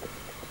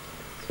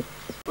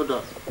 Hold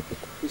on.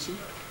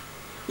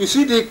 You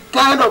see the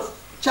kind of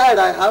child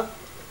I have?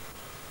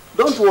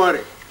 Don't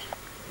worry.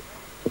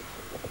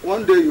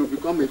 One day you'll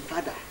become a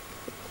father.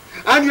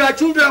 And your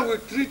children will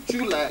treat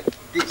you like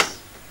this.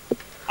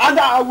 And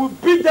I will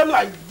beat them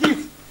like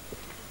this.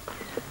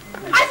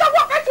 I said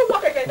walk, can't you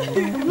walk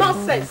again?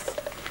 Nonsense.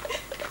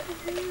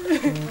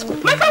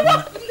 My friend,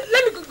 walk.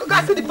 Let me go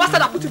and see the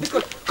bastard that put you this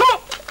way. Come on.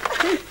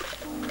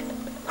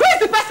 Who is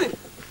the person?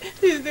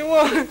 He's the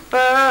one.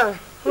 Okay.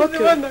 He's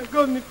the one that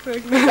got me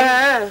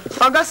pregnant.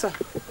 Augusta,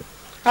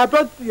 I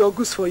brought your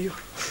goods for you.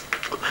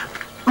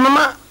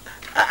 Mama,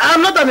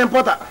 I'm not an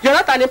importer. You're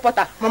not an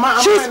importer. Mama,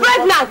 she's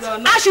pregnant.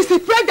 And she's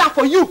pregnant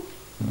for you.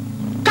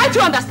 Can't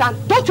you understand?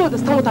 Don't you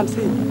understand what I'm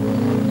saying?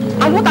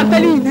 And what I'm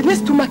telling you, in the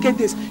next 2 market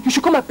days, you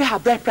should come and pay her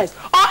bride price.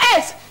 Or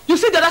else, you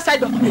see the other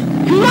side of me.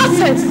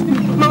 Nonsense.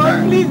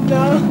 Mama, please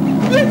now.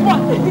 Please what?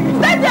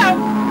 Stay there.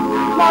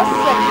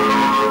 Nonsense.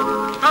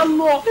 I'm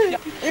not.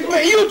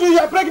 If you two,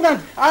 you're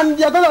pregnant. And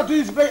your daughter too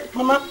is pregnant.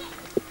 Mama.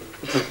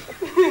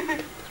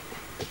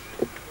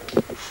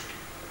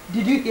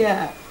 Did you hear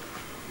her?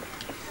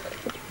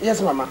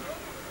 Yes, Mama.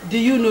 Do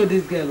you know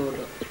this girl,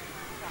 Udor?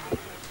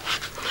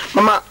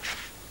 Mama,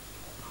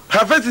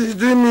 her face is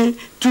doing me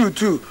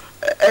too.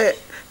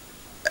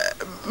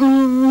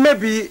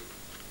 Maybe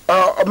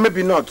or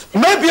maybe not.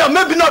 Maybe or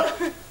maybe not.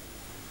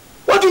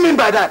 What do you mean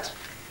by that?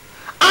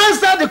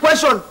 Answer the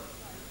question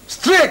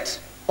straight,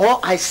 or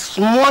I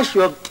smash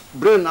your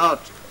brain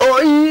out. Oh,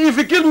 if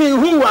you kill me,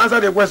 who will answer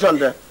the question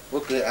then?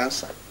 Okay,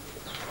 answer.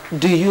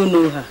 Do you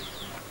know her?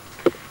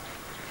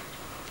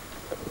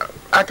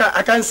 I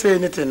can't say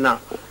anything now.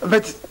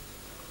 But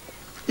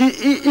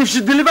if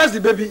she delivers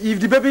the baby, if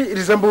the baby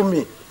resembles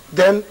me,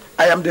 then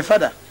I am the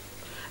father.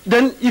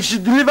 Then if she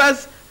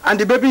delivers and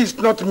the baby is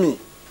not me,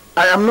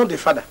 I am not the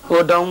father.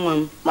 Hold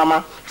on,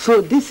 Mama.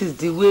 So this is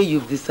the way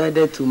you've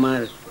decided to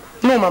marry?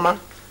 No, Mama.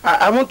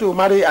 I want to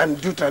marry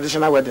and do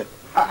traditional wedding.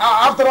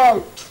 After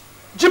all,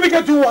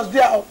 GBK2 was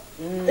there.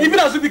 Even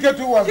as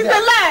GBK2 was there. It's a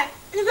lie.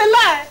 It's a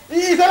lie.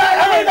 It's a lie.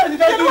 How many times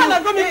did I do? You're the one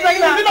that got me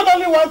pregnant. Is it not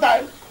only one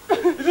time?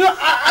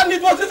 And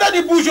it was inside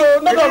the bush.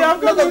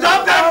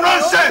 Stop that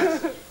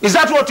nonsense! Is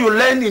that what you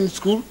learned in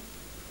school?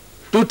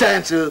 2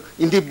 times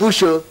in the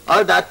bush,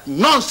 all that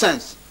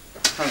nonsense.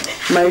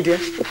 My dear.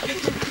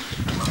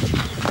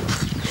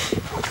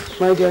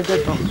 My dear,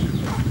 get up.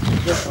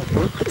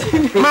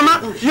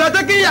 Mama, you are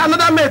taking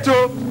another mate,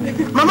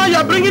 Mama, you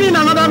are bringing in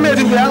another mate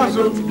in the house. I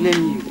don't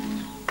blame you.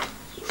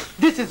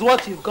 This is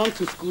what you've gone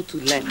to school to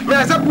learn.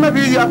 Yeah, except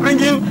maybe you are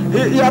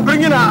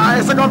bringing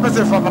a second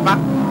person for Papa.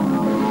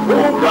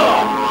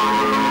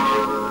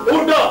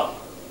 Udor!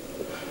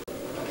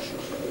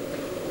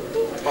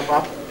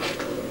 Papa.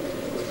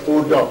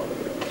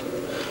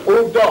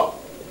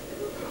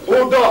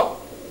 Udor!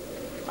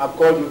 I've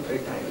called you 3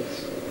 times.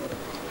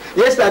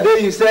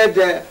 Yesterday you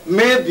said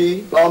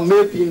maybe or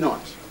maybe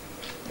not.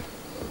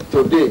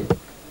 Today,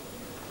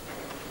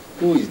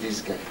 who is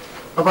this guy?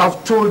 Papa,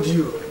 I've told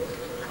you.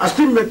 I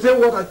still maintain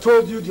what I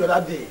told you the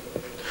other day.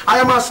 I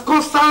am as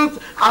constant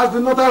as the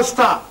northern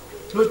star.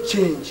 No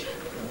change.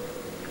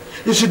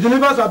 If she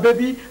delivers her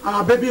baby and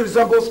her baby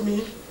resembles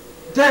me,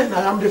 then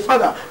I am the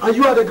father and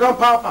you are the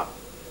grandpapa.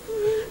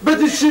 But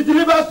if she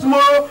delivers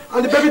tomorrow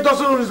and the baby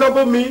doesn't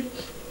resemble me,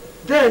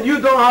 then you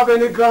don't have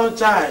any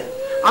grandchild.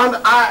 And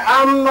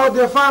I am not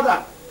the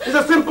father. It's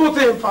a simple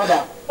thing,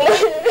 father.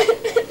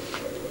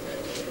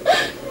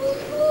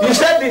 You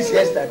said this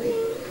yesterday.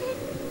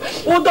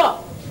 Udor,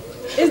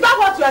 is that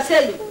what you are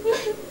saying?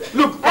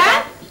 Look,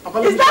 Papa,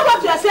 Is that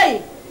what you are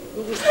saying?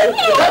 Please.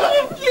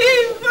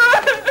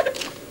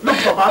 Look,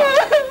 Papa,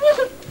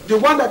 the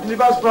one that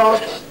delivers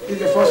first is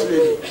the first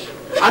lady.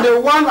 And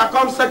the one that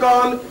comes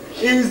second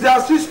is the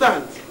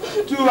assistant.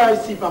 2 I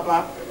see,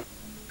 Papa.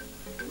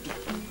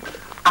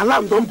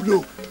 Alarm don't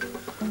blow.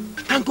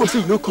 Thank God say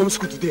you don't come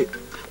school today.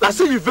 Like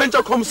say you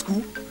venture come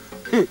school.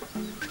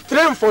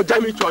 Train for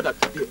jam each other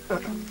today.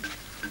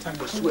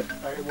 I swear.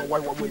 Why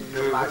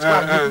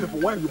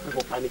are you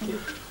people panicking?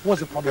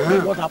 What's the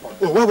problem? What happened?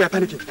 Oh, why we are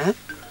panicking?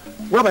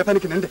 Why we are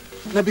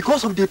panicking? Now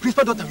because of the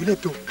principal daughter you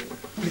left,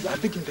 please, I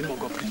beg in the name of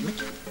God,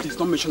 please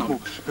don't mention her.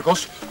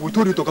 Because we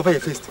told you to cover your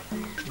face.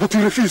 But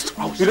you refused.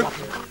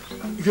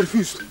 You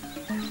refused.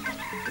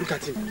 Look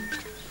at him.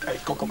 Hey,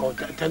 come.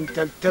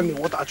 Tell me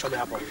what actually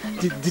happened.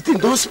 The thing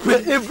don't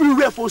spread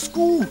everywhere for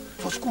school.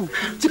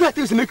 See, I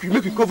things make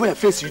you cover your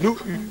face, you know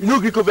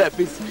cover your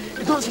face.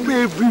 It don't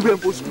spread everywhere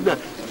for school now.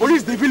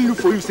 Police, they will look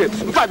for you, sir.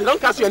 In fact, they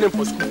don't cast your name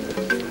for school.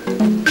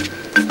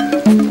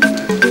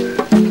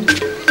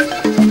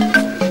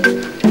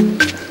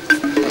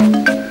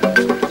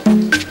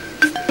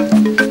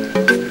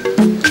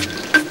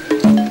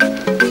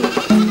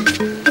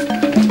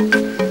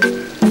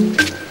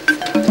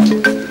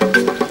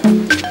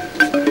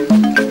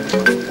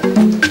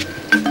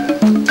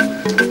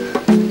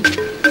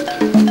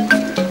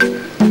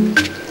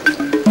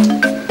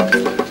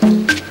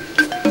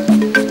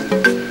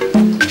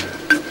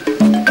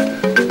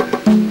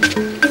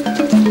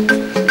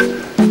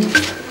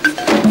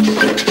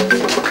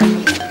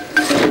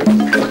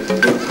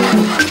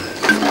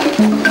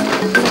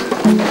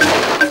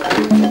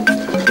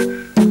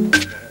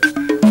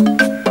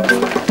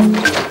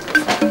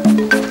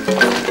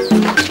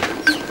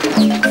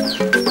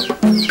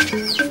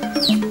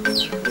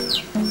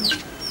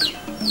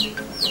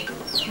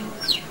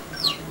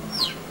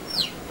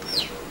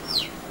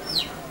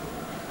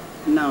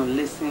 now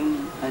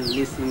listen and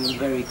listen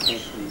very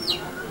carefully.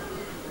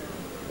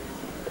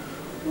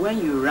 When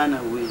you ran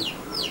away,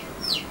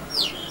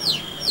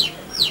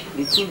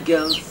 the 2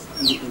 girls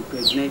you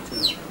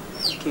impregnated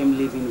came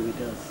living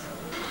with us.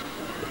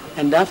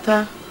 And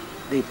after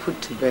they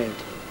put to bed,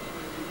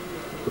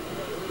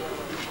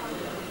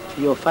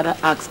 your father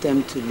asked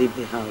them to leave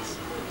the house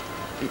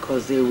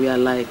because they were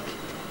like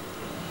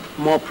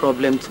more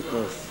problem to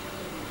us.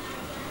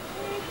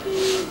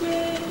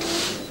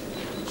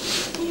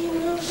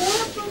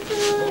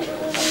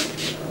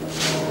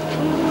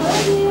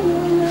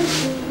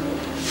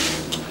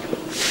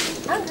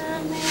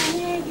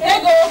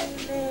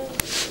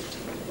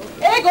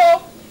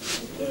 Ego,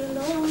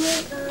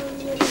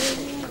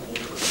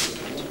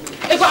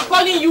 I'm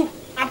calling you.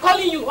 I'm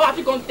calling you. What have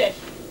you gone there?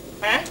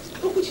 Eh?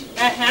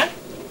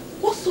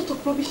 What sort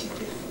of rubbish is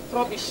this?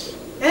 Rubbish.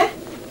 Eh?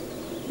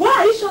 Why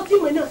are you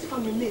shouting my name as if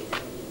I'm your mate?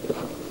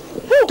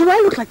 Who do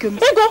I look like your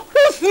mate? Ego,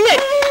 who's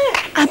mate?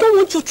 I don't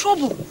want your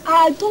trouble.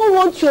 I don't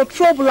want your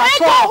trouble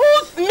at all. Ego,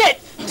 who's mate?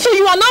 So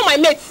you are now my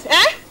mate,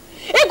 eh?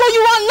 Ego,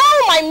 you are now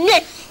my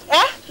mate,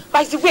 eh?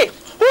 By the way,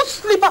 whose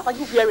slippers are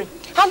you wearing?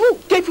 And who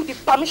gave you the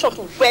permission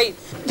to wear it?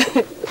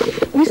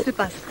 Which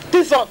slippers?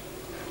 This one.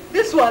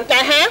 This one?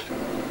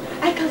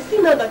 I can see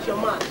now that you're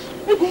mad.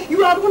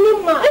 You are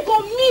running mad.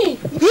 Me?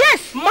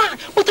 Yes, mad.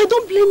 But I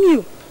don't blame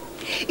you.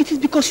 It is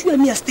because you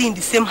and me are staying in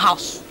the same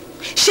house,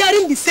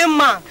 sharing the same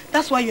man.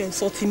 That's why you're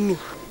insulting me.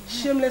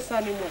 Shameless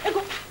animal.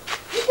 Ego,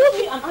 you call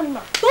me an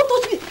animal. Don't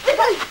touch me.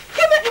 Ego,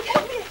 give me, you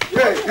call me.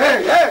 Hey!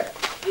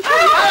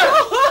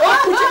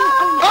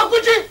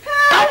 Okuchi!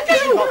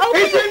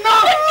 It's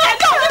enough!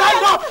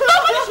 Stand up!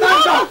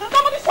 Stand up!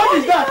 What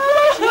is that?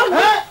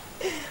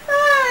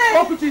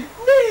 Okuchi!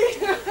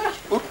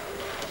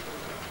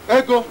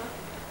 Ego,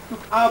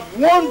 I've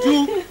warned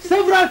you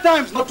several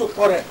times not to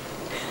quarrel.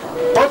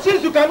 But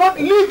since you cannot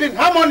live in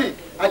harmony,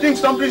 I think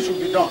something should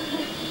be done.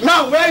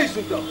 Now, where is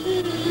Udor?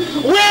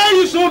 Where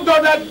is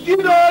Udor that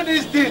did all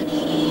these things?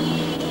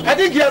 I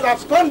think he has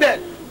absconded,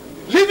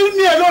 leaving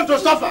me alone to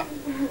suffer.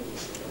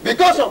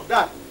 Because of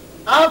that,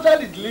 after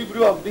the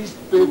delivery of these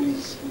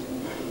babies,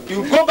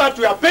 you go back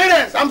to your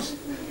parents. I'm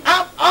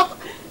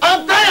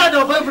tired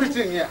of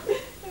everything here.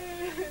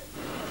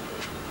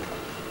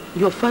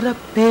 Your father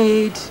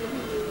paid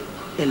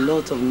a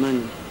lot of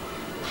money.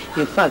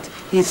 In fact,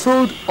 he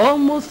sold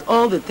almost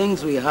all the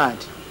things we had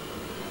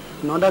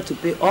in order to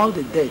pay all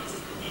the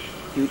debts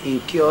you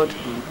incurred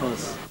on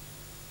us.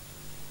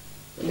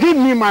 Give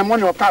me my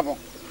money, Okavo.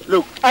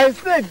 Look, I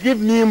said give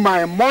me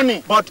my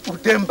money. But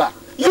Udemba,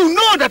 you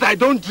know that I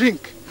don't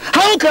drink.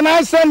 How can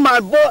I send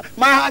my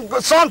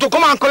son to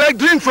come and collect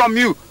drink from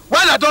you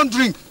while I don't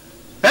drink?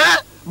 Eh?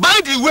 By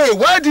the way,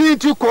 why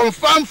didn't you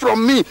confirm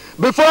from me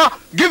before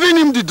giving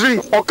him the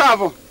drink?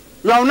 Okavo,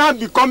 you have now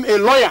become a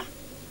lawyer.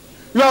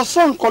 Your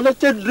son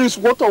collected drinks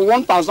worth of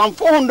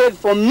 1,400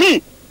 from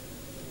me.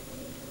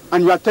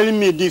 And you are telling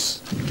me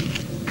this.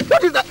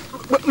 What is that?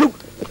 Look.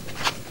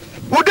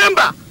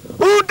 Udemba!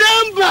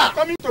 Udemba!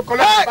 Coming to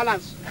collect the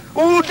balance.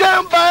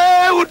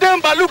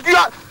 Udemba, look,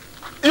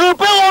 you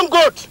pay 1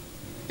 goat.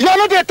 You are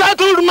not a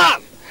titled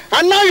man.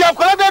 And now you have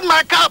collected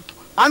my cap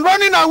and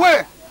running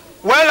away.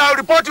 Well, I'll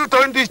report you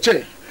to this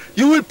chair.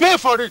 You will pay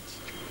for it.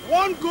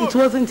 1 goat. It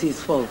wasn't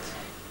his fault.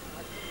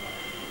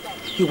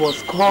 He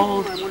was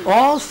called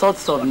all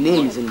sorts of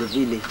names in the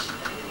village.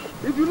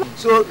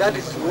 So that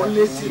is the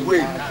only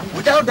way.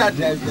 Without that,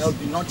 there will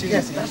be nothing.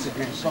 Yes, that's a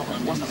great song.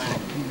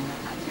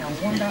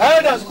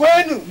 Elders,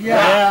 Kwenu.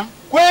 Yeah.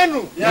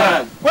 Kwenu.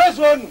 Yeah.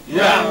 Kwenu.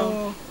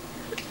 Yeah.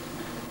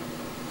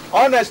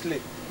 Honestly,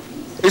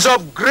 it's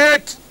of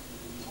great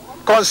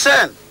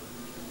concern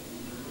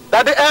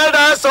that the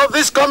elders of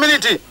this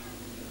community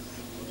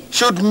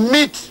should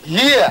meet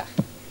here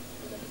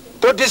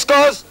to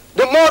discuss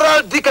the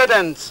moral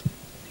decadence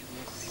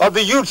of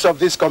the youths of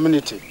this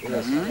community.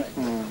 Yes.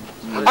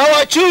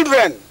 Our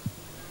children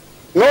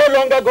no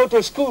longer go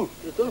to school.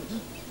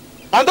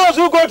 And those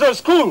who go to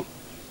school,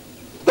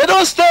 they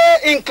don't stay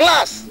in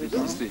class.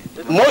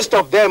 Most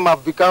of them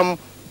have become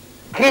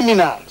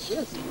criminals.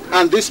 Yes.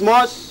 And this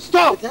must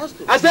stop.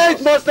 I say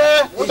it must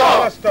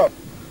stop.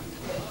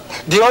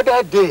 The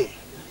other day,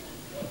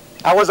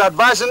 I was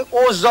advising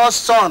Udor's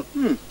son,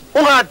 who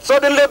had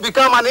suddenly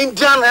become an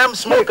Indian hemp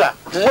smoker.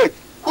 Wait,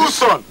 whose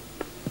son?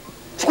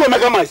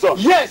 My son.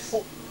 Yes.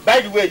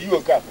 By the way, you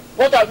Okafor,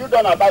 what have you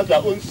done about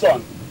your own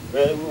son?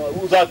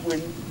 Osuagwu,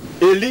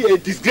 a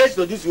disgrace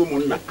to this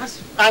woman,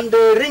 and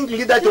the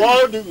ringleader to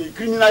all the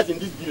criminals in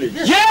this village.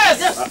 Yes!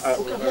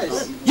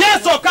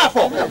 Yes,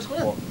 Okafor!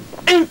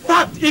 In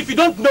fact, if you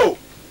don't know,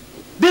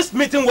 this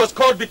meeting was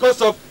called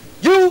because of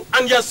you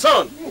and your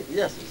son.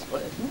 Yes.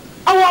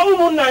 Our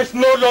woman is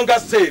no longer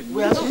safe.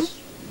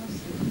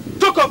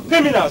 Talk of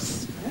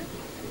criminals,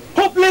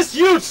 hopeless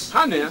youths,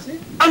 and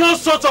all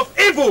sorts of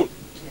evil.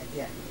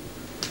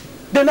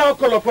 They now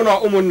call upon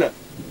our Umunna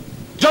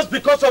just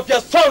because of your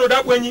son,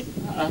 Udakwenyi.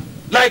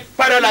 Like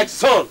father, like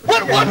son.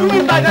 What do you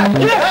mean by that?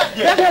 Yes.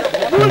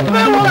 You will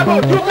pay what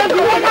about? You can do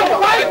what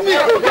about? Fight me.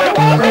 You can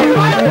fight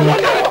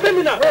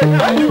me.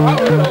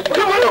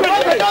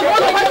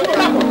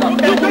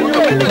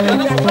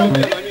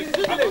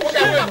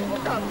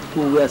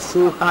 was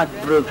so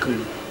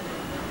heartbroken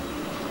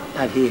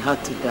that he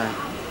had to die.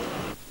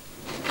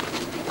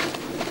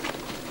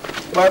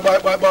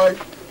 Bye.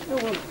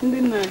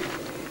 Good night.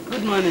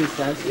 Good morning,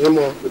 sir.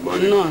 Emo. Good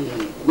morning. None.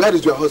 Where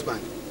is your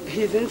husband?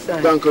 He's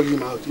inside. Don't call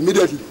him out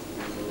immediately.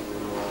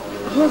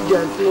 Hope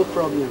there's no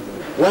problem.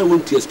 Why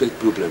won't you expect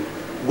problem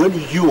when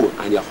you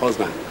and your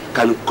husband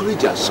can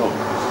encourage your son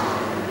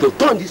to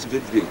turn this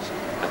village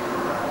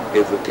and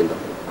every kingdom?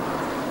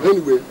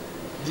 Anyway,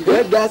 the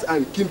elders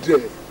and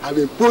kindred have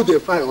imposed a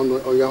fine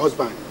on your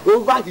husband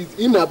over his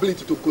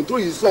inability to control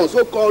his son,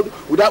 so-called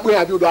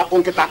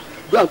Onketa.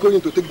 Go and call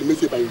him to take the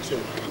message by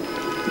himself.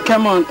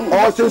 Come on.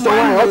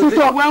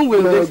 When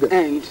will this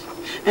end?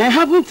 And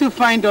haven't you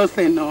find us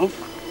enough?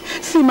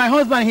 See, my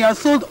husband, he has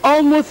sold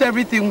almost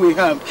everything we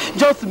have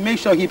just to make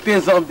sure he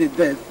pays off the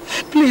debt.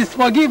 Please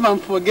forgive and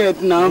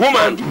forget now.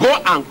 Woman,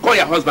 go and call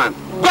your husband.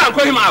 Go and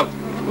call him out.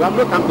 We have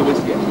no time to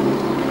waste here.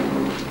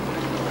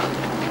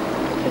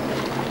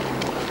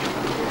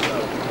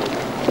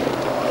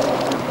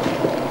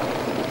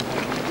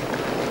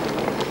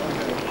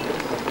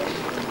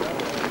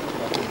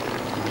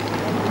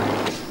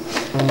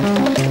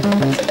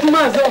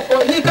 Mazofo,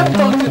 he can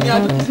talk to me.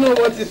 I don't know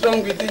what is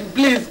wrong with him.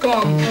 Please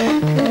come.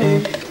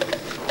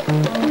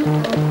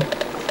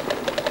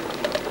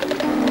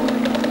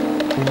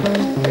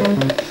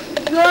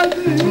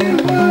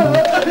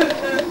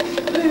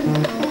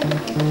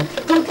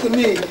 Talk to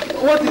me.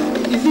 What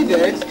is he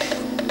dead?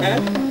 Eh?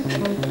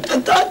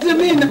 Talk to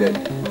me. Yo,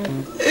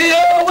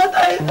 what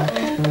I...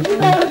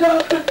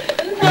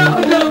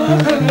 No.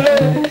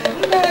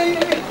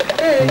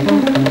 Hey,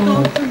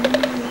 talk to me.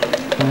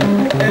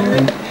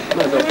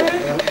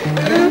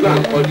 Go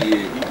and call the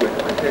Igwe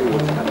and tell him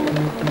what's happening.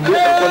 You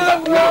can come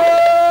back now.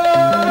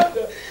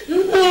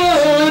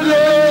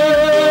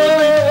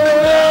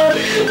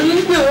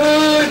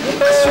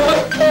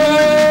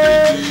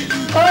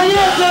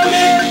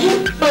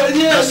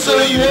 That's so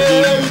you do,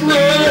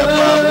 your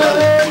papa.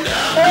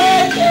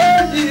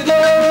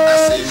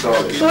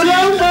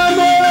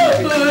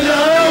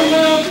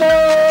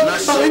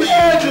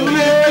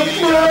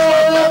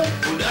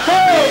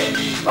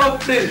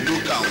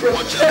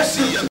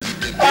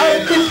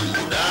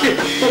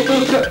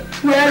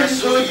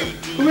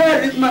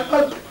 Where is my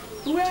husband?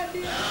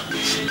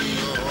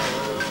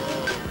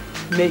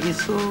 May his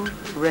soul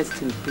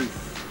rest in peace.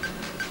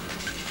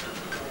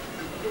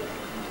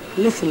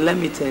 Listen, let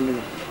me tell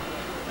you.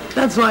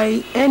 That's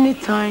why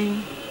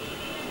anytime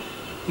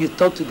you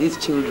talk to these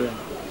children,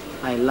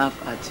 I laugh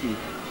at you.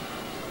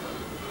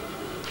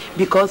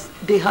 Because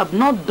they have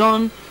not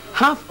done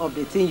half of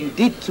the thing you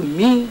did to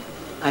me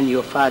and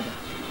your father.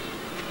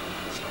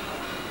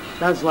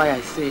 That's why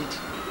I said,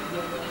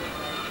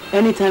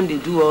 anytime they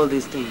do all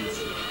these things,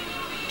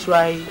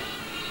 try,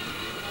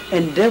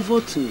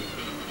 endeavor to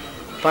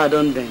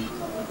pardon them.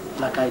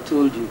 Like I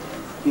told you,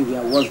 we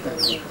were worse than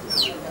them.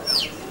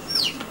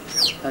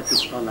 That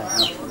is all I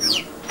have for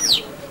you.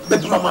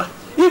 But Mama,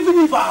 even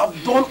if I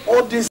have done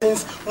all these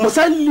things, must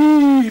I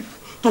live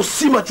to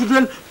see my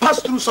children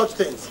pass through such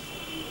things?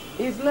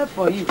 It's left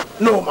for you.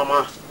 No,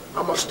 Mama,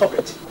 I must stop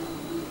it.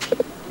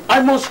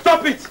 I must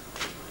stop it.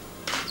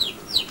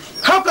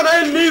 How can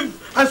I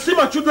live and see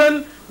my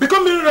children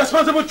become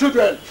irresponsible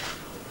children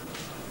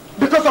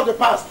because of the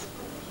past?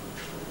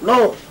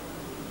 No.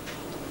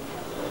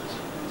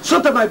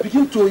 Sometimes I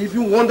begin to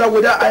even wonder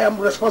whether I am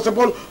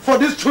responsible for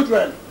these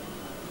children.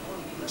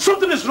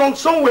 Something is wrong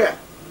somewhere.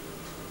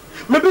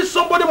 Maybe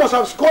somebody must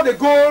have scored a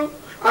goal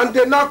and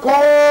they now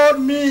called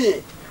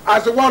me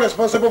as the one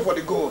responsible for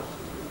the goal.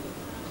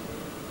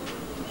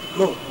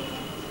 No.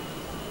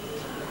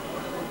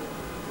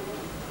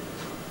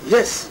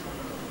 Yes.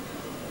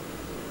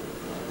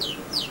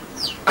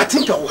 I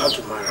think I will have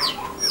to marry.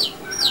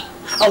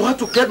 I will have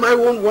to get my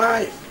own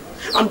wife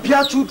and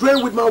bear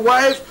children with my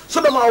wife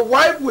so that my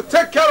wife will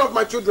take care of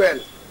my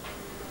children.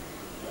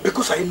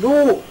 Because I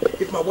know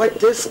if my wife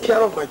takes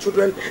care of my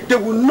children, they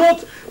will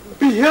not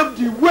behave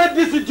the way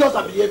these idiots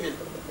are behaving.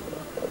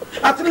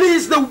 At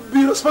least they will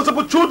be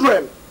responsible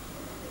children.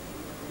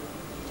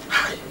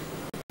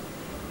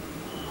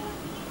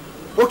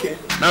 Okay.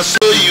 Now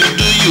so you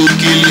do, you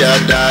kill your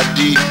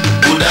daddy.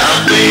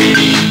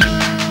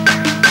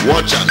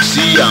 Watch and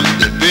see I'm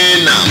the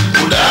pain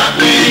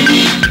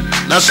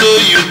now so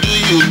you do,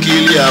 you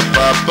kill your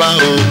papa.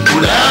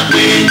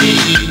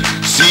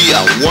 See I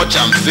watch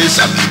and face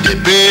I'm the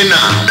pain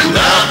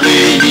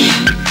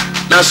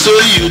now so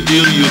you do,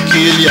 you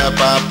kill your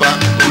papa.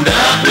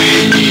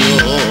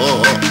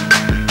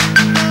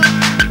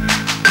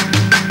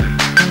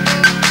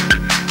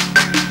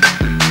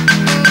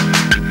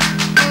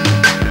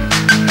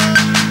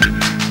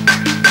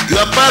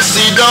 Your past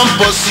don't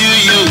pursue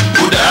you.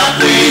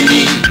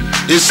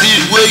 The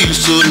seed where you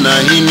sow, na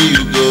him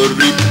you go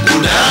reap.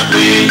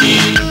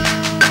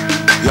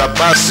 Your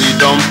past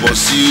don't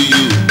pursue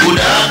you.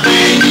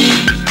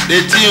 The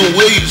thing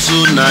where you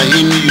sow, na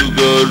him you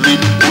go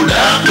reap.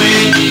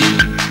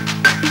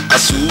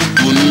 As who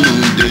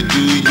they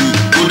do you.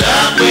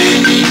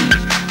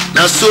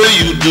 Now so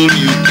you do,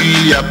 you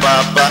kill your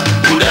papa.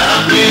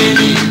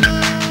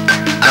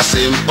 As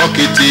in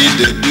pockety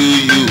they do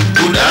you.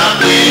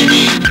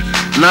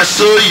 Now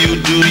so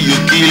you do, you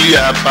kill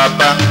your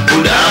papa.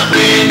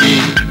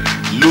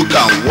 Look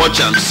and watch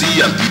and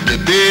see and be the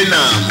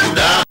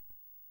pain.